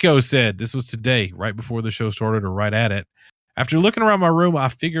 Psycho said, this was today, right before the show started or right at it. After looking around my room, I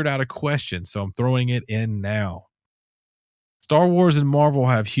figured out a question, so I'm throwing it in now. Star Wars and Marvel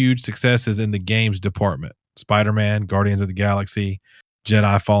have huge successes in the games department. Spider-Man, Guardians of the Galaxy,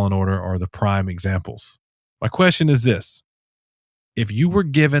 Jedi Fallen Order are the prime examples. My question is this. If you were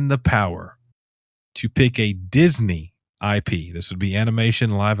given the power to pick a Disney IP, this would be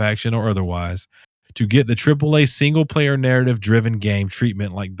animation, live action, or otherwise, to get the AAA single-player narrative-driven game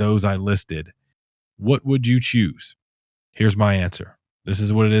treatment like those I listed, what would you choose? Here's my answer. This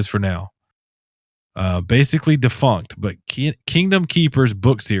is what it is for now. Basically defunct, but Kingdom Keepers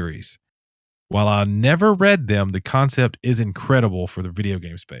book series. While I never read them, the concept is incredible for the video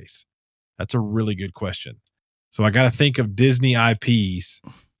game space. That's a really good question. So I got to think of Disney IPs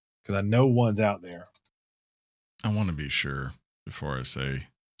because I know one's out there. I want to be sure before I say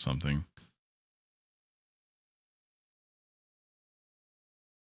something.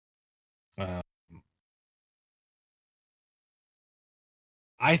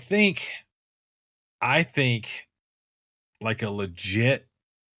 I think like a legit,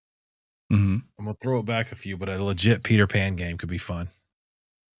 I'm going to throw it back a few, but a legit Peter Pan game could be fun.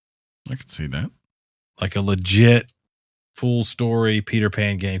 I could see that. Like a legit full story Peter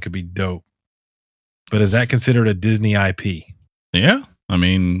Pan game could be dope. But is that considered a Disney IP? Yeah. I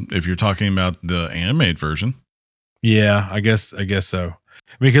mean, if you're talking about the animated version. Yeah, I guess so.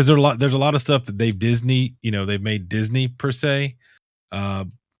 Because there's a lot of stuff that they've made Disney per se.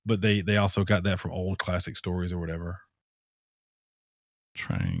 But they also got that from old classic stories or whatever.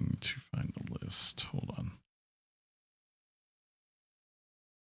 Trying to find the list. Hold on.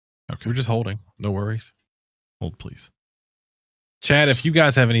 Okay. We're just holding. No worries. Hold, please. Chad, if you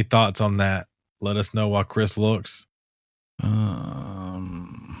guys have any thoughts on that, let us know while Chris looks.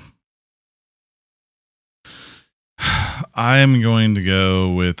 I'm going to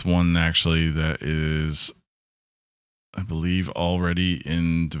go with one actually that is, I believe, already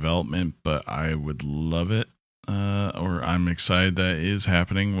in development, but I would love it. Or I'm excited that it is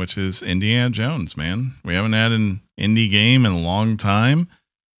happening, which is Indiana Jones, man. We haven't had an indie game in a long time.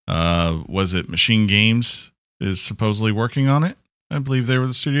 Was it Machine Games is supposedly working on it? I believe they were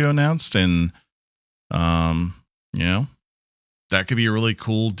the studio announced, and you know, that could be a really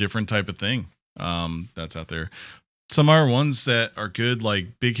cool, different type of thing that's out there. Some are ones that are good,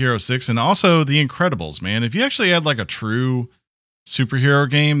 like Big Hero 6, and also The Incredibles, man. If you actually had like a true superhero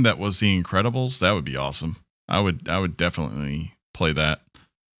game that was The Incredibles, that would be awesome. I would definitely play that.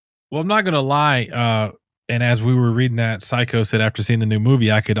 Well, I'm not gonna lie. And as we were reading that, Psycho said after seeing the new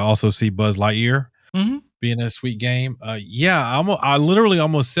movie, I could also see Buzz Lightyear being a sweet game. I literally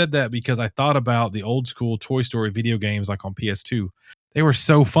almost said that because I thought about the old school Toy Story video games like on PS2. They were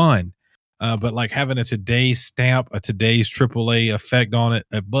so fun. But like having a today's stamp, a today's AAA effect on it,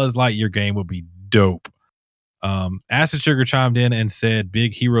 a Buzz Lightyear game would be dope. Acid Sugar chimed in and said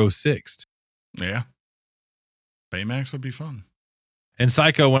Big Hero 6. Yeah. Baymax would be fun. And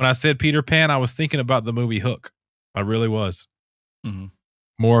Psycho, when I said Peter Pan, I was thinking about the movie Hook. I really was. Mm-hmm.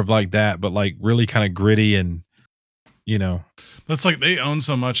 More of like that, but like really kind of gritty and, you know. But it's like they own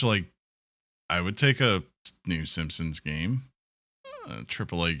so much. Like, I would take a new Simpsons game, a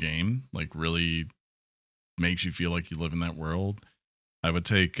AAA game, like really makes you feel like you live in that world. I would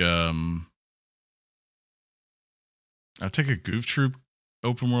take I'd take a Goof Troop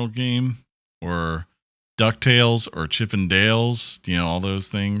open world game, or DuckTales or Chip and Dale's, you know, all those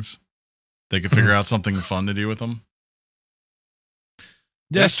things. They could figure out something fun to do with them.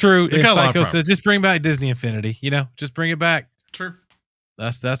 That's true. If Psycho says, just bring back Disney Infinity, you know, just bring it back. Sure.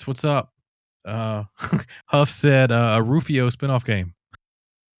 That's what's up. Huff said a Rufio spinoff game.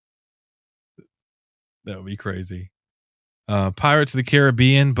 That would be crazy. Pirates of the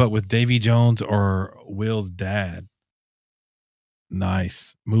Caribbean, but with Davy Jones or Will's dad.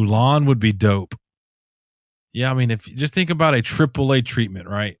 Nice. Mulan would be dope. Yeah, I mean, if you just think about a AAA treatment,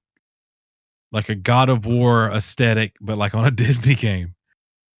 right? Like a God of War aesthetic, but like on a Disney game.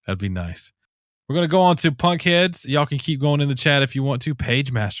 That'd be nice. We're going to go on to Punkheads. Y'all can keep going in the chat if you want to.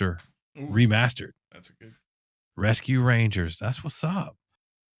 Page Master remastered. That's a good. Rescue Rangers. That's what's up.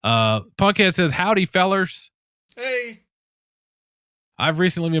 Punkhead says, howdy, fellers. Hey. I've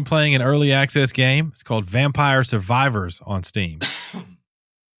recently been playing an early access game. It's called Vampire Survivors on Steam.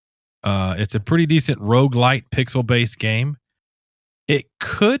 It's a pretty decent roguelite pixel-based game. It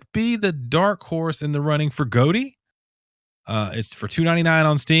could be the dark horse in the running for GOTY. It's for $2.99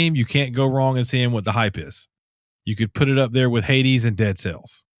 on Steam. You can't go wrong in seeing what the hype is. You could put it up there with Hades and Dead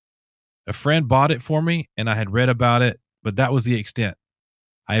Cells. A friend bought it for me, and I had read about it, but that was the extent.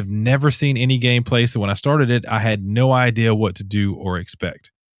 I have never seen any gameplay, so when I started it, I had no idea what to do or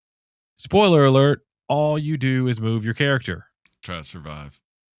expect. Spoiler alert, all you do is move your character. Try to survive.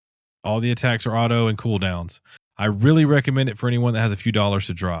 All the attacks are auto and cooldowns. I really recommend it for anyone that has a few dollars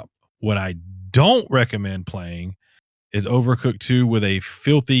to drop. What I don't recommend playing is Overcooked 2 with a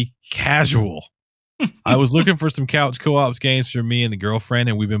filthy casual. I was looking for some couch co-ops games for me and the girlfriend,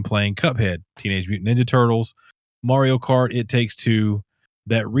 and we've been playing Cuphead, Teenage Mutant Ninja Turtles, Mario Kart, It Takes Two,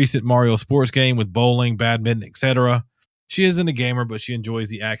 that recent Mario sports game with bowling, badminton, etc. She isn't a gamer, but she enjoys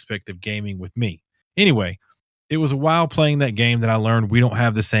the aspect of gaming with me. Anyway, it was a while playing that game that I learned we don't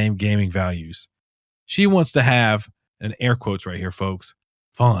have the same gaming values. She wants to have, and air quotes right here, folks,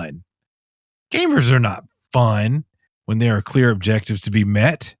 fun. Gamers are not fun when there are clear objectives to be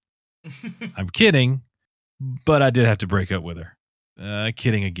met. I'm kidding, but I did have to break up with her.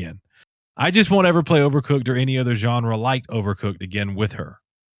 Kidding again. I just won't ever play Overcooked or any other genre like Overcooked again with her.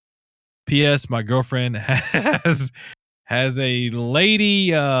 P.S. My girlfriend has a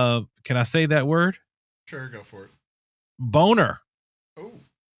lady, can I say that word? Sure, go for it. Boner. Oh.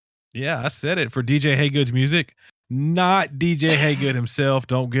 Yeah, I said it for DJ Haygood's music. Not DJ Haygood himself.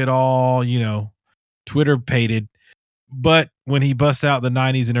 Don't get all, Twitter-pated. But when he busts out the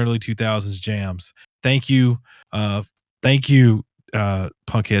 90s and early 2000s jams. Thank you. Punkhead's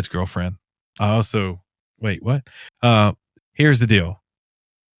girlfriend. Wait, what? Here's the deal.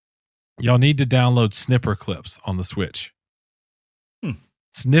 Y'all need to download Snipper Clips on the Switch.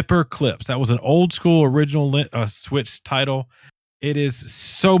 Snipper Clips. That was an old school original Switch title. It is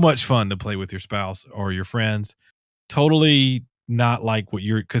so much fun to play with your spouse or your friends. Totally not like what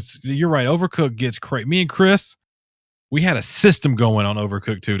because you're right. Overcooked gets crazy. Me and Chris, we had a system going on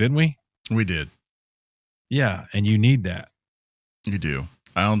Overcooked too, didn't we? We did. Yeah, and you need that. You do.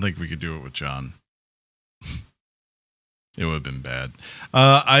 I don't think we could do it with John. It would have been bad.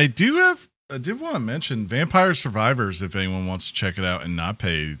 I did want to mention Vampire Survivors if anyone wants to check it out and not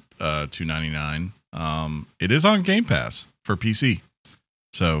pay $2.99. It is on Game Pass for PC.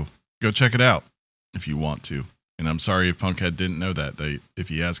 So go check it out if you want to. And I'm sorry if Punkhead didn't know that if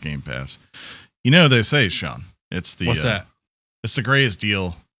he has Game Pass. You know they say, Sean, it's the what's that? It's the greatest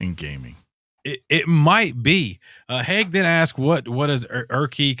deal in gaming. It might be. Haig then asked what is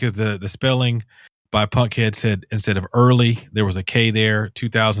Erky, because the spelling by Punkhead said instead of early there was a K there.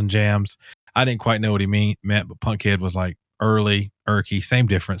 2000 jams. I didn't quite know what he meant, but Punkhead was like early Erky, same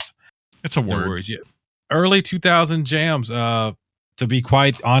difference. It's a word. Words, yeah. Early 2000 jams. To be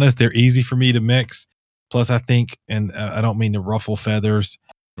quite honest, they're easy for me to mix. Plus, I think, and I don't mean to ruffle feathers.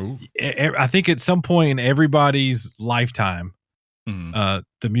 Ooh. I think at some point in everybody's lifetime, the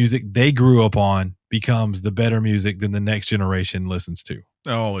music they grew up on becomes the better music than the next generation listens to.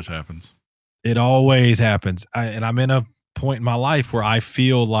 That always happens. It always happens. And I'm in a point in my life where I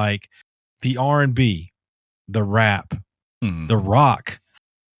feel like the R&B, the rap, the rock,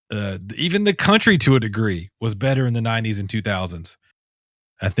 even the country to a degree was better in the 90s and 2000s.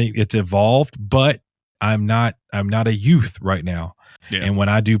 I think it's evolved, but I'm not a youth right now. Yeah. And when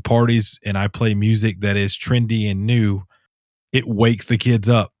I do parties and I play music that is trendy and new, it wakes the kids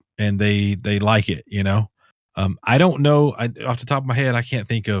up and they like it, you know? I don't know. Off the top of my head, I can't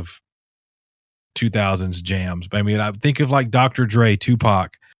think of 2000s jams. I mean, I think of like Dr. Dre,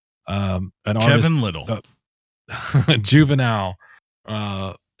 Tupac, an artist, Kevin Little, Juvenile.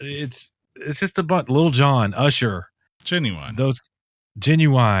 It's just a bunch. Lil Jon, Usher, Genuine.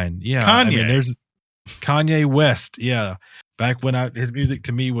 Genuine. Yeah. Kanye. I mean, there's Kanye West. Yeah. Back when his music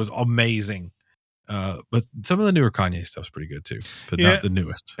to me was amazing. But some of the newer Kanye stuff's pretty good too, but not the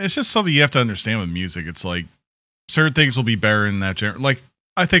newest. It's just something you have to understand with music. It's like certain things will be better in that genre. Like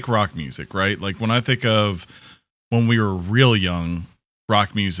I think rock music, right? Like when I think of when we were real young,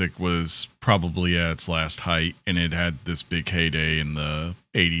 rock music was probably at its last height, and it had this big heyday in the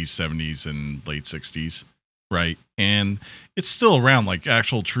 80s, 70s, and late 60s, right? And it's still around, like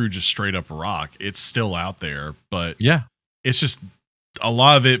actual true, just straight up rock. It's still out there, but yeah, it's just a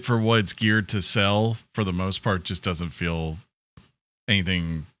lot of it for what it's geared to sell for the most part just doesn't feel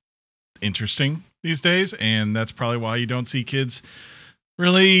anything interesting these days. And that's probably why you don't see kids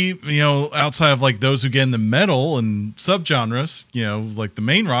really, outside of like those who get in the metal and subgenres, like the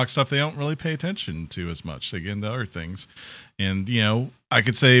main rock stuff, they don't really pay attention to as much. They get into other things. And, I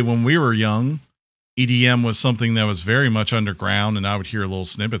could say when we were young, EDM was something that was very much underground and I would hear little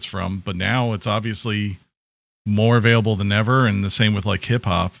snippets from, but now it's obviously more available than ever. And the same with like hip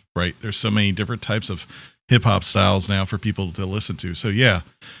hop, right? There's so many different types of hip hop styles now for people to listen to. So yeah,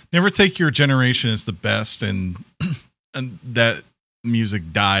 never think your generation is the best and that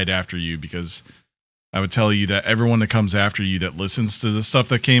music died after you, because I would tell you that everyone that comes after you that listens to the stuff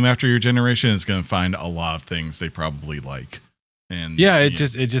that came after your generation is going to find a lot of things they probably like. And yeah, it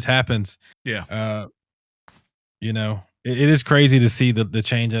just happens. Yeah. It is crazy to see the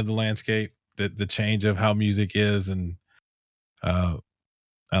change of the landscape, the change of how music is. And I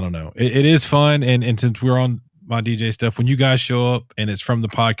don't know. It is fun. And since we're on my DJ stuff, when you guys show up and it's from the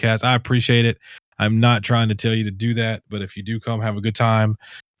podcast, I appreciate it. I'm not trying to tell you to do that, but if you do come, have a good time.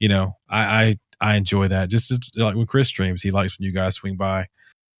 I enjoy that. Just like when Chris streams, he likes when you guys swing by.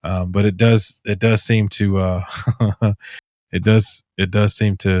 But it does seem to it does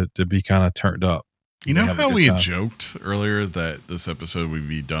seem to be kind of turned up. You know how we had joked earlier that this episode would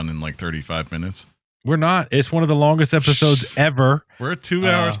be done in like 35 minutes? We're not. It's one of the longest episodes ever. We're at 2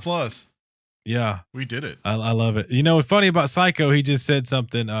 hours plus. Yeah. We did it. I love it. What's funny about Psycho, he just said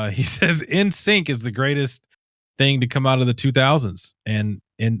something. He says NSYNC is the greatest thing to come out of the 2000s. And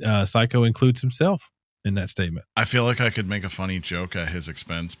Psycho includes himself in that statement. I feel like I could make a funny joke at his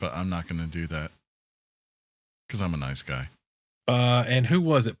expense, but I'm not going to do that because I'm a nice guy. And who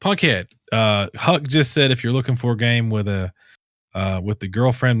was it? Punkhead. Huck just said if you're looking for a game with the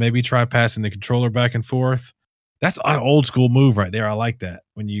girlfriend, maybe try passing the controller back and forth. That's an old school move right there. I like that.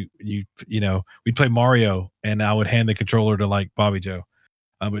 When we'd play Mario and I would hand the controller to like Bobby Joe.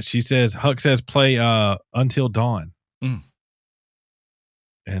 But Huck says play Until Dawn.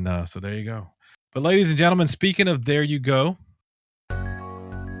 And so there you go. But ladies and gentlemen, speaking of there you go,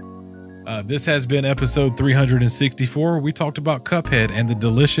 this has been episode 364. We talked about Cuphead and the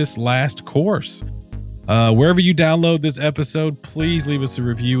delicious last course. Wherever you download this episode, please leave us a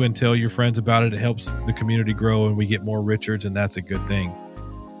review and tell your friends about it. It helps the community grow and we get more Richards, and that's a good thing.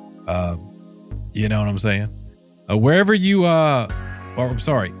 You know what I'm saying? Wherever you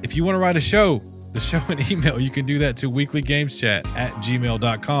if you want to write the show an email, you can do that to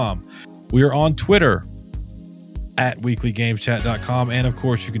weeklygameschat@gmail.com. We are on Twitter @weeklygameschat.com, and of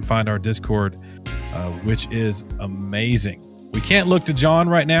course you can find our Discord, which is amazing. We can't look to John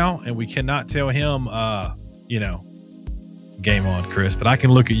right now, and we cannot tell him, game on, Chris. But I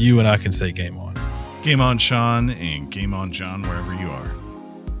can look at you and I can say game on. Game on, Sean, and game on, John, wherever you are.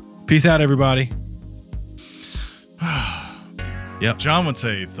 Peace out, everybody. Yep. John would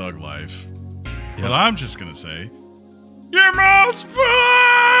say thug life. Yep. But I'm just going to say, your mouse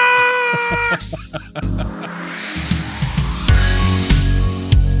box!